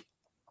like,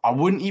 I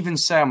wouldn't even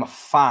say I'm a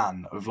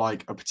fan of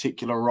like a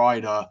particular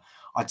rider.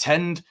 I've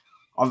tend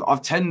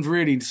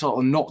really sort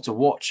of not to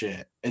watch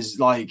it, as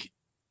like,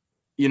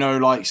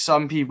 like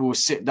some people will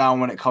sit down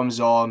when it comes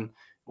on,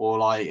 or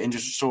like, and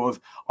just sort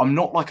of, I'm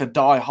not like a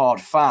diehard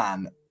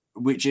fan,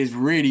 which is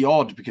really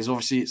odd because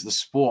obviously it's the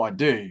sport I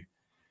do.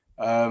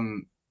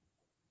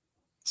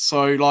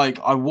 So like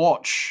I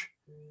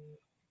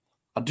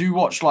do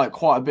watch like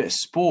quite a bit of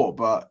sport,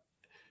 but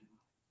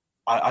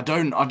I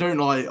don't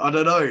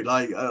know.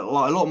 Like a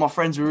lot of my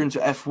friends were into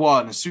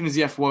F1. As soon as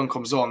the F1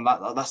 comes on,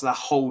 that's that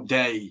whole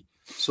day,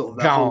 sort of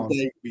that whole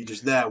day be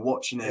just there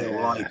watching it.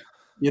 Or like,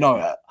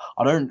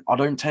 I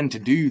don't tend to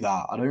do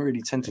that. I don't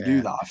really tend to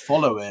do that. I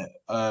follow it.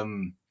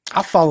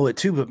 I follow it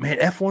too, but man,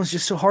 F1's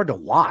just so hard to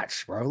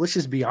watch, bro. Let's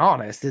just be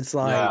honest. It's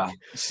like,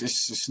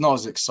 it's not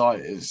as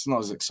exciting. It's not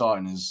as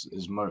exciting as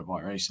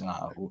motorbike racing at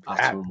all.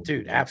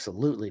 Dude,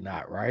 absolutely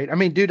not, right? I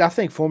mean, dude, I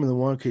think Formula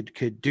One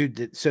could do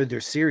that. So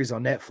their series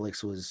on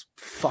Netflix was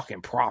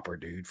fucking proper,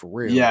 dude, for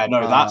real. Yeah,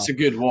 no, that's a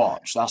good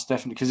watch. That's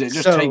definitely, because it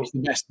just takes the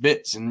best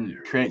bits and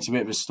creates a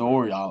bit of a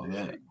story out of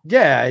it.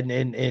 Yeah,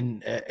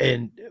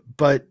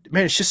 but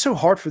man, it's just so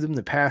hard for them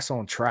to pass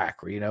on track,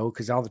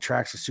 because all the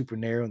tracks are super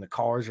narrow and the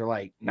cars are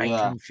like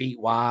 19 feet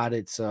wide.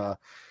 It's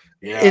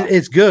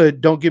it's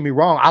good. Don't get me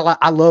wrong.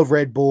 I love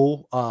Red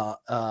Bull.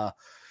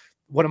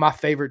 One of my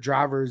favorite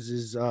drivers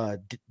is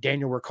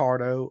Daniel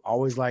Ricciardo.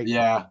 Always like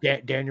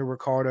Daniel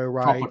Ricciardo,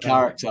 right?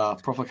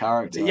 Proper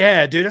character.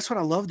 Yeah, dude, that's what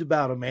I loved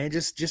about him, man.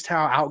 Just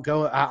how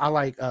outgoing. I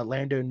like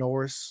Lando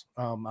Norris.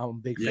 I'm a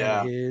big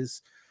fan of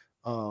his.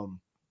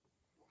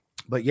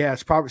 But yeah,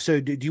 it's probably.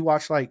 So do you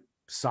watch like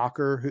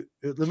soccer?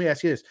 Let me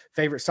ask you this: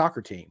 favorite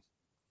soccer team?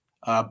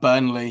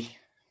 Burnley.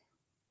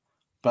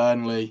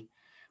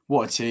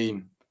 What a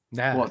team!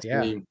 What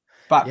a team!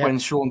 Back when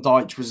Sean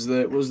Dyche was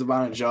the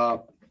manager,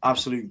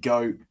 absolute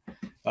goat.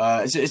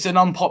 It's an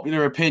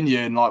unpopular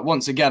opinion. Like,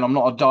 once again, I'm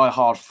not a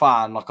diehard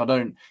fan. Like,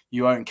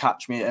 you won't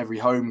catch me at every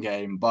home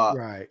game, but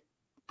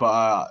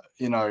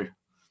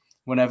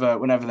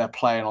whenever they're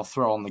playing, I'll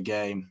throw on the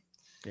game.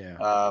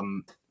 Yeah.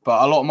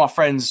 But a lot of my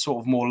friends are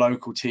sort of more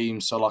local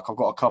teams. So like, I've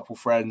got a couple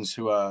friends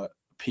who are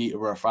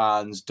Peterborough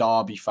fans,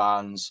 Derby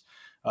fans.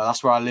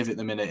 That's where I live at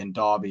the minute in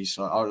Derby.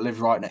 So I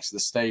live right next to the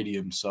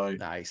stadium. So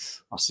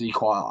nice.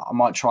 I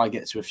might try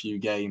get to a few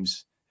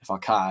games if I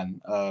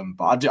can.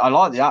 But I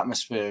like the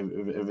atmosphere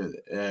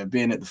of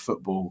being at the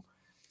football.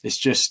 It's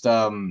just,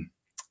 you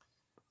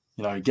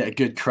know, get a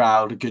good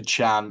crowd, a good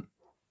chant.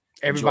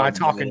 Everybody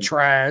talking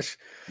trash.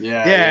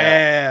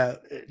 Yeah.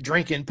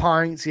 Drinking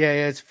pints.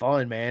 Yeah, it's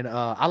fun, man.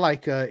 I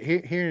like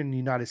here in the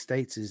United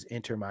States is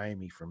Inter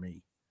Miami for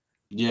me.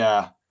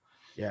 Yeah.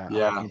 I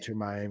like Inter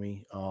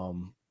Miami.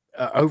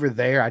 Over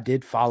there, I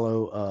did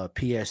follow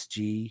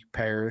PSG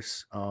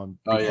Paris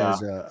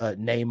because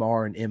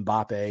Neymar and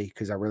Mbappe,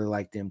 because I really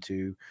like them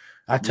too.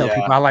 I tell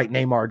people I like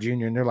Neymar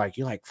Jr. and they're like,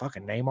 "You like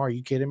fucking Neymar? Are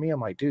you kidding me?" I'm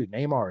like, "Dude,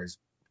 Neymar is."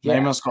 Yeah.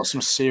 Neymar's got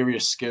some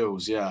serious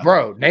skills,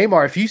 bro.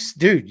 Neymar,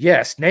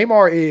 yes,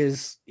 Neymar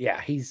is,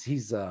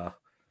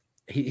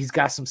 he's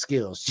got some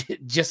skills,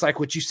 just like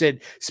what you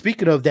said.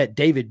 Speaking of that,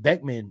 David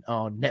Beckman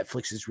on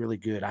Netflix is really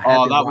good. That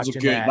was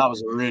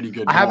a really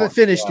good. I haven't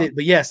finished it,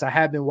 but yes, I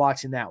have been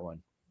watching that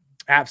one.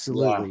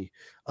 Absolutely.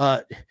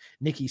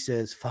 Nikki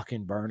says,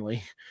 "Fucking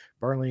Burnley."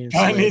 Burnley and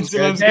Slim.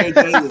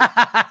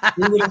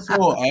 Who would have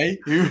thought, eh?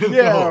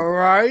 Yeah,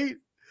 right.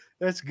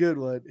 That's a good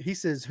one. He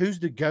says, "Who's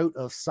the GOAT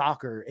of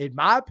soccer?" In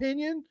my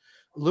opinion,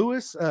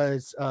 Lewis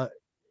is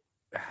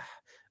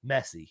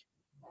Messi.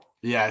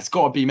 Yeah, it's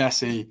got to be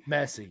Messi.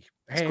 Messi.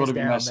 Hands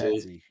down,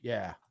 Messi.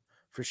 Yeah,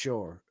 for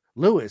sure.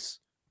 Lewis,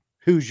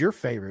 who's your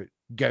favorite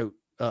GOAT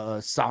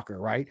soccer,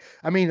 right?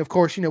 I mean, of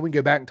course, you know, we can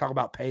go back and talk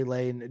about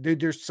Pele. And,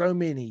 dude, there's so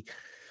many,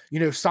 you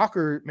know,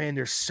 soccer, man,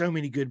 there's so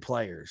many good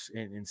players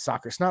in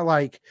soccer. It's not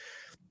like,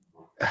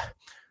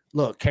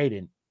 look,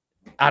 Caiden,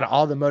 out of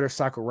all the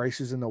motorcycle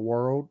races in the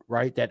world,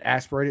 right, that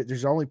aspirated,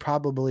 there's only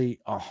probably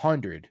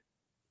 100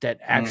 that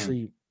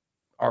actually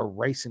are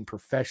racing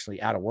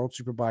professionally out of World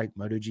Superbike,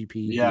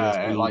 MotoGP,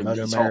 BSB, like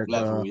Moto the America,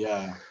 top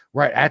level,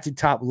 right at the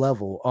top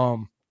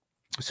level.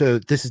 So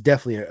this is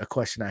definitely a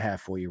question I have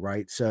for you,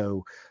 right?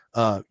 So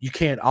you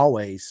can't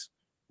always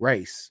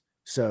race.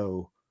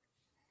 So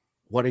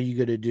what are you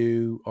going to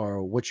do,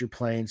 or what's your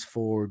plans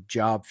for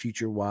job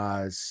future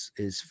wise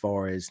as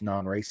far as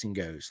non-racing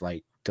goes,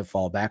 like to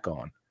fall back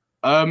on?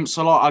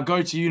 So like I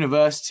go to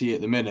university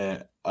at the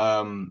minute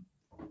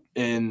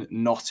in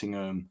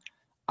Nottingham,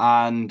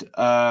 and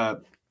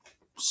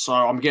so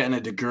I'm getting a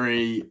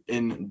degree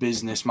in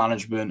business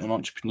management and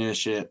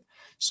entrepreneurship.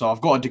 So I've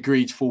got a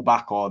degree to fall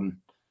back on,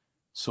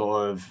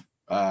 sort of,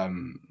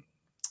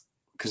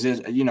 because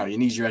you know, you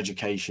need your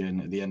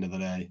education at the end of the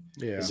day.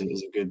 Is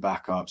a good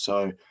backup.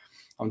 So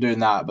I'm doing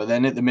that. But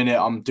then at the minute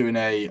I'm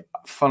doing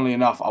funnily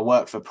enough, I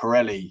work for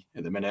Pirelli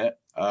at the minute.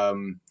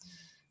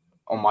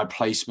 On my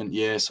placement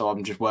year, so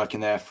I'm just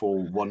working there for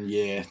 1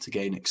 year to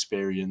gain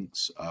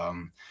experience.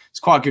 It's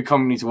quite a good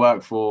company to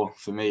work for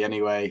me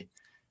anyway,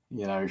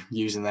 you know,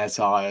 using their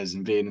tires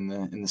and being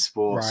in the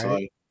sport.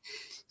 Right.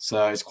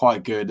 So it's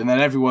quite good. And then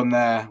everyone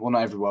there, well,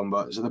 not everyone,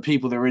 but so the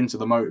people that are into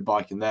the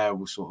motorbiking there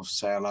will sort of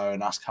say hello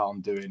and ask how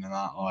I'm doing and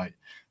that, like,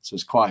 so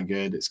it's quite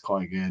good.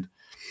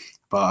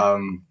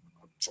 But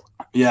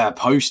yeah,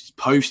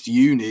 post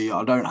uni,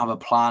 I don't have a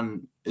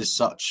plan as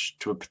such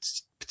to a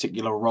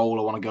particular role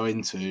I want to go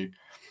into.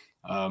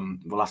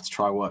 We'll have to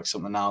try work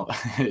something out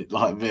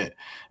like a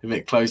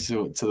bit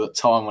closer to the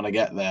time when I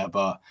get there.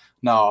 But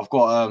no, I've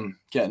got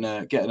getting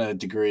a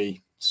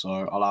degree, so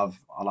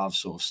I'll have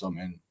sort of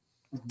something,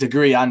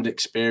 degree and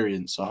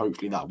experience. So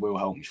hopefully that will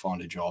help me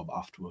find a job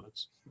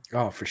afterwards.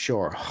 Oh, for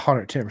sure.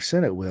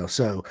 110% it will.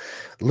 So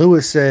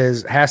Lewis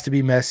says has to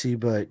be Messi,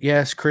 but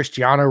yes,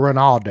 Cristiano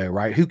Ronaldo,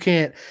 right? Who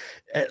can't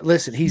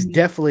listen, he's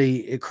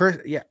definitely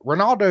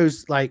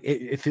Ronaldo's like,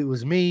 if it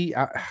was me,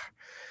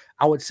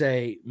 I would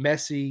say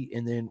Messi,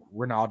 and then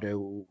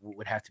Ronaldo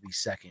would have to be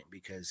second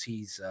because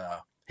he's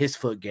his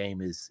foot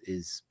game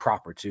is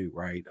proper too,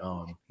 right?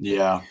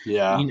 Yeah. You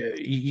know,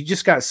 you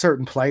just got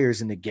certain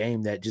players in the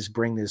game that just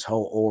bring this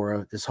whole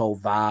aura, this whole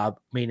vibe,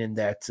 meaning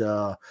that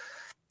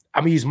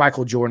I'm gonna use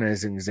Michael Jordan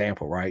as an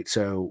example, right?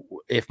 So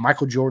if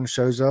Michael Jordan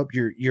shows up,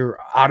 you're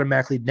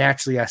automatically,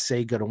 naturally, I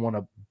say, gonna want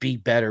to be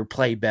better,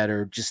 play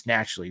better, just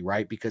naturally,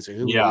 right? Because of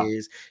who he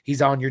is.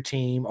 He's on your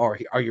team, or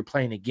you're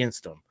playing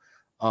against him.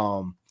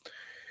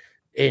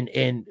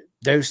 And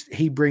those,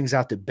 he brings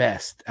out the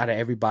best out of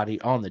everybody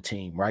on the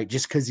team, right?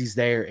 Just because he's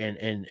there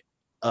and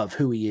of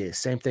who he is.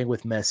 Same thing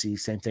with Messi,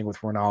 same thing with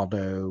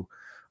Ronaldo,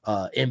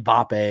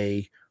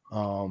 Mbappe,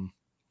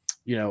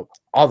 you know,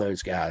 all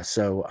those guys.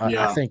 So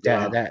I think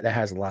that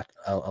has a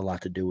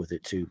lot to do with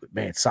it too. But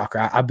man,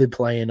 soccer, I've been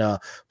playing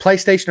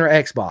PlayStation or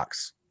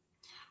Xbox.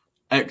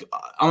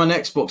 I'm an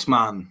Xbox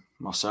man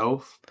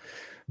myself.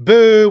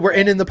 Boo, we're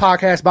ending the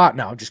podcast bot.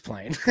 No, I'm just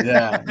playing.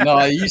 Yeah. No,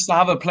 I used to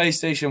have a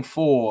PlayStation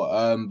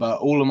 4, but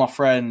all of my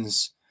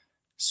friends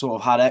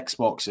sort of had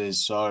Xboxes,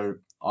 so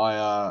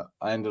I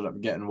ended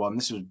up getting one.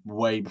 This was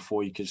way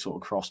before you could sort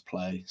of cross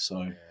play.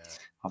 So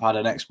I've had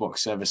an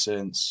Xbox ever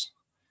since.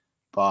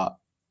 But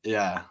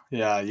yeah,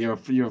 you're a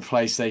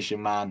PlayStation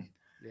man.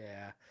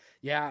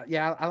 Yeah.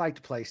 I like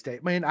the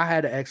PlayStation. Man, I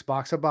had an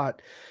Xbox.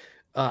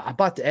 I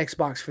bought the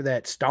Xbox for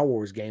that Star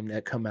Wars game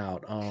that come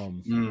out.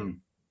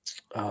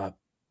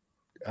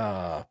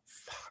 I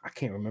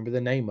can't remember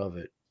the name of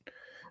it.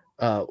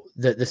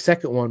 The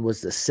second one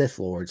was the Sith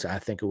Lords, I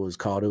think it was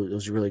called. It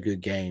was a really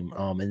good game.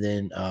 And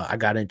then I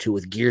got into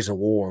with Gears of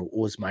War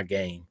was my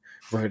game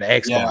for the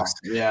Xbox.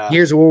 Yeah.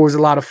 Gears of War was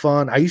a lot of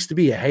fun. I used to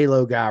be a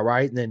Halo guy,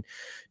 right? And then,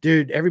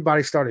 dude,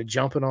 everybody started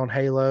jumping on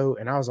Halo,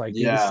 and I was like,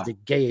 dude, this is the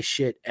gayest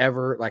shit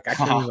ever. Like, I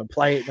can't even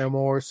play it no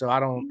more. So I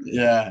don't.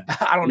 Yeah,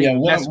 I don't even.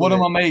 One of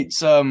my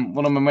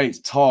mates,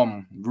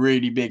 Tom,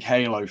 really big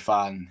Halo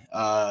fan.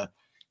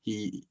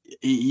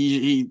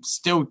 He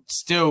still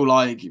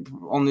like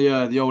on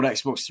the old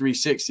Xbox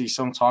 360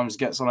 sometimes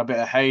gets on a bit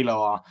of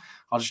Halo.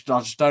 I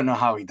just don't know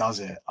how he does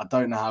it. I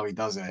don't know how he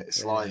does it.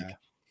 It's like,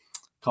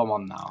 come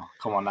on now.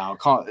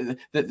 Can't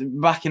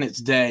back in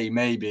its day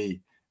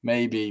maybe,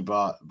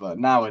 but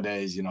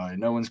nowadays, you know,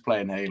 no one's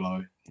playing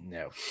Halo.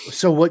 No.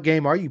 So what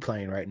game are you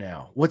playing right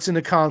now? What's in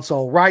the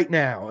console right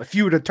now? If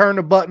you were to turn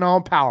the button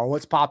on power,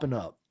 what's popping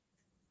up?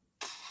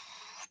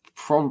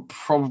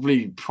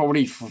 Probably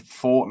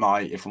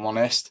Fortnite, if I'm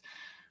honest.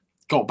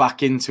 Got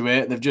back into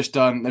it. They've just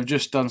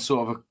done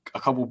sort of a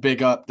couple big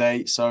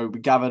updates. So we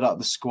gathered up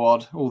the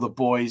squad, all the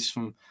boys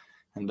and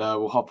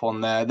we'll hop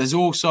on there. There's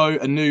also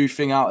a new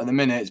thing out at the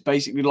minute. It's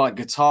basically like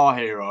Guitar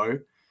Hero,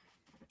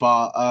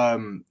 but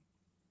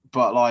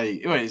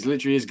like it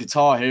literally is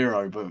Guitar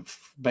Hero, but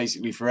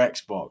basically for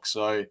Xbox.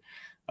 So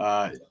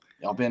I've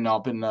been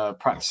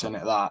practicing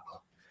at that.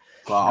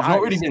 But I've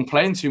not really been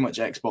playing too much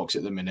Xbox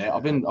at the minute.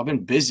 I've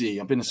been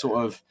busy. I've been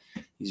sort of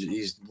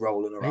he's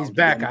rolling around. He's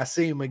back. Again. I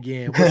see him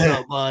again. What's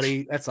up,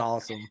 buddy? That's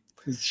awesome.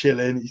 He's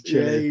chilling.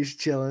 Yeah, he's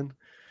chilling.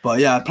 But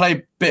yeah, I play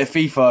a bit of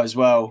FIFA as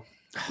well.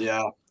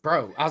 Yeah.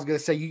 Bro, I was gonna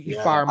say you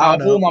fire out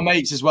of all my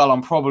mates as well.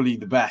 I'm probably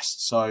the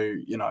best, so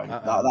you know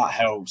that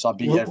helps. I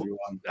beat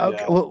everyone.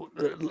 Okay, well,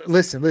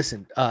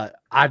 listen.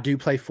 I do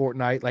play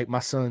Fortnite. Like my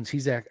son's,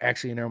 he's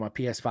actually in there on my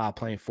PS5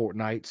 playing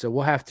Fortnite. So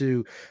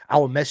I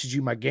will message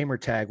you my gamer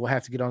tag. We'll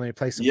have to get on there and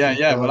play some.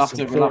 We'll have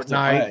to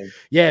play.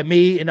 Yeah,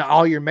 me and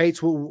all your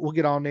mates. We'll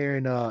get on there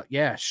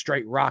and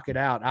straight rock it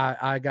out.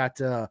 I got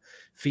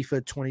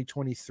FIFA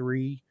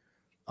 2023.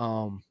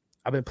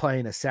 I've been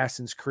playing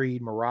Assassin's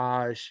Creed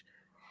Mirage.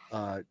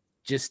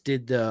 Just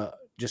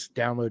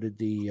downloaded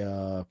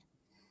the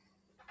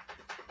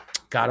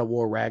God of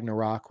War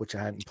Ragnarok, which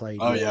I hadn't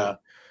played yet. Yeah.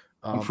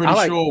 I'm pretty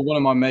sure one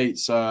of my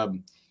mates,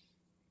 I'm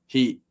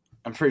pretty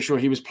sure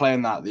he was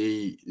playing that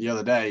the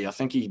other day. I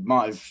think he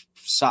might have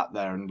sat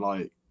there and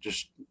like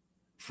just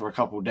for a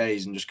couple of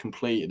days and just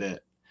completed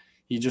it.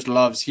 He just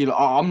loves.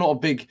 I'm not a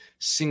big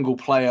single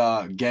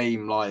player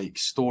game like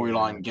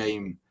storyline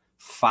game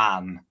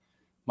fan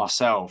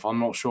myself. I'm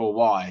not sure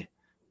why,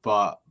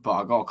 but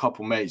I got a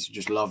couple mates who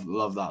just love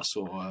that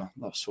sort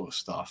of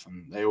stuff,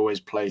 and they always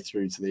play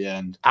through to the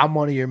end. I'm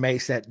one of your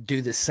mates that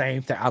do the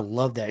same thing. I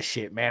love that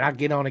shit, man. I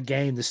get on a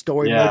game, the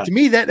story mode. To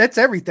me, that's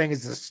everything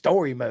is the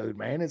story mode,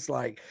 man. It's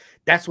like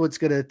that's what's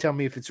gonna tell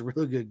me if it's a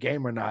really good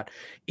game or not.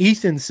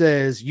 Ethan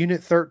says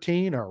Unit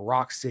 13 or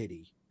Rock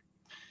City.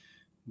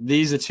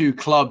 These are two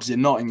clubs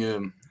in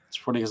Nottingham. It's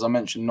probably because I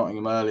mentioned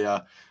Nottingham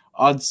earlier.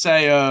 I'd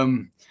say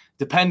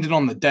depending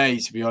on the day,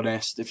 to be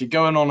honest. If you're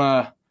going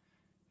on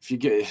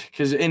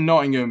because in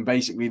Nottingham,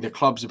 basically the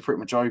clubs are pretty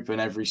much open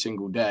every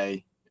single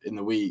day in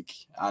the week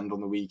and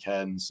on the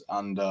weekends.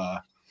 And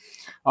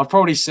I'd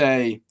probably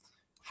say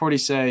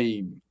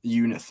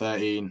Unit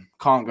 13.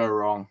 Can't go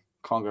wrong.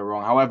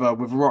 However,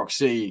 with Rock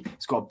City,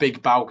 it's got a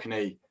big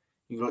balcony.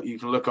 You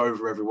can look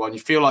over everyone. You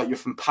feel like you're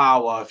from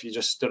Power if you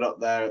just stood up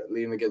there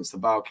leaning against the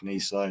balcony.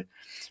 So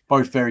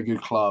both very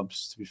good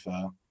clubs, to be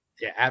fair.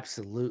 Yeah,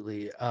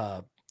 absolutely.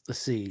 Let's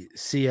see.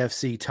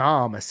 CFC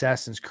Tom,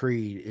 Assassin's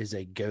Creed is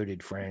a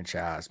goated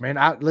franchise. Man,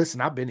 I've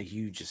been a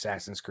huge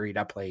Assassin's Creed.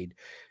 I played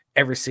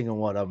every single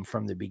one of them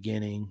from the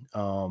beginning.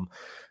 Out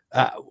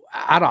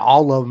of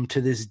all of them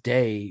to this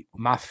day,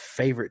 my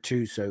favorite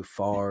two so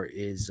far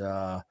is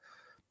the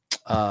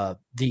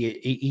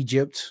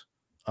Egypt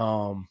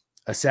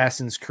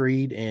Assassin's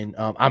Creed, and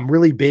I'm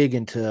really big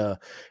into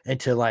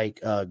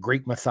like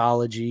Greek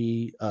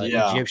mythology,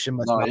 Egyptian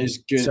mythology. No, it's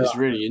good. So, it's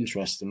really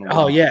interesting.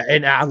 Oh yeah,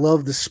 and I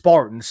love the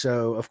Spartans.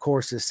 So of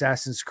course,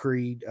 Assassin's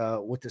Creed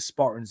with the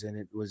Spartans in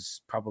it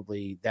was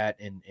probably that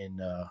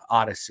in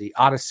Odyssey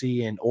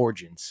and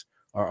Origins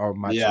are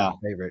my two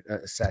favorite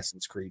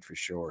Assassin's Creed for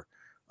sure.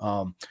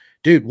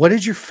 Dude, what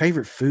is your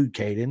favorite food,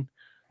 Caiden?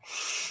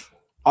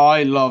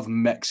 I love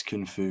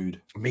Mexican food.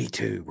 Me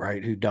too,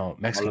 right? Who don't?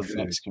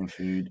 Mexican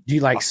food. Do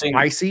you like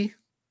spicy?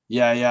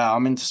 Yeah,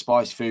 I'm into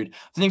spicy food.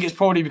 I think it's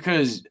probably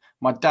because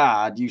my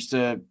dad used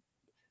to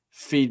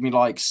feed me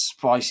like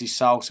spicy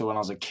salsa when I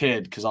was a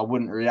kid because I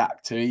wouldn't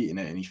react to eating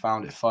it, and he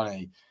found it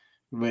funny.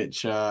 But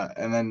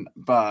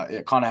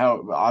it kind of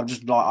helped.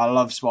 I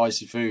love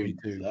spicy food.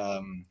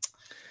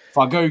 If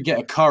I go get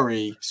a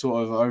curry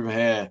sort of over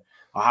here,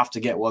 I have to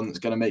get one that's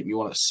going to make me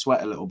want to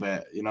sweat a little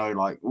bit,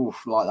 like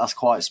that's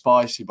quite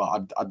spicy,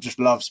 but I just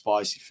love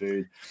spicy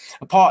food.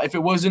 Apart, if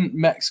it wasn't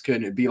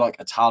Mexican, it'd be like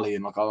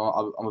Italian. Like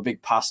I'm a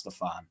big pasta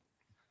fan.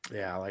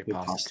 Yeah, I like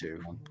pasta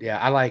too. Yeah,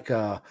 I like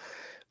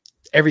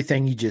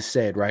everything you just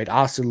said, right? I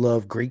also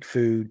love Greek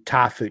food,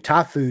 Thai food.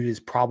 Thai food is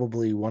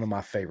probably one of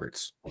my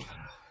favorites.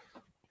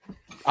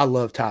 I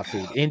love Thai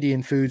food.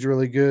 Indian food's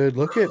really good.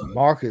 Look at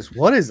Marcus.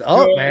 What is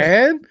up,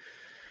 man?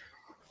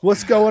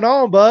 What's going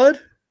on, bud?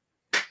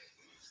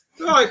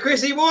 All right,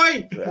 Chrissy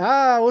boy.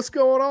 What's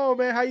going on,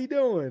 man? How you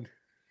doing?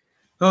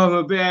 Oh, I'm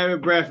a bit out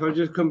of breath. I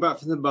just come back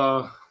from the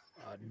bar.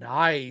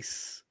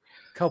 Nice.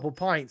 Couple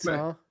pints,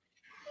 huh?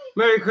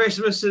 Merry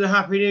Christmas and a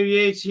Happy New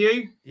Year to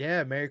you.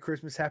 Yeah, Merry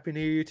Christmas, Happy New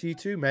Year to you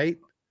too, mate.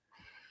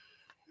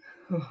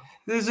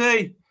 There's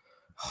a...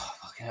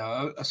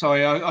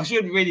 sorry, I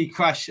shouldn't really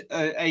crash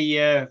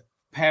a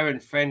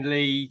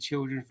parent-friendly,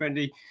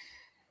 children-friendly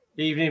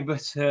evening,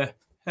 but I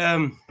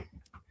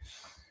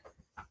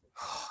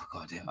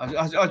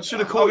should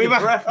have caught my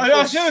breath.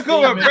 I should have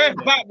caught my breath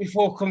back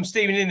before come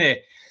steaming in here.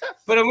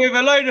 But I'm with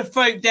a load of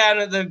folk down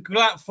at the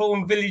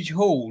Glatthorne Village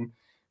Hall.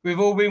 We've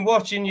all been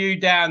watching you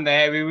down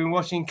there. We've been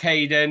watching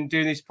Caiden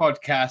doing this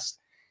podcast,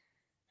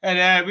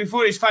 and we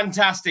thought it's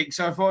fantastic.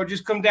 So I thought I'd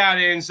just come down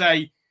here and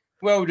say,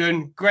 well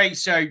done, great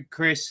show,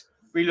 Chris.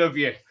 We love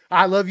you.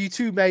 I love you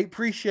too, mate.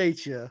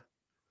 Appreciate you.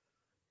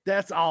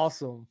 That's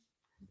awesome.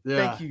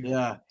 Yeah, thank you.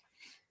 Yeah.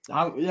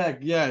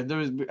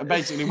 There is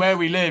basically where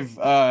we live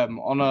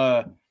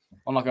on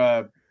like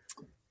a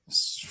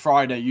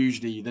Friday.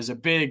 Usually, there's a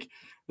big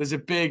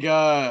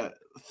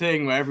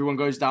thing where everyone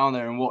goes down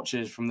there and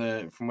watches from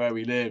where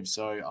we live.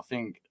 So I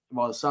think,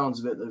 by the sounds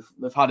of it,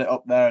 they've had it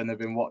up there and they've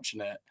been watching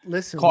it.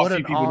 Listen, quite a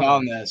few people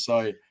down there.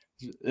 So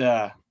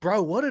yeah,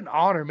 bro, what an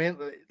honor, man.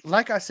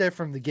 Like I said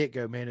from the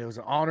get-go, man, it was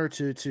an honor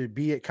to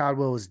be at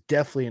Cadwell. It was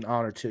definitely an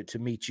honor to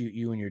meet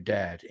you and your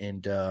dad,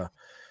 and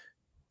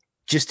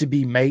just to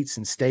be mates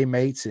and stay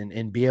mates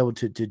and be able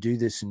to do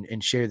this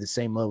and share the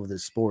same love of the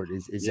sport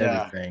is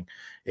everything.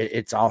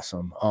 It's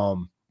awesome.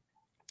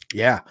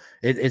 Yeah,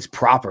 it's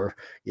proper.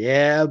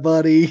 Yeah,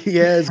 buddy.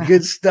 Yeah, it's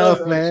good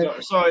stuff, man.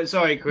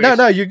 Sorry, Chris.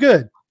 No, you're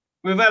good.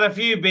 We've had a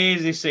few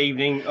beers this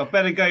evening. I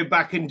better go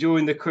back and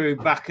join the crew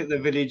back at the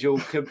Village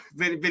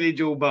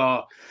Hall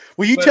bar.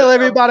 Will you tell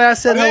everybody I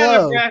said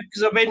hello?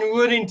 Because I've been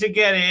running to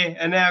get here,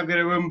 and now I'm going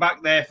to run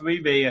back there for me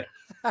beer.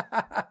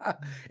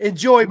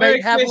 Enjoy, Merry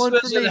mate. Have Christmas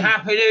one for me. And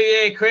Happy New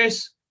Year,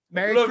 Chris.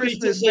 Merry Lovely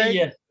Christmas, to see mate.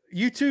 you.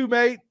 You too,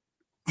 mate.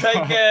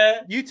 Take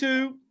care. You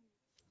too.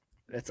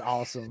 That's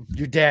awesome.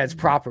 Your dad's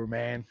proper,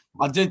 man.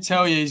 I did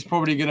tell you he's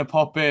probably going to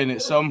pop in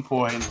at some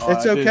point.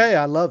 It's okay.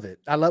 I love it.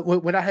 I love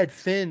when I had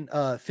Finn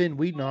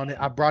Wheaton on it.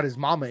 I brought his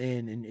mama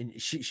in,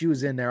 and she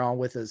was in there on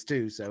with us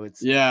too. So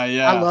it's yeah.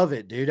 I love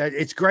it, dude.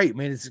 It's great,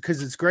 man. It's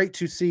because it's great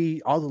to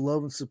see all the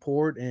love and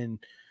support, and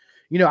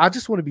I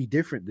just want to be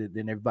different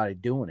than everybody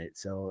doing it.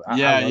 So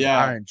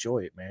I enjoy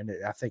it, man.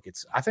 I think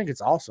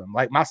it's awesome.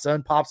 Like my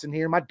son pops in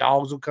here, my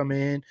dogs will come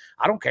in.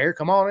 I don't care.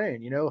 Come on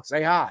in.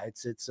 Say hi.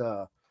 It's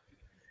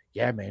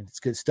yeah, man, it's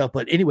good stuff.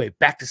 But anyway,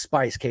 back to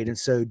Spice, Caiden.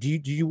 So do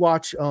you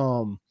watch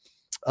the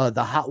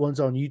Hot Ones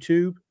on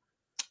YouTube?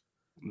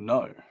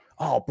 No.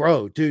 Oh,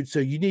 bro, dude. So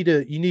you need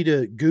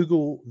to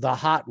Google the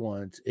Hot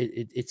Ones.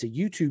 It's a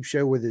YouTube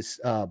show where this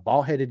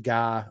bald-headed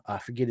guy, I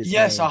forget his name.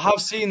 Yes, I have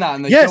seen that.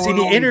 And yes, and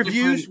he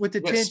interviews with the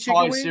 10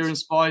 chicken wings. And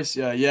spice.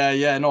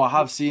 Yeah. No, I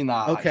have seen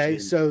that. Okay, actually.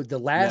 So the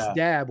last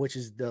dab, which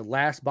is the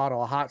last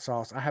bottle of hot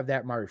sauce, I have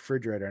that in my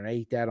refrigerator, and I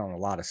eat that on a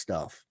lot of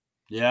stuff.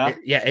 Yeah,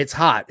 it's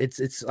hot.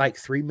 It's like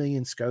 3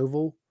 million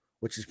Scoville,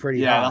 which is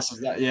pretty hot.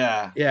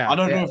 Yeah. I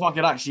don't know if I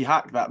could actually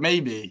hack that.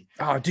 Maybe.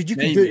 Oh, dude, you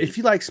can do it if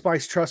you like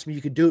spice. Trust me,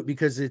 you can do it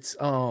because it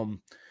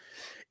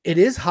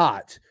is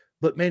hot,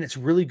 but man, it's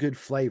really good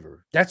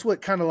flavor. That's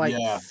what kind of like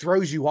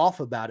throws you off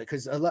about it.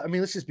 Because I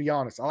mean, let's just be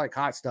honest. I like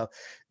hot stuff.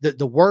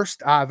 The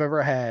worst I've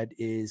ever had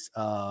is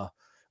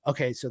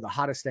okay. So the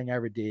hottest thing I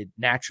ever did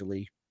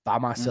naturally by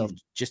myself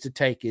just to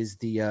take is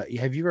the.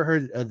 Have you ever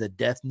heard of the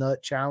Death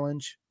Nut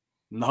Challenge?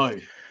 No,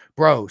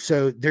 bro.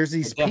 So there's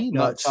these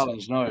peanuts.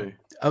 Challenge, no.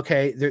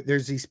 Okay,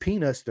 there's these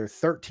peanuts. They're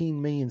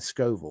 13 million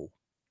Scoville.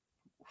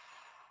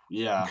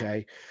 Yeah.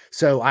 Okay,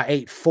 so I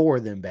ate 4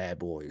 of them bad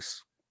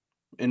boys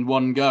in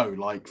one go,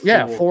 like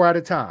 4 at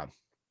a time.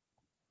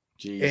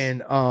 Jeez.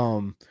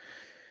 And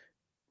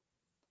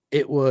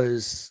it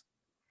was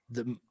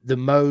the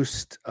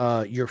most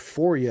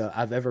euphoria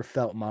I've ever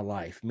felt in my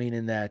life.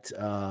 Meaning that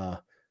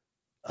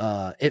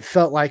it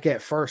felt like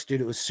at first, dude,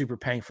 it was super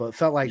painful. It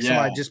felt like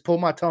somebody just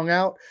pulled my tongue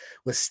out,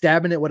 was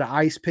stabbing it with an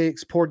ice pick,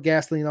 poured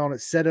gasoline on it,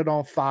 set it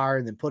on fire,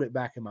 and then put it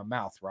back in my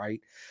mouth, right?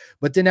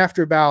 But then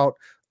after about,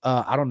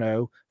 I don't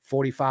know,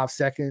 45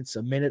 seconds,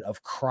 a minute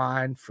of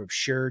crying from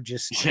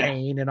just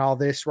pain and all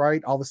this,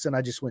 right? All of a sudden,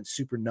 I just went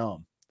super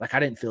numb. Like I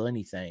didn't feel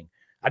anything.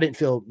 I didn't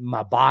feel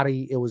my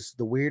body. It was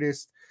the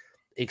weirdest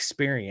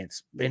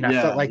experience, and I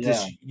felt like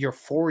this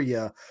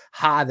euphoria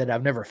high that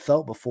I've never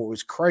felt before. It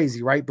was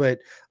crazy, right? But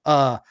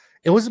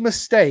it was a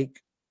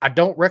mistake. I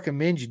don't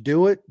recommend you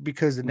do it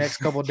because the next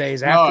couple of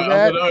days after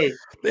that,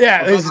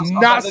 it's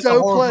not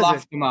so pleasant.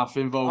 Aftermath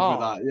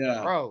involved with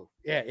that, bro.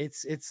 Yeah,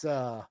 it's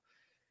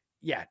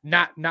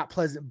not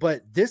pleasant.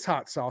 But this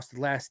hot sauce,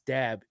 the last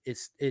dab,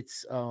 it's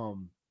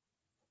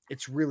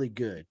really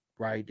good,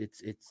 right?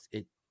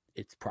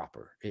 it's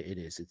proper. It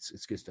is.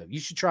 It's good stuff. You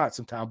should try it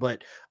sometime.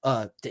 But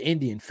the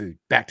Indian food,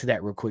 back to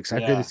that real quick. So I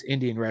go to this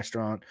Indian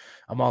restaurant.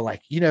 I'm all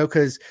like,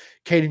 because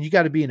Caiden, you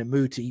got to be in a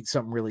mood to eat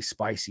something really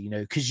spicy,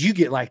 because you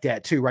get like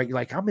that too, right? You're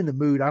like, I'm in the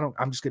mood.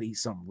 I'm just gonna eat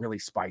something really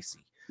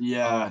spicy.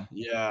 Yeah.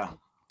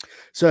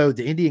 So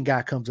the Indian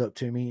guy comes up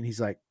to me and he's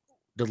like,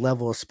 the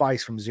level of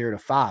spice from 0 to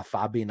 5,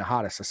 5 being the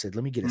hottest. I said,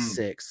 let me get a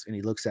 6. And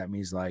he looks at me.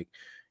 He's like,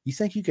 you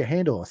think you can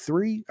handle a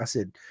 3? I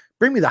said,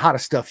 bring me the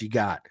hottest stuff you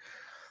got.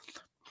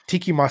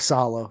 Tiki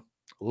masala,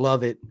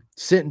 love it.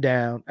 Sitting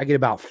down, I get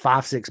about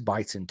 5-6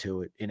 bites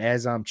into it. And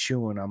as I'm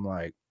chewing, I'm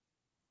like,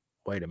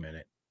 wait a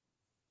minute.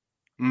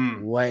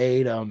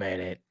 Wait a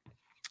minute.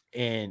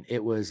 And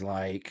it was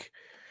like,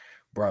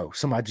 bro,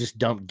 somebody just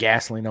dumped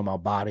gasoline on my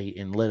body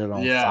and lit it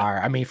on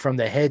fire. I mean, from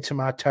the head to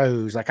my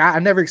toes. Like I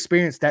never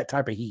experienced that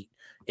type of heat.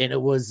 And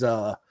it was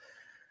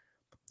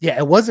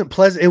it wasn't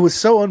pleasant. It was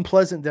so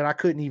unpleasant that I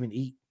couldn't even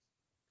eat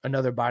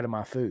another bite of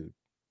my food.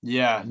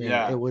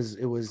 It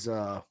was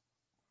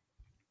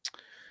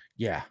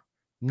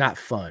not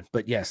fun.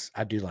 But yes,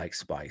 I do like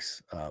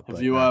spice.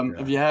 Have you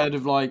heard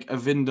of like a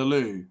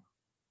vindaloo?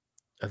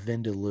 A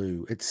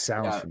vindaloo. It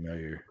sounds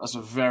familiar. That's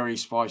a very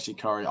spicy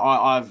curry.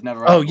 I've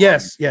never. Oh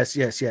yes.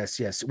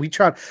 We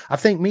tried. I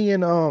think me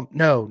and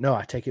no,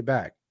 I take it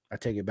back.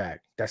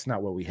 That's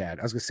not what we had.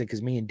 I was gonna say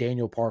because me and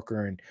Daniel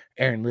Parker and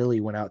Aaron Lilly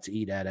went out to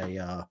eat at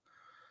a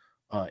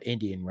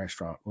Indian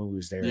restaurant when we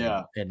was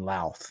there in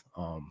Louth.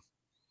 I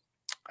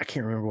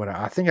can't remember what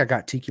I think I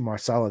got tiki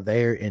marsala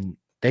there, and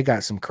they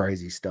got some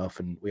crazy stuff,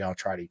 and we all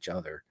tried each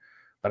other.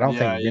 But I don't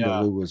think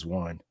vindaloo was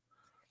one.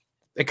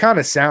 It kind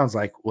of sounds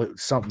like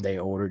something they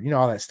ordered.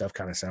 All that stuff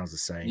kind of sounds the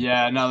same.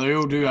 Yeah, no, they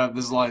all do have.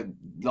 There's like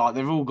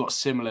they've all got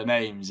similar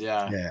names.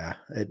 Yeah,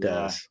 it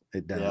does.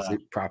 It does. Yeah.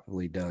 It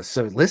probably does.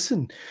 So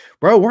listen,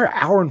 bro, we're an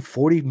hour and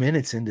 40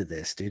 minutes into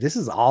this, dude. This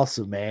is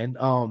awesome, man.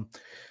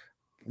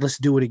 Let's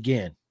do it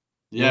again.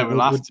 Yeah,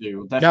 we'll have to.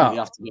 We'll definitely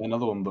have to get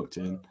another one booked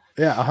in.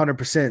 Yeah,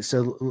 100%.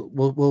 So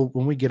we'll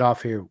when we get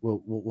off here,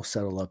 we'll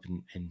settle up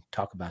and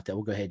talk about that.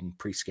 We'll go ahead and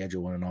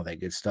pre-schedule one and all that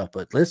good stuff.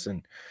 But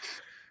listen.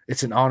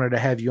 It's an honor to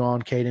have you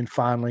on, Caiden.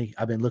 Finally,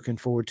 I've been looking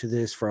forward to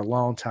this for a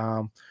long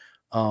time.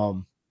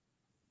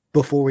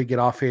 Before we get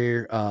off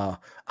here, I'm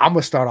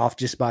gonna start off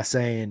just by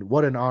saying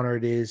what an honor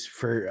it is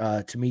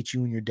for to meet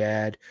you and your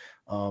dad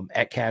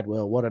at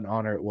Cadwell. What an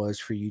honor it was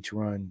for you to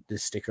run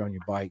this sticker on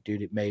your bike,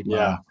 dude. It made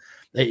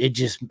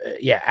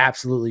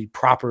absolutely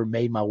proper.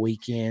 Made my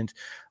weekend.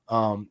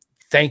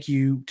 Thank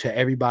you to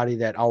everybody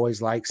that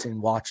always likes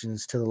and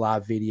watches to the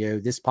live video.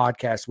 This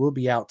podcast will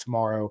be out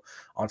tomorrow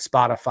on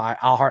Spotify,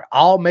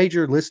 all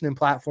major listening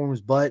platforms,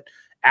 but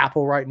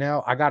Apple right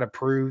now. I got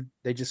approved.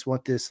 They just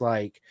want this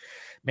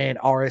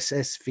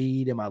RSS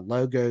feed and my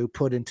logo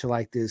put into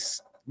like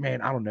this.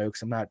 Man, I don't know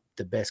because I'm not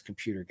the best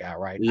computer guy,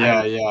 right?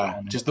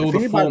 Just all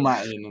the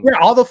formatting. Yeah,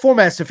 all the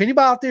formats. So if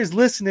anybody out there is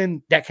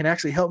listening that can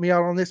actually help me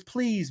out on this,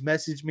 please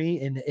message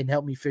me and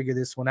help me figure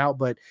this one out.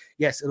 But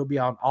yes, it'll be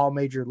on all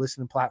major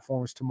listening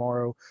platforms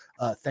tomorrow.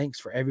 Thanks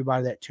for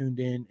everybody that tuned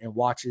in and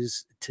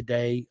watches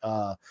today,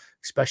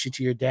 especially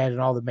to your dad and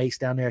all the mates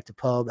down there at the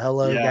pub.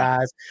 Hello,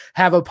 guys.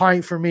 Have a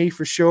pint for me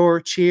for sure.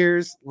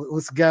 Cheers.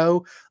 Let's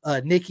go.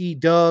 Nikki,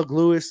 Doug,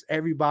 Lewis,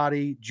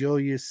 everybody,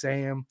 Julius,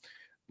 Sam,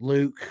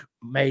 Luke,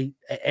 mate,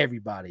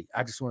 everybody.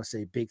 I just want to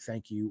say a big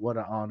thank you. What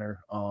an honor.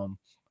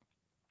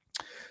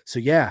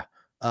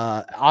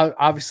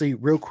 Obviously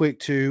real quick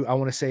too, I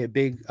want to say a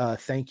big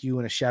thank you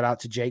and a shout out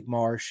to Jake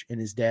Marsh and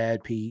his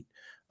dad, Pete.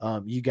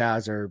 You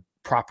guys are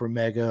proper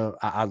mega.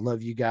 I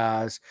love you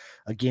guys.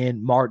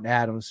 Again, Martin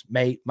Adams,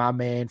 mate, my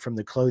man from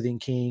the Clothing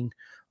King.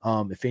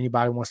 If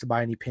anybody wants to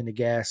buy any Pin to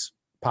Gas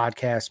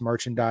podcast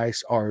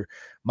merchandise or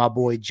my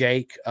boy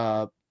Jake,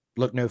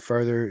 look no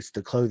further. It's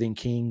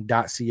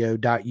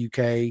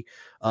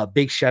theclothingking.co.uk.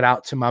 Big shout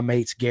out to my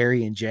mates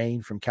Gary and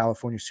Jane from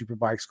California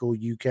Superbike School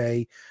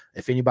UK.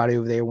 If anybody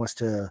over there wants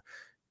to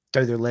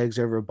throw their legs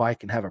over a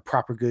bike and have a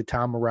proper good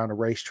time around a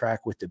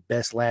racetrack with the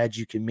best lads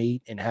you can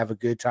meet and have a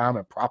good time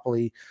and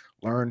properly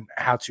learn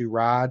how to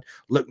ride,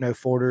 look no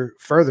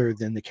further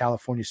than the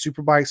California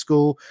Superbike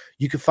School.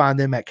 You can find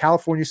them at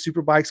California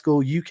Superbike School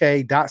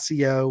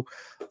UK.co.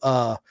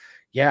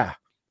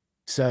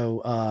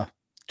 So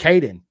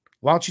Caiden,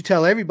 why don't you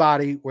tell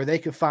everybody where they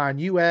can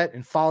find you at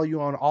and follow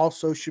you on all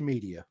social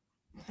media?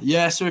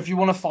 Yeah, so if you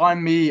want to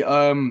find me,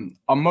 I'm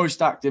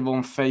most active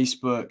on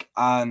Facebook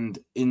and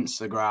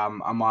Instagram,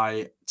 and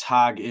my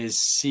tag is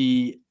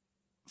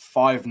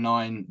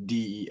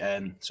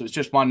C59DEN. So it's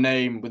just my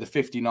name with a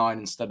 59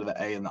 instead of the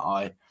A and the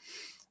I.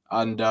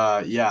 And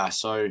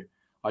so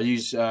I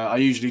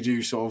usually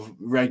do sort of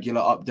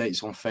regular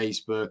updates on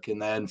Facebook,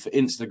 and then for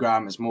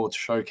Instagram, it's more to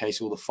showcase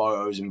all the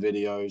photos and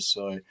videos.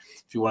 So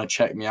if you want to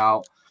check me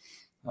out,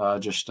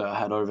 just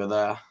head over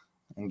there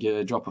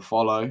and drop a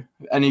follow.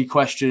 Any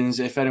questions,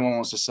 if anyone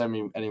wants to send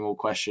me any more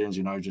questions,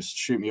 just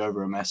shoot me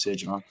over a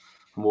message, and I'm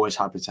always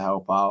happy to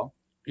help out.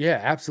 Yeah,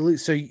 absolutely.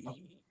 So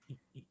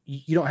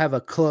you don't have a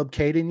Club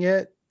Caiden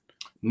yet?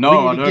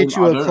 No, I don't. Get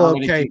you a Club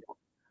Caiden.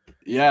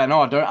 Yeah,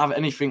 no, I don't have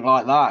anything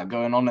like that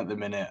going on at the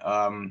minute.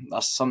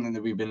 That's something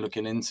that we've been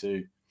looking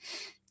into.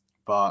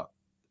 But,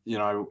 you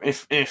know,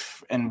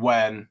 if and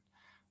when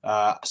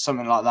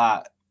something like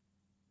that,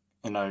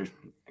 you know,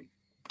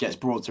 gets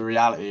brought to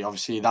reality,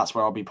 obviously that's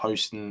where I'll be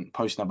posting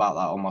about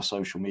that on my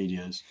social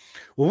medias.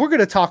 Well, we're going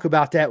to talk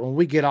about that when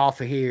we get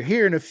off of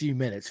here in a few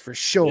minutes for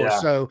sure. Yeah.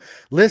 So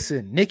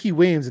listen, Nicky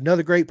Williams,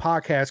 another great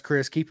podcast,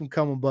 Chris, keep him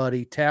coming,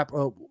 buddy. Tap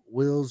up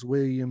Wills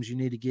Williams. You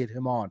need to get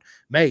him on,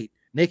 mate.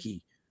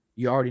 Nicky,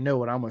 you already know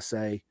what I'm going to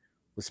say.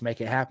 Let's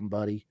make it happen,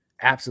 buddy.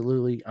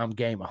 Absolutely. I'm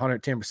game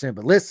 110%.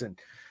 But listen,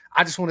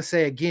 I just want to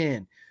say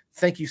again,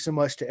 thank you so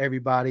much to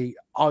everybody.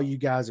 All you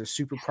guys are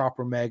super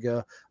proper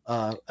mega.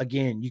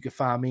 Again, you can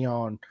find me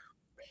on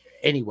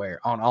anywhere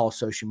on all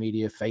social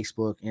media,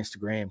 Facebook,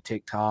 Instagram,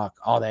 TikTok,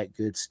 all that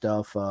good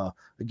stuff.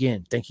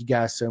 Again, thank you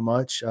guys so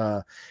much.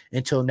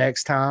 Until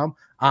next time,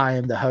 I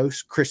am the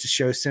host, Chris the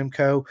Show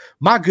Simcoe.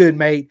 My good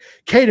mate,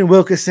 Caiden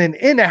Wilkinson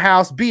in the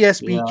house,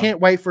 BSB. Yeah. Can't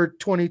wait for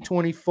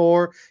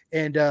 2024.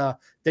 And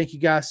thank you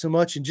guys so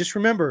much. And just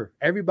remember,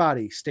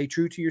 everybody, stay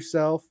true to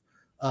yourself.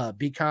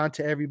 Be kind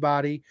to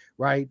everybody,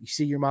 right? You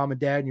see your mom and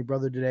dad and your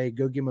brother today,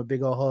 go give them a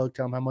big old hug.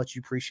 Tell them how much you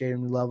appreciate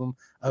them and love them.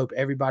 I hope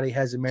everybody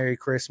has a Merry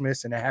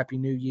Christmas and a Happy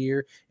New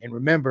Year. And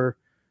remember,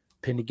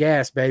 pin the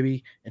gas,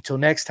 baby. Until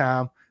next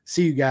time,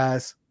 see you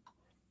guys.